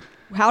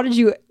 Are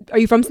you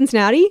from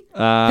Cincinnati?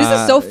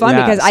 This is so fun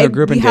because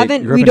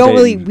we don't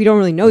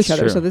really know each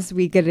other. True. So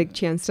we get a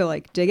chance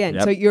to dig in.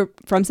 Yep. So you're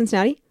from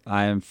Cincinnati?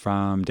 I am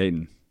from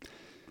Dayton.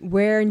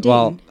 Where in Dayton?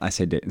 Well, I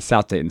say Dayton,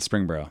 South Dayton,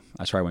 Springboro.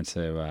 That's where I went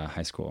to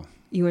high school.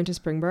 You went to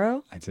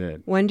Springboro? I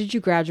did. When did you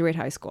graduate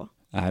high school?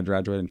 I had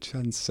graduated in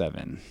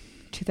 2007.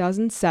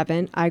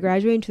 2007. I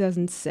graduated in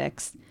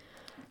 2006.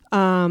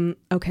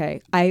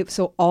 Okay.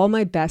 So all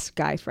my best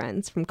guy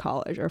friends from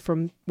college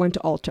went to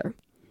Alter.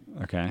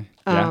 Okay.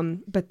 Yeah.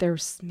 But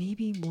there's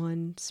maybe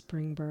one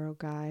Springboro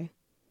guy.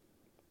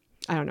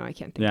 I don't know. I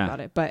can't think about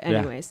it. But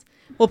anyways,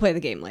 we'll play the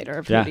game later.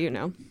 If who do you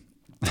know?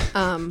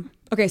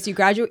 Okay. So you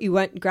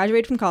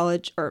graduated from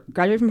college or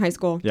graduated from high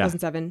school,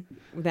 2007.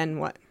 Then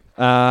what?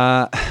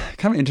 Kind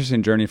of an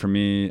interesting journey for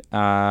me.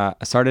 I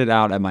started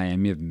out at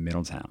Miami of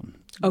Middletown.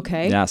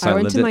 Okay. Yeah. So I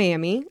went to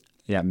Miami.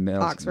 Yeah,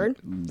 Oxford.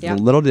 Yeah. A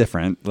little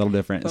different.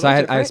 So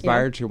I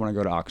aspired to want to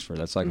go to Oxford.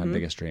 That's like my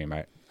biggest dream.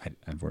 I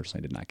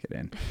unfortunately did not get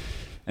in.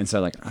 And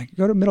so like, I could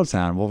go to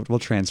Middletown. We'll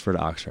transfer to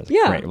Oxford.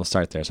 Like, great. We'll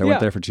start there. So I went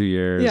there for 2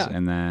 years,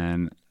 and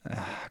then,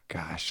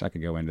 gosh, I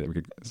could go into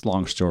it. It's a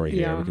long story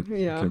here. It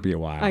could be a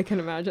while. I can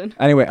imagine.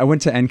 Anyway, I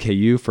went to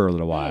NKU for a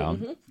little while.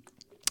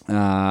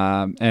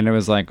 And it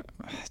was like,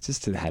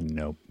 just it had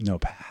no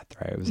path,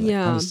 right? It was like,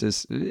 I was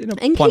just,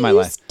 point my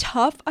life. NKU's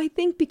tough, I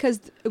think,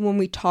 because when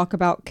we talk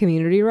about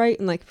community, right,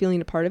 and like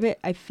feeling a part of it,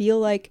 I feel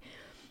like,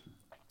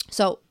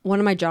 so one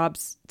of my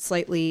jobs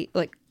slightly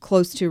like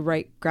close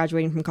to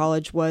graduating from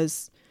college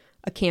was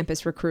a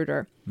campus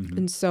recruiter.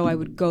 And so I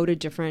would go to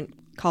different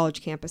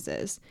college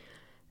campuses,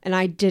 and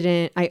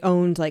I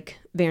owned like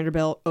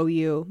Vanderbilt,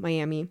 OU,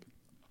 Miami.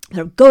 I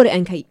would go to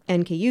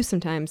NKU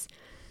sometimes.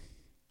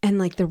 And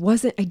like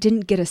I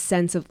didn't get a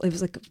sense of, it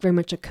was like very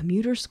much a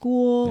commuter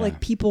school. Like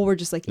people were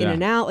just like in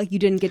and out. Like you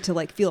didn't get to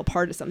like feel a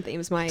part of something. It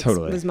was my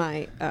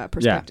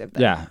perspective.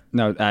 Yeah.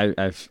 No,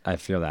 I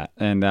feel that.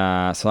 And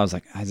so I was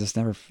like, it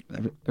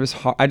was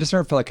hard. I just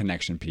never felt like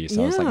connection piece.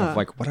 I was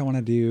like, what I want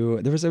to do.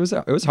 It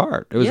was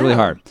hard. It was really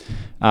hard.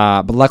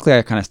 But luckily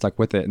I kind of stuck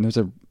with it. And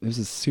there was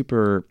a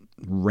super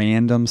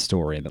random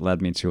story that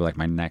led me to like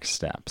my next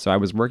step. So I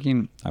was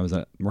working at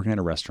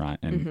a restaurant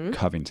in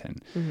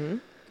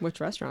Covington. Which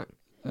restaurant?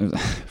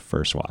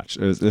 First Watch.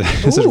 This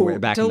is way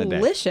back in the day.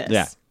 Delicious.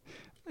 Yeah.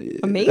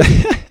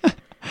 Amazing.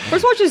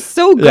 First Watch is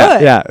so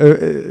good.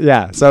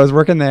 Yeah. So I was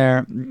working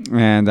there,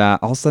 and all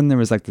of a sudden there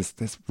was like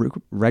this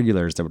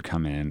regulars that would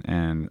come in,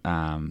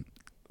 and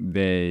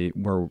they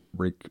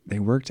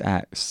worked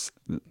at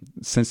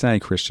Cincinnati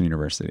Christian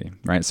University,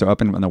 right? So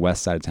up on the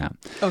west side of town.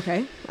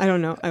 Okay. I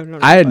don't know.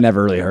 I had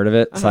never really heard of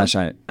it. I was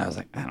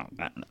like, I don't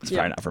know. It's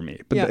probably not for me.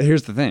 But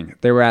here's the thing.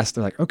 They were asked,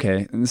 they're like,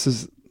 okay, and this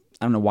is,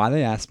 I don't know why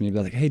they asked me,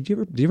 but like, hey, do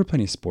you ever play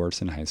any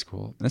sports in high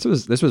school? And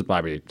this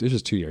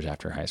was 2 years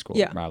after high school,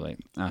 probably.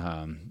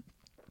 And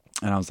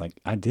I was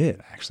like, I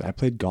did actually. I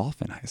played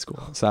golf in high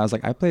school. So I was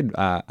like, I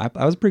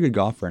was a pretty good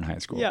golfer in high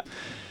school. Yeah.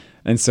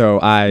 And so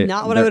I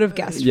would have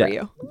guessed for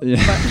you.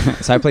 Yeah.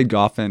 So I played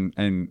golf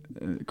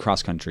and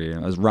cross country.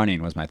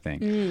 Running was my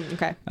thing.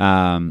 Okay.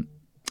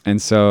 And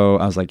so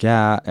I was like,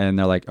 yeah. And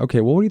they're like,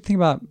 okay, well, what do you think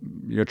about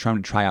trying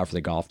to try out for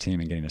the golf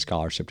team and getting a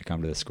scholarship to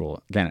come to this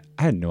school? Again,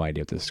 I had no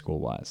idea what this school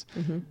was.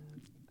 And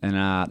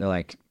they're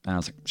like, and I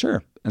was like,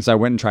 sure. And so I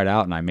went and tried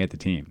out, and I made the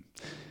team.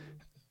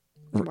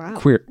 Wow.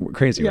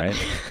 Crazy, right?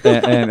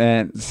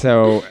 and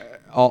so,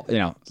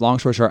 long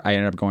story short, I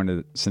ended up going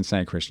to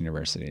Cincinnati Christian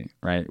University,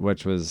 right?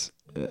 Which was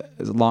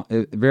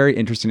a very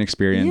interesting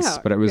experience,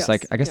 but it was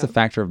like, I guess the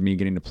factor of me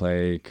getting to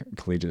play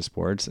collegiate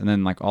sports, and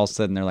then like all of a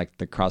sudden they're like,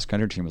 the cross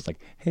country team was like,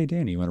 hey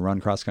Danny, you want to run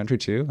cross country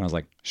too? And I was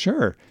like,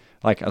 sure.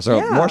 Like, so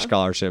more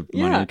scholarship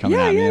money coming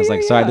at me. I was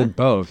like, so I did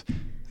both,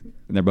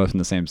 and they're both in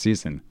the same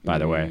season, by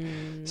the way.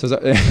 So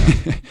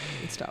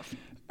it's tough.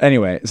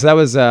 Anyway, so that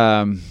was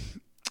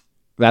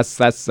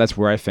that's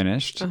where I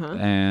finished,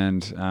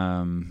 and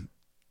I'm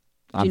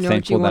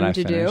thankful that I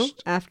finished. Do you know what you wanted to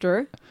do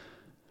after?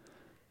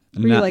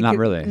 Not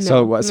really.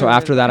 So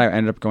after that, I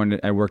ended up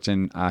I worked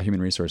in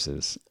human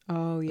resources.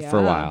 Oh yeah. For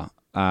a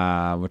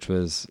while, which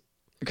was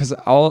because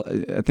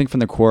I think from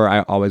the core,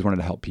 I always wanted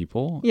to help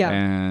people. Yeah.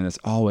 And it's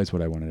always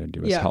what I wanted to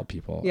do is help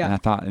people. Yeah. And I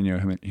thought,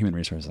 human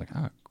resources, like,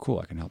 oh, cool,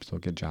 I can help people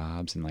get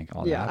jobs and like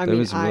all that. Yeah. I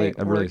mean,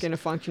 I work in a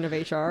function of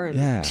HR. And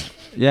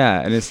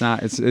yeah. And it's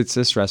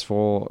a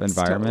stressful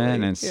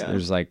environment, and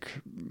there's like,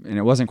 and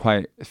it wasn't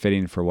quite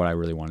fitting for what I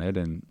really wanted,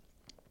 and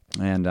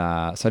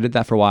so I did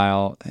that for a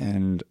while,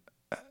 and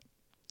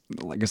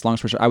I guess long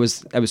story short, I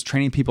was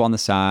training people on the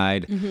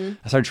side.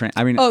 I started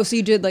training. So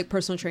you did like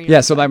personal training?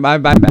 Yeah. So my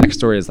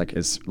backstory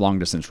is long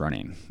distance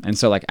running, and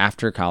so like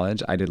after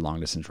college, I did long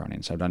distance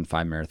running. So I've done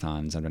 5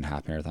 marathons, I've done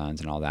half marathons,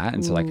 and all that.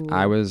 And so like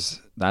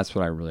that's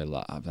what I really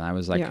loved, and I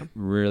was like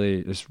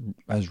really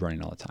I was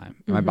running all the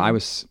time. But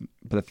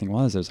the thing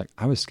was,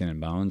 I was skin and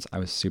bones. I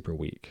was super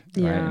weak,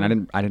 right?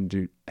 And I didn't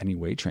do any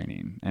weight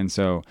training, and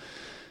so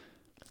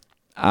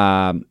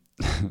I'll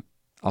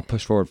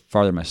push forward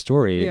farther my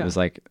story. It was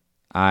like,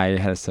 I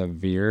had a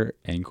severe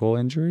ankle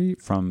injury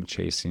from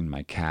chasing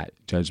my cat.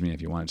 Judge me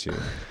if you want to.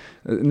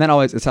 And then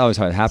it's always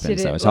how it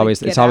happens. It's always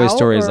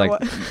stories like.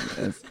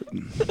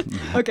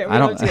 Okay, we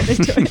don't have to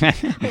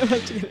get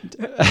into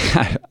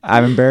it.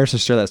 I'm embarrassed to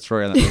share that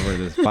story over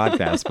this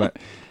podcast, but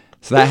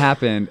So that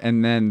happened,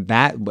 and then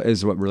that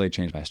is what really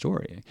changed my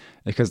story,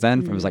 because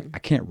then it was like I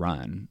can't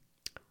run,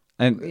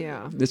 and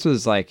this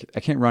was like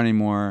I can't run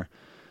anymore,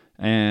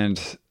 and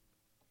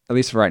at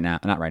least for right now,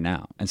 not right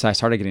now. And so I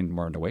started getting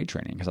more into weight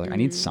training because like I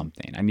need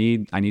something. I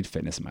need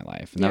fitness in my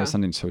life, and that was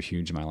something so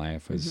huge in my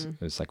life. Was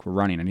it was like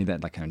running. I need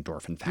that like an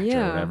endorphin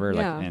factor or whatever.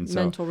 Like, and so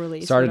mental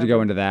release. Started to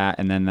go into that,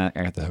 and then I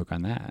got the hook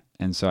on that,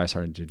 and so I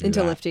started to do into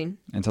that. lifting.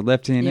 And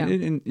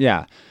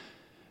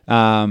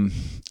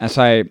and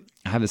so I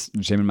have this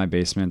gym in my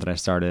basement that I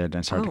started, and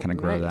I started to kind of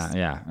grow that.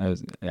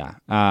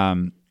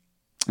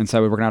 And so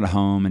I was working out at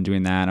home and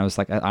doing that. And I was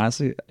like,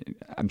 honestly,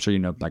 I'm sure you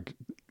know, like,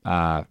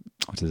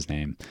 what's his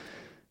name?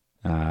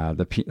 Not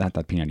the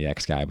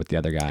P90X guy, but the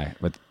other guy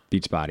with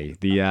Beachbody.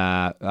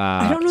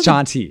 I don't know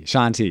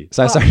Shanti.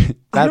 So I started.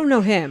 I don't know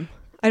him.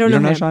 I don't you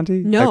know know him.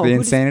 Shanti? No. Like the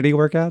Insanity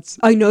workouts?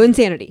 I know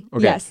Insanity.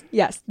 Okay.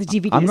 Yes. The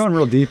DVDs. I'm going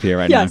real deep here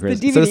right now, Chris.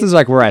 So this is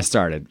like where I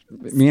started.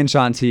 Me and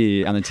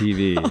Shanti on the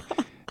TV.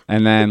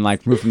 And then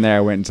like moved from there,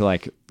 I went into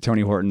like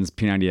Tony Horton's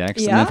P90X.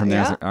 And then from there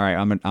I was like, all right,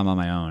 I'm on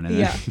my own. And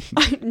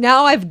then,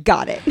 now I've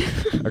got it.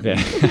 Okay.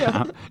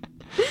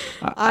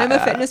 I'm a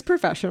fitness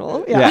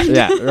professional.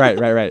 Yeah.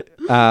 Right.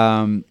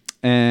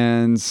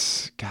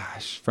 And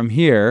gosh, from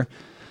here,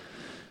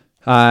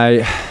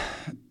 I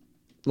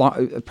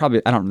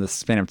don't know the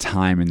span of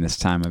time in this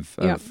time of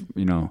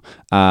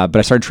but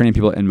I started training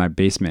people in my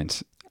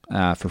basement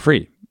for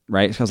free.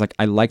 Right. So I was like,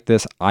 I like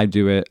this. I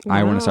do it. Wow,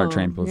 I want to start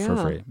training people for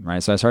free.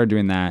 Right. So I started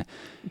doing that.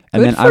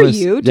 And Good for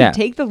you to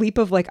take the leap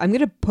of like, I'm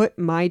going to put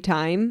my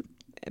time,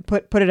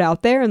 put it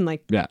out there and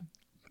like. Yeah.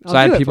 So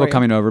I had people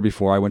coming over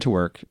before I went to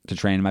work to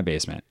train in my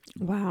basement.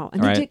 Wow.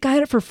 And then you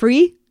got it for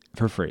free?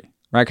 For free.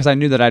 Right. Because I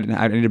knew that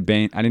I needed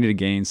to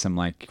gain some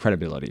like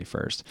credibility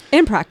first.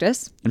 In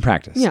practice.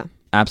 Yeah.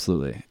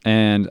 Absolutely.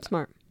 And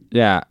smart.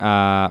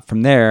 Yeah.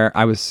 From there,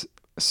 I was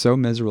so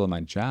miserable in my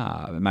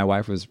job, and my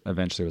wife was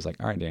like,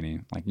 all right, Danny,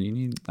 like you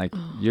need like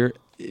you're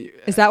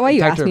is that why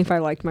you asked me if I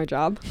liked my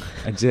job?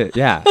 I did.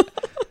 Yeah.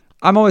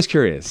 I'm always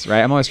curious,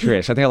 right? I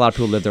think a lot of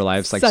people live their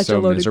lives like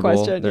so miserable.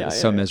 Question. They're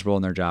so miserable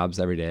in their jobs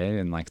every day,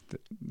 and like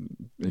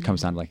it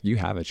comes down to like you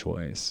have a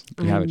choice.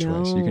 You have a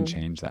choice. You can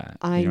change that.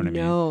 I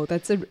know.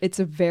 It's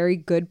a very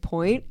good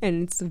point,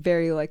 and it's a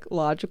very like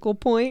logical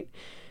point.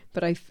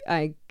 But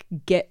I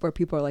get where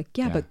people are like,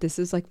 but this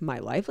is like my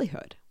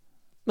livelihood.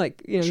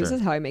 Like, this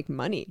is how I make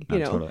money,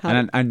 Totally.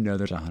 And I know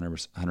there's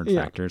 100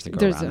 factors that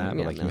go around that,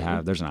 but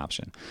like there's an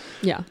option.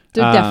 Yeah,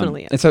 there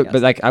definitely is. And so,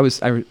 but like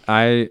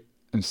I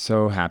am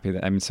so happy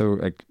that I'm so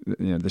like,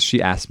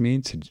 she asked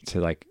me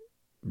to like,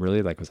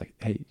 really like was like,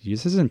 hey,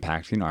 this is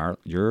impacting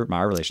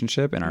my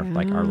relationship and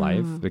our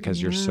life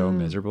because you're so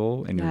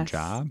miserable in your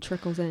job.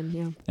 Trickles in.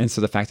 Yeah. And so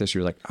the fact that she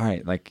was like, all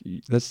right, like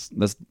let's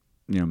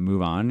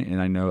move on.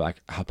 And I know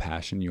like how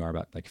passionate you are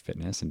about like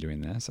fitness and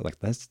doing this. So like,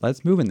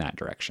 let's move in that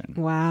direction.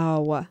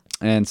 Wow.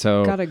 And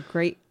so got a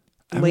great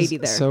lady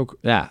there. So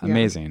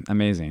amazing.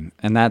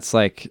 And that's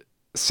like,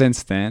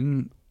 since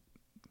then,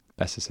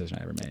 best decision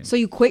I ever made. So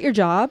you quit your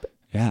job.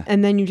 Yeah.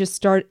 And then you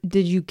just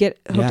did you get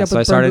hooked up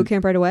with Burn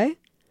Bootcamp right away?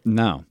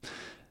 No.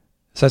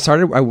 So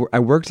I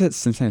worked at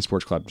Cincinnati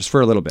Sports Club just for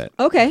a little bit.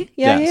 Okay.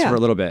 Yeah. Just for a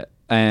little bit.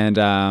 And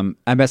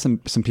I met some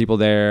people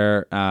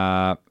there,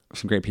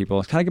 some great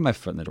people. Kind of get my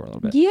foot in the door a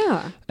little bit.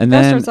 Yeah. And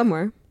then start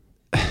somewhere.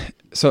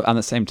 So on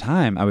the same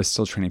time, I was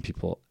still training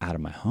people out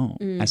of my home.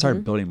 I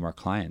started building more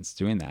clients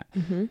doing that,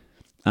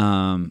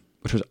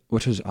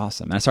 which was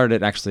awesome. And I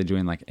started actually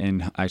doing like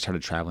I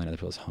started traveling to other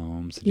people's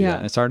homes to do that.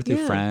 And I started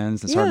through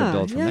friends and started to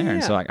build from there.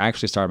 And so like I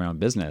actually started my own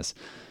business.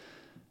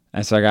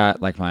 And so I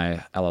got like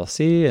my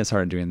LLC and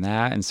started doing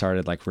that and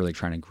started like really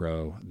trying to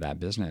grow that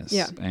business.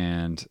 Yeah.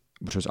 And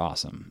which was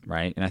awesome,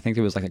 right? And I think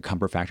it was like a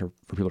comfort factor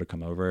for people to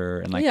come over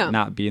and like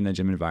not be in the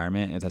gym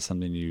environment if that's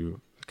something you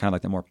kind of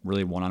like the more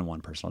really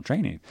one-on-one personal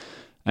training.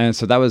 And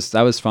so that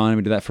was fun.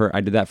 I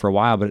did that for a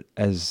while, but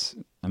as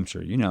I'm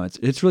sure you know,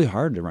 it's really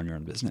hard to run your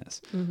own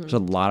business. There's a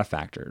lot of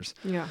factors.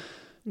 Yeah.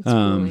 It's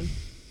really,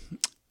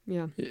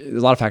 a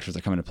lot of factors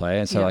that come into play.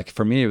 And so like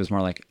for me, it was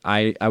more like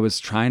I was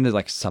trying to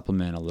like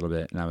supplement a little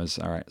bit, and I was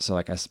all right. So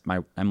like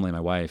Emily,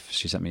 my wife,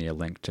 she sent me a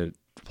link to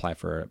apply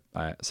for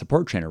a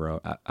support trainer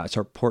role at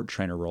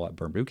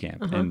Burn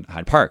Bootcamp in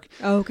Hyde Park.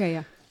 Oh, okay,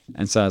 yeah.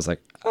 And so I was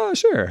like, oh,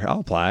 sure, I'll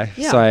apply.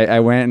 Yeah. So I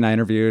went and I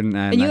interviewed.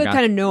 And you had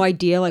kind of no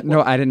idea? Like,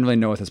 no, I didn't really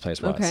know what this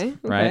place was. Okay.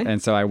 Right.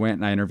 And so I went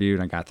and I interviewed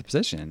and I got the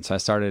position. So I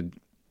started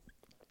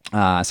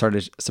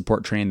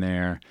support training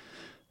there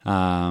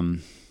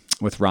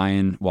with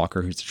Ryan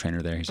Walker, who's the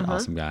trainer there. He's an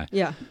awesome guy.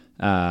 Yeah.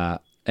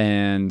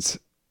 And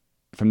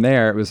from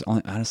there, it was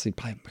only honestly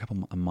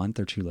probably a month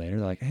or two later.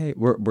 They're like, hey,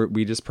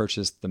 we just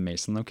purchased the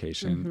Mason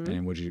location,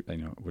 and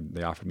would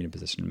they offer me a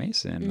position in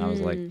Mason? And I was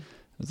like,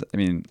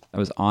 I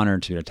was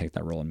honored to take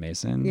that role in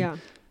Mason. Yeah.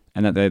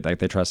 And that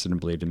they trusted and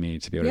believed in me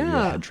to be able to be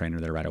a head trainer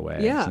there right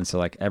away. Yeah. And so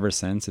like ever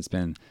since, it's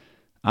been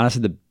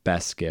honestly the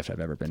best gift I've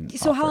ever been.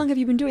 So how long have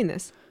you been doing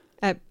this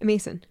at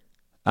Mason?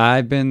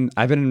 I've been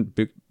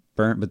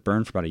with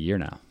Burn for about a year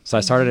now. So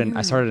I started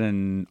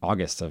in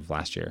August of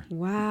last year.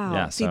 Wow.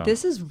 Yeah, See,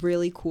 this is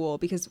really cool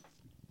because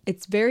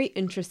it's very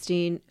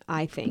interesting,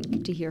 I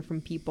think, to hear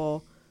from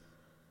people.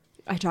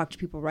 I talk to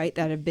people, right,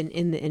 that have been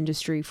in the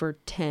industry for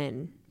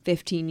 10,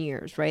 15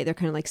 years, right? They're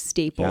kind of like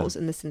staples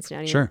in the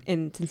Cincinnati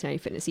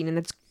fitness scene. And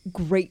that's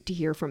great to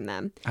hear from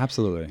them.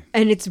 Absolutely.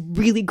 And it's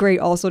really great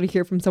also to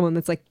hear from someone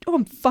that's like, oh,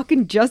 I'm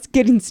fucking just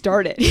getting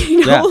started.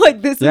 You know,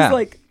 like this is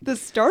like the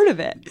start of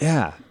it.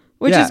 Yeah.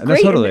 Which is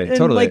great. No,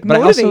 totally. Like, but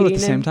I also at the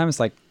same time, it's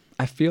like,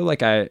 I feel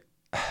like I'm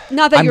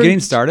getting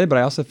started, but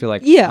I also feel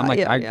like,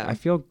 I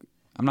feel,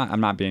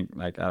 I'm not being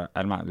like,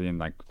 I'm not being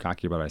like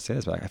cocky about what I say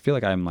this, but I feel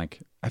like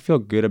I feel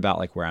good about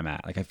like where I'm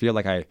at. Like I feel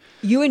like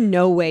you in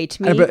no way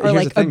to me are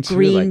like a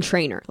green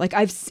trainer. Like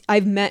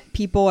I've met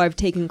people, I've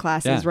taken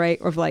classes, right?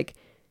 Of like,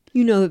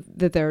 you know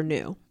that they're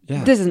new.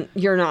 Yeah.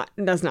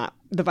 That's not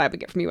the vibe I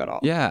get from you at all.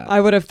 Yeah. I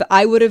would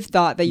have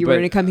thought that you were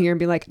going to come here and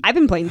be like, I've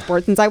been playing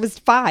sports since I was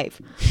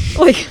 5.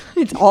 Like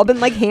it's all been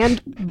like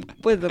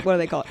what do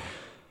they call it?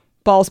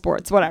 Ball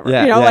sports, whatever.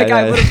 Yeah,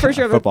 I would have for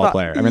sure football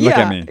player. I mean, look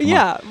at me.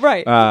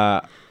 Right.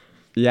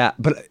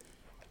 But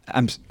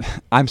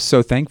I'm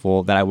so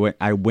thankful that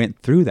I went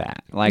through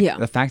that. Like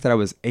the fact that I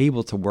was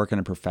able to work in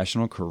a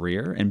professional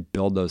career and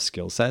build those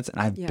skill sets,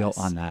 and I've built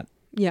on that.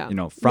 Yeah. You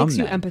know, from makes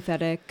that. You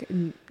empathetic.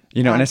 And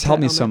and it's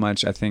helped me so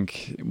much. I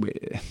think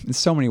in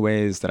so many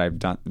ways that I've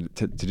done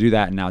to do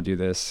that and now do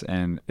this,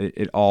 and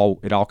it all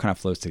kind of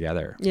flows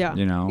together. Yeah.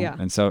 You know. Yeah.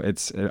 And so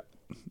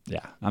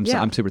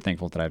I'm super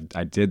thankful that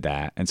I did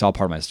that. And it's all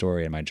part of my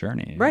story and my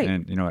journey. Right.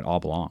 And it all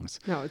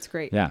belongs. No, it's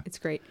great. Yeah. It's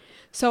great.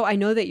 So I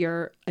know that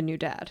you're a new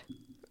dad.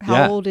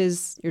 How old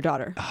is your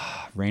daughter?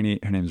 Her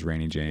name's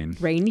Rainy Jane.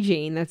 Rainy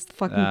Jane. That's the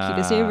fucking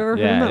cutest name I've ever heard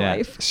in my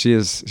life. She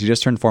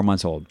just turned 4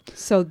 months old.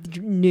 So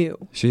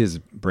new. She is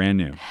brand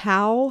new.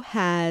 How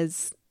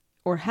has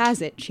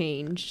it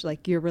changed,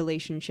 like your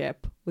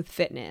relationship with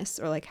fitness,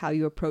 or like how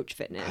you approach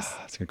fitness?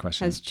 That's a good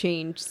question. Has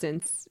changed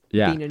since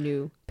being a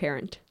new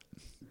parent?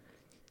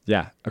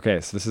 Yeah. Okay.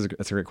 So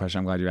that's a great question.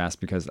 I'm glad you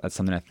asked, because that's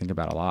something I think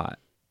about a lot.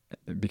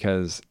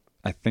 Because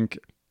I think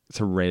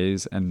to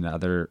raise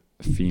another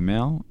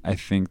female, I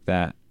think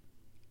that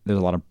there's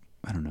a lot of,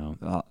 I don't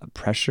know,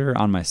 pressure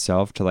on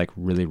myself to like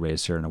really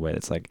raise her in a way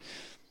that's like,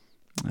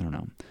 I don't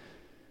know,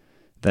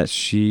 that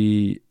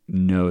she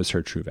knows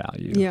her true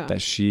value. Yeah.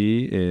 That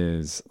she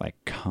is like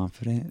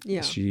confident.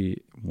 Yeah.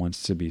 She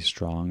wants to be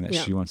strong. That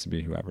she wants to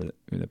be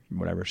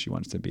whatever she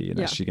wants to be, and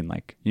that she can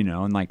like,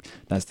 and like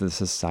that's the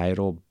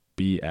societal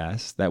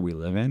BS that we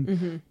live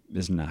in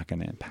is not going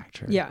to impact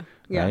her. Yeah.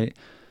 Right.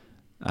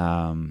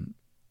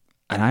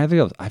 And I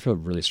feel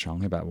really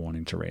strongly about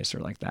wanting to raise her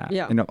like that.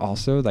 Yeah.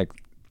 Also like,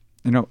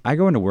 I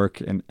go into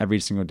work and every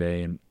single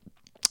day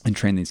and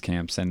train these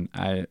camps, and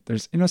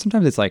there's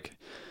sometimes it's like,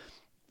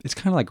 it's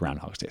kind of like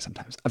Groundhog's Day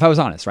sometimes. If I was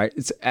honest, right?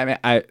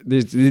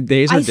 The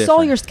days are different. I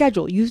saw your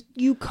schedule.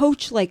 You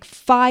coach like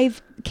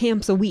 5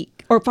 camps a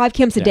week, or 5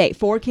 camps a day,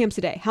 4 camps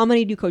a day. How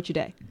many do you coach a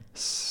day?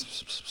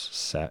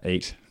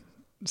 8.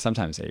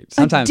 Sometimes 8.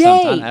 Sometimes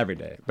not every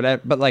day.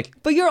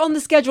 But you're on the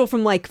schedule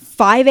from like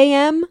 5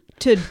 a.m.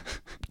 to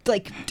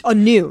like a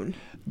noon.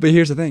 But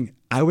here's the thing.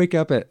 I wake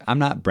up I'm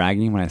not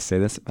bragging when I say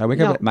this. I wake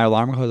up my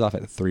alarm goes off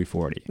at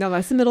 3:40. No,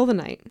 that's the middle of the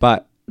night.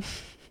 But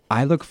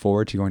I look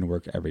forward to going to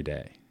work every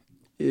day.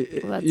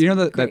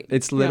 That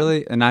it's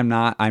literally, and I'm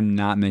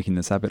not making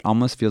this up. It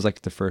almost feels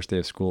like the first day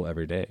of school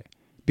every day,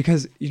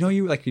 because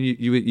you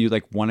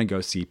like want to go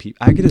see people.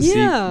 I get to see.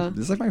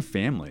 This is like my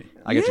family.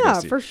 I get to go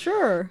see. For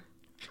sure.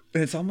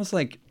 And it's almost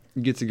like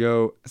you get to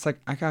go. It's like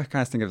I kind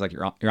of think of like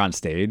you're on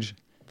stage,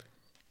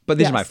 but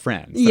these are my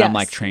friends that I'm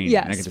like training.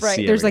 And I get to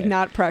see. There's like day.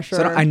 Not pressure.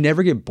 So I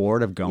never get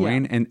bored of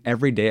going. And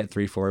every day at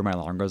 3:40, my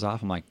alarm goes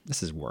off. I'm like,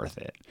 this is worth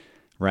it,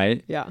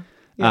 right? Yeah.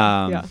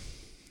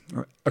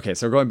 Okay,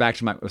 so going back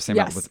to what I was saying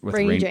about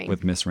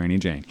with Miss Rainy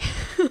Jane.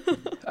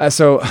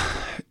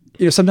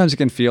 Sometimes it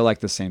can feel like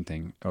the same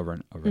thing over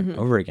and over and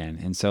over again.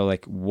 And so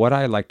like what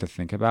I like to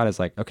think about is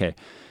like, okay,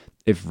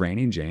 if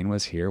Rainy Jane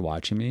was here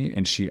watching me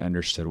and she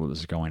understood what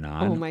was going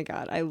on. Oh my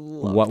God, I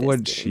love what this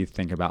would game. she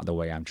think about the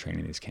way I'm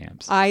training these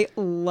camps? I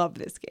love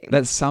this game.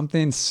 That's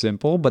something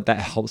simple, but that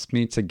helps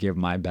me to give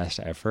my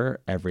best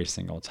effort every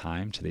single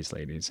time to these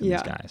ladies and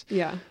these guys.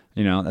 Yeah.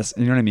 That's,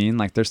 you know what I mean?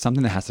 Like there's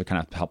something that has to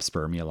kind of help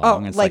spur me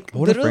along. It's like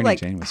what if Rainy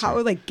Jane was how here?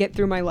 I like get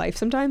through my life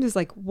sometimes is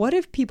like, what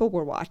if people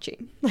were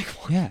watching? Like,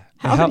 it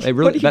helps. It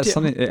really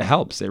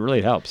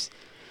helps.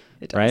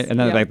 It does. Right. And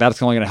then like, that's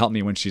only going to help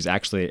me when she's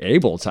actually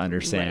able to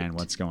understand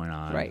what's going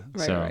on. Right.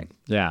 So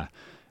yeah,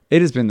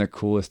 it has been the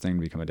coolest thing to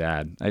become a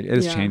dad. It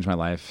has changed my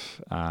life.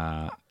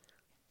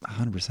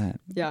 100%.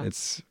 Yeah.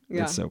 It's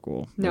so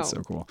cool. It's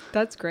so cool.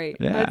 That's great.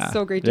 Yeah. That's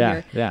so great to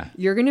hear. Yeah.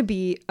 You're going to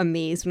be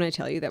amazed when I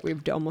tell you that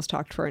we've almost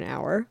talked for an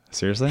hour.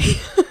 Seriously?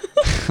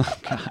 Oh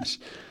gosh.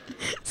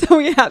 So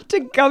we have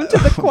to come to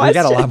the question. We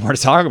got a lot more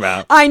to talk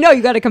about. I know.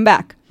 You got to come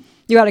back.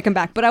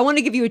 But I want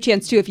to give you a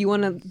chance too, if you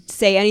want to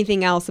say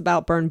anything else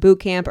about Burn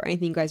Boot Camp or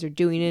anything you guys are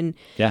doing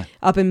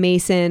up in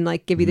Mason,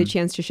 like give you the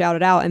chance to shout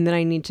it out. And then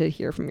I need to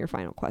hear from your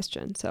final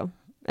question. So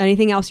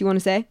Anything else you want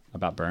to say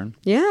about Burn?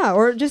 Yeah,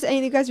 or just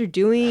anything you guys are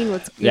doing?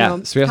 What's so we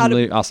have some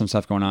really awesome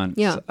stuff going on.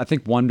 Yeah, so I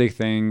think one big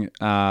thing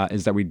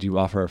is that we do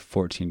offer a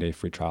 14-day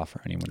free trial for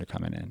anyone to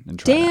come in and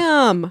try.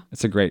 Damn,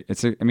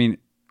 I mean,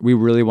 we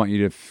really want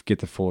you to get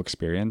the full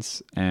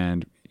experience,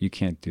 and you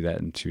can't do that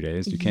in 2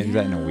 days. You can't do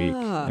that in a week.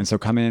 And so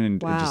come in and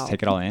just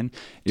take it all in.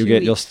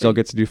 You'll still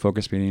get to do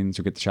focus meetings.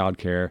 You'll get the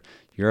childcare.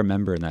 You're a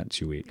member in that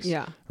 2 weeks.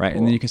 Yeah, right. Cool.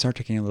 And then you can start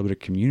taking a little bit of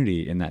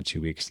community in that 2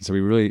 weeks. And so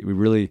we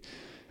really.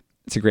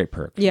 It's a great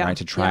perk, right?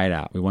 To try it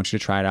out. We want you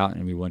to try it out,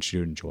 and we want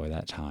you to enjoy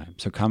that time.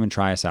 So come and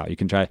try us out. You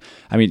can try.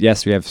 I mean,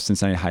 yes, we have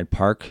Cincinnati Hyde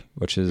Park,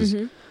 which is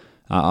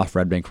off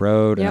Red Bank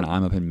Road, and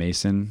I'm up in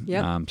Mason.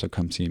 So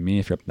come see me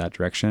if you're up in that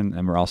direction.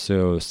 And we're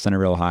also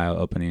Centerville, Ohio,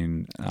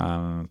 opening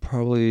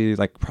hopefully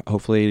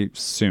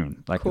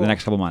soon, the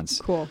next couple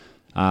months. Cool.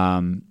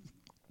 And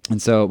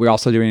so we're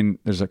also doing.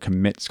 There's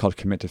it's called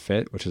Commit to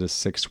Fit, which is a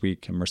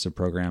 6-week immersive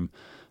program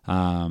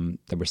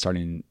that we're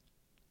starting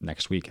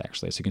next week,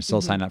 actually. So you can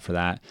still sign up for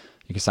that.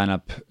 You can sign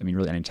up,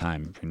 really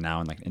anytime between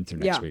now and into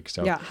next week.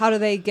 So how do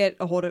they get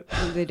a hold of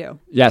what do they do?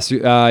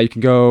 So you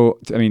can go,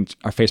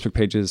 our Facebook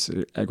page is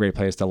a great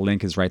place. The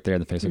link is right there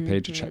on the Facebook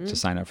page to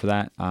sign up for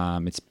that.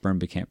 It's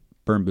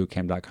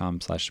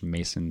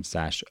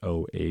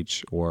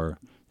burnbootcamp.com/Mason/OH, or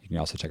you can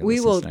also check out the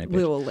Cincinnati page.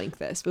 We will link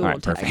this. We will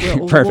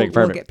perfect. Perfect.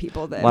 We'll get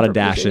people there. A lot of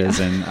dashes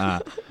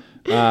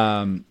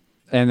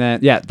and then,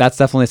 that's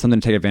definitely something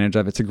to take advantage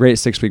of. It's a great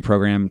 6-week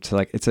program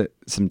to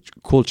some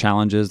cool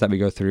challenges that we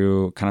go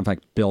through, kind of like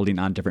building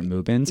on different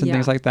movements and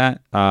things like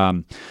that.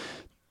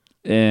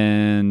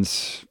 And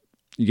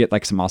you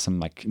get some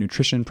awesome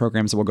nutrition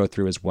programs that we'll go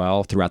through as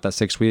well throughout that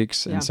 6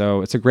 weeks. And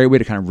so it's a great way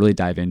to kind of really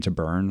dive into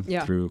Burn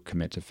through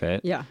Commit to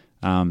Fit. Yeah.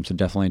 So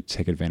definitely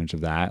take advantage of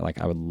that.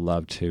 I would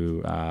love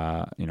to,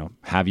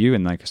 have you,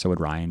 and so would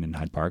Ryan in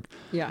Hyde Park.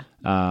 Yeah.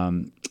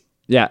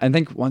 I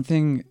think one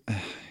thing,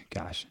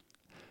 gosh,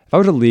 if I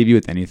were to leave you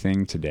with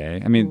anything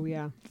today,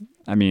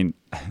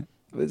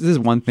 this is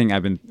one thing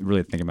I've been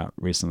really thinking about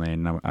recently,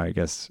 and I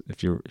guess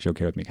if you're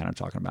okay with me kind of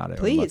talking about it,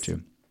 please. I would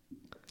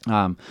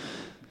love to.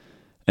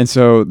 And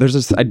so there's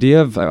this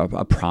idea of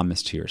a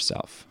promise to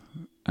yourself.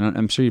 And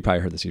I'm sure you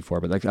probably heard this before,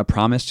 but a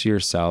promise to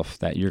yourself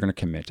that you're going to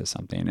commit to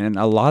something. And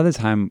a lot of the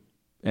time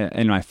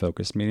in my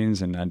focus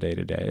meetings and day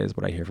to day is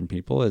what I hear from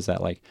people is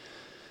that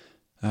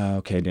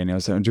okay, Danny, I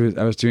was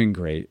doing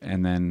great,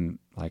 and then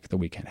the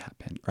weekend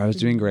happened, or I was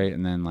doing great,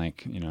 and then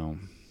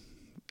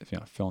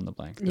fill in the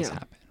blank, this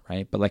happened,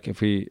 right? But I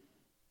think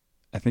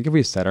if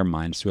we set our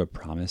minds to a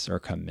promise or a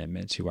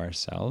commitment to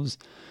ourselves,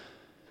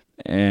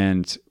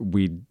 and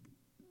we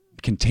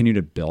continue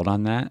to build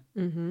on that,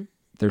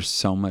 there's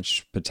so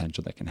much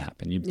potential that can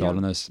happen. You build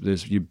on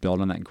you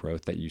build on that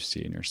growth that you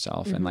see in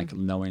yourself, and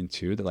knowing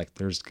too that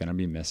there's gonna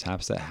be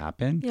mishaps that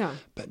happen. Yeah.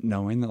 But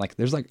knowing that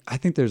there's I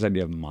think there's the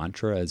idea of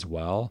mantra as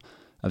well,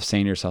 of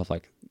saying to yourself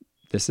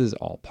this is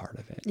all part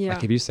of it. Yeah.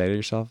 If you say to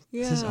yourself,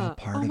 this is all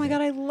part of it. Oh my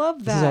God, I love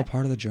that. This is all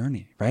part of the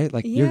journey, right?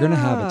 You're gonna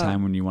have a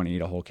time when you want to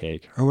eat a whole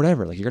cake or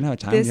whatever. You're gonna have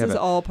a time when you have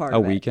all part a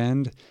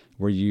weekend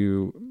where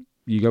you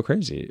go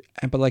crazy,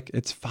 but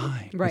it's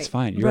fine. Right. It's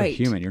fine. You're a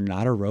human. You're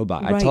not a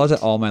robot. Right. I tell it to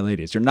all my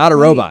ladies. You're not a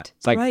robot.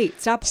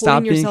 It's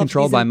Stop being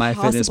controlled by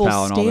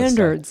MyFitnessPal and all this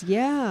stuff.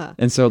 Yeah.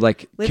 And so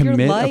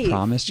commit a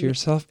promise to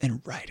yourself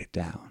and write it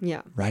down.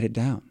 Yeah. Write it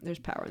down. There's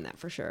power in that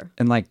for sure.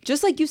 And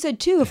just like you said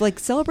too, of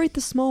celebrate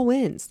the small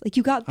wins.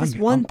 You got this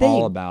one thing. I'm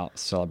all about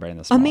celebrating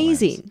the small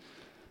wins.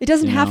 It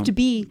doesn't have to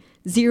be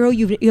 0.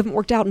 You haven't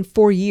worked out in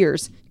 4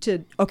 years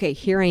to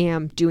here I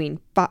am doing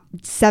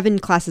 7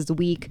 classes a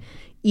week,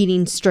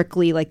 eating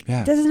strictly. It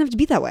doesn't have to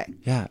be that way.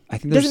 Yeah. I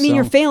think it doesn't mean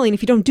you're failing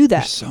if you don't do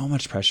that. There's so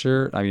much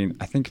pressure. I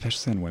think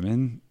especially on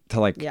women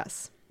to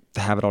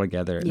to have it all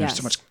together. And there's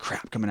so much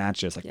crap coming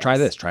at you. It's try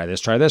this, try this,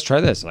 try this,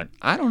 try this.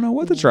 I don't know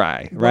what to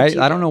try, right?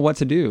 I don't know what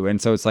to do.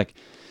 And so it's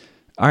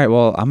all right,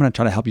 well, I'm going to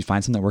try to help you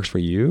find something that works for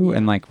you. Yeah.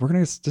 And we're going to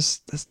let's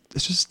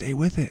just stay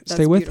with it.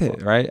 Stay with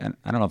it, right? And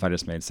I don't know if I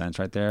just made sense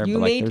right there. You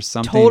but made there's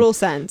something, total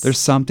sense. There's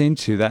something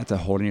to that, to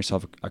holding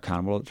yourself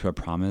accountable to a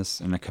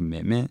promise and a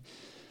commitment.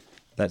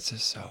 That's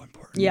just so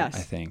important. Yes, I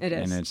think. It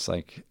is. And it's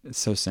it's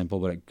so simple,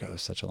 but it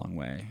goes such a long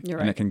way. You're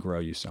right. And it can grow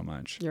you so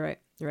much. You're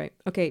right.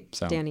 Okay,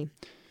 so, Danny,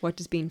 what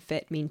does being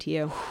fit mean to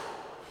you?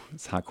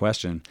 It's a hot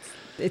question.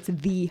 It's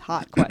the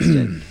hot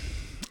question.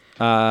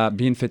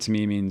 Being fit to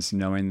me means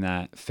knowing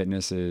that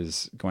fitness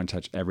is going to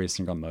touch every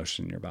single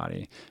emotion in your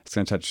body. It's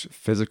going to touch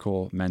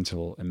physical,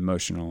 mental,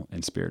 emotional,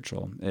 and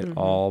spiritual. It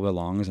all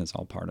belongs, and it's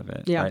all part of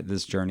it. Yeah. Right?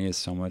 This journey is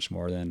so much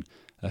more than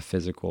a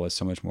physical. It's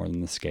so much more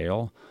than the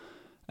scale,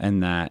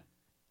 and that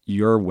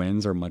your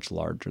wins are much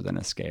larger than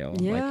a scale.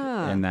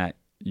 Yeah. And that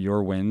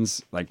your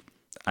wins, I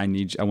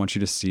want you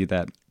to see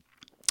that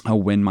a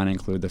win might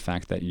include the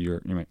fact that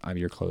your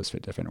clothes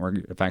fit different, or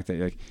the fact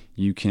that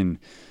you can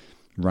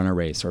run a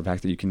race, or the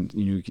fact that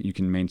you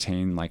can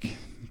maintain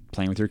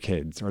playing with your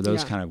kids, or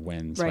those kind of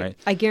wins, right?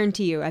 I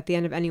guarantee you, at the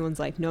end of anyone's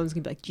life, no one's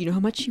gonna be do you know how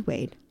much you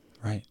weighed?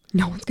 Right.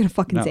 No one's gonna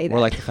fucking say that.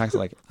 Or the fact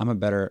that I'm a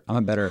better.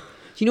 Do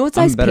you know what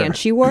size pants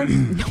she wore?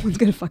 No one's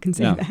gonna fucking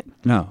say that.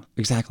 No,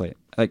 exactly.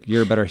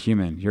 You're a better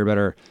human. You're a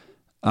better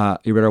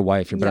you're a better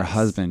wife, you're a better Yes.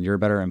 husband, you're a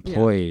better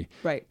employee.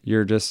 Right.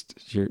 You're just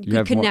you You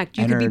have connect.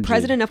 more You can be energy.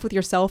 present enough with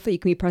yourself that you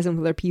can be present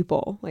with other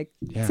people. Like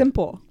Yeah.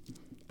 simple,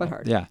 but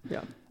hard. Yeah.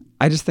 Yeah.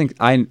 I just think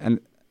and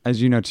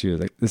as you know too,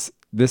 like this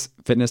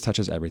fitness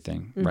touches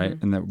everything, right?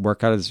 And the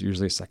workout is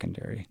usually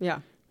secondary Yeah.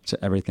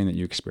 to everything that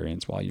you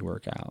experience while you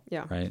work out.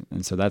 Yeah. Right.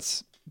 And so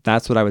that's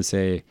what I would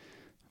say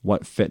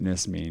what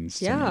fitness means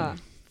to Yeah.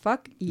 me.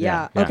 Fuck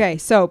yeah. Yeah. Okay.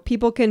 So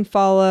people can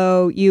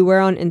follow you. Where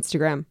on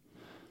Instagram?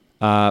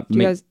 Do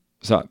you guys?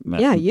 So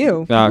Yeah,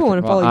 you. People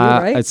want to follow you,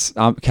 right? It's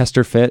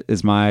Kester Fit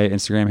is my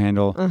Instagram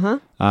handle. Uh-huh.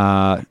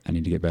 I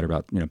need to get better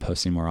about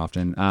posting more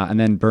often. And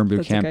then Burn Boot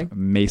That's Camp, okay.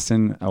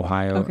 Mason,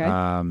 Ohio. Okay.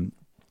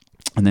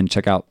 And then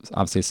check out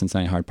obviously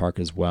Cincinnati Hyde Park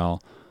as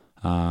well.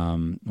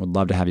 Would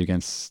love to have you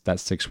against that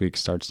 6 week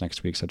starts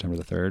next week, September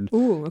the 3rd. Ooh.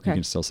 You Okay.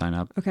 can still sign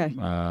up. Okay.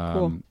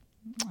 Cool.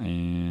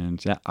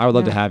 And yeah, I would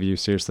love to Yeah. have you.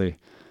 Seriously,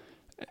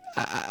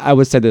 I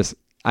would say this.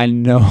 I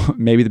know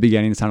maybe the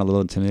beginning sounded a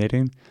little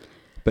intimidating,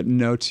 but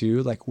no,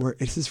 too. Like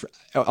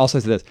also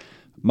say this.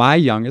 My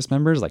youngest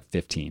member is like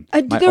 15.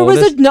 My There was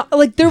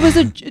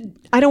oldest-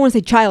 I don't want to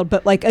say child,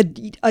 but like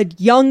a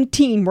young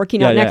teen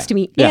working out Yeah, next yeah, to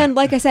me. yeah. And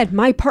like I said,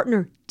 my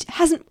partner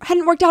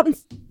hadn't worked out in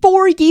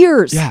 4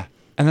 years. Yeah.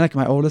 And then like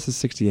my oldest is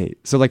 68.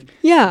 So like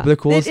Yeah. the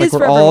coolest, it like is we're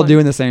for all everyone.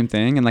 doing the same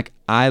thing. And like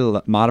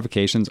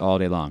modifications all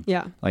day long.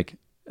 Yeah. Like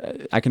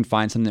I can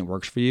find something that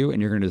works for you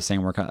and you're going to do the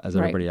same workout as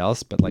Right. everybody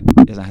else, but like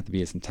it doesn't have to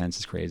be as intense,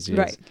 as crazy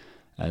Right.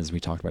 as we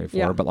talked about before.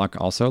 Yeah. But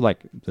like also like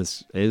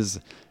this is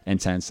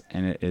intense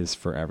and it is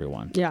for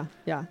everyone. Yeah.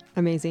 Yeah.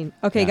 Amazing.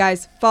 Okay, Yeah.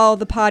 guys, follow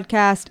the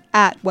podcast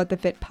at What the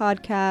Fit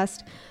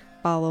Podcast.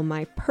 Follow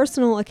my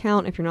personal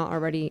account if you're not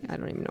already. I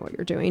don't even know what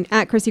you're doing.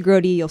 At Chrissy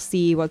Grody, you'll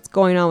see what's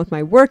going on with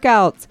my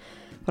workouts,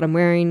 what I'm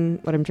wearing,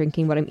 what I'm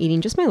drinking, what I'm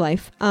eating, just my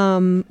life.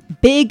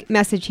 Big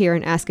message here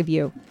and ask of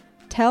you.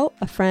 Tell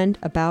a friend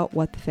about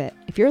What the Fit.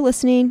 If you're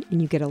listening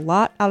and you get a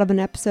lot out of an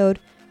episode,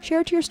 share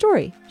it to your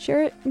story.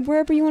 Share it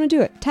wherever you want to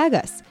do it. Tag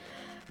us.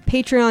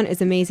 Patreon is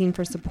amazing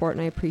for support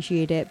and I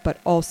appreciate it. But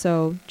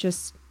also,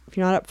 just if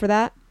you're not up for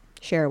that,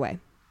 share away.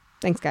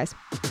 Thanks, guys.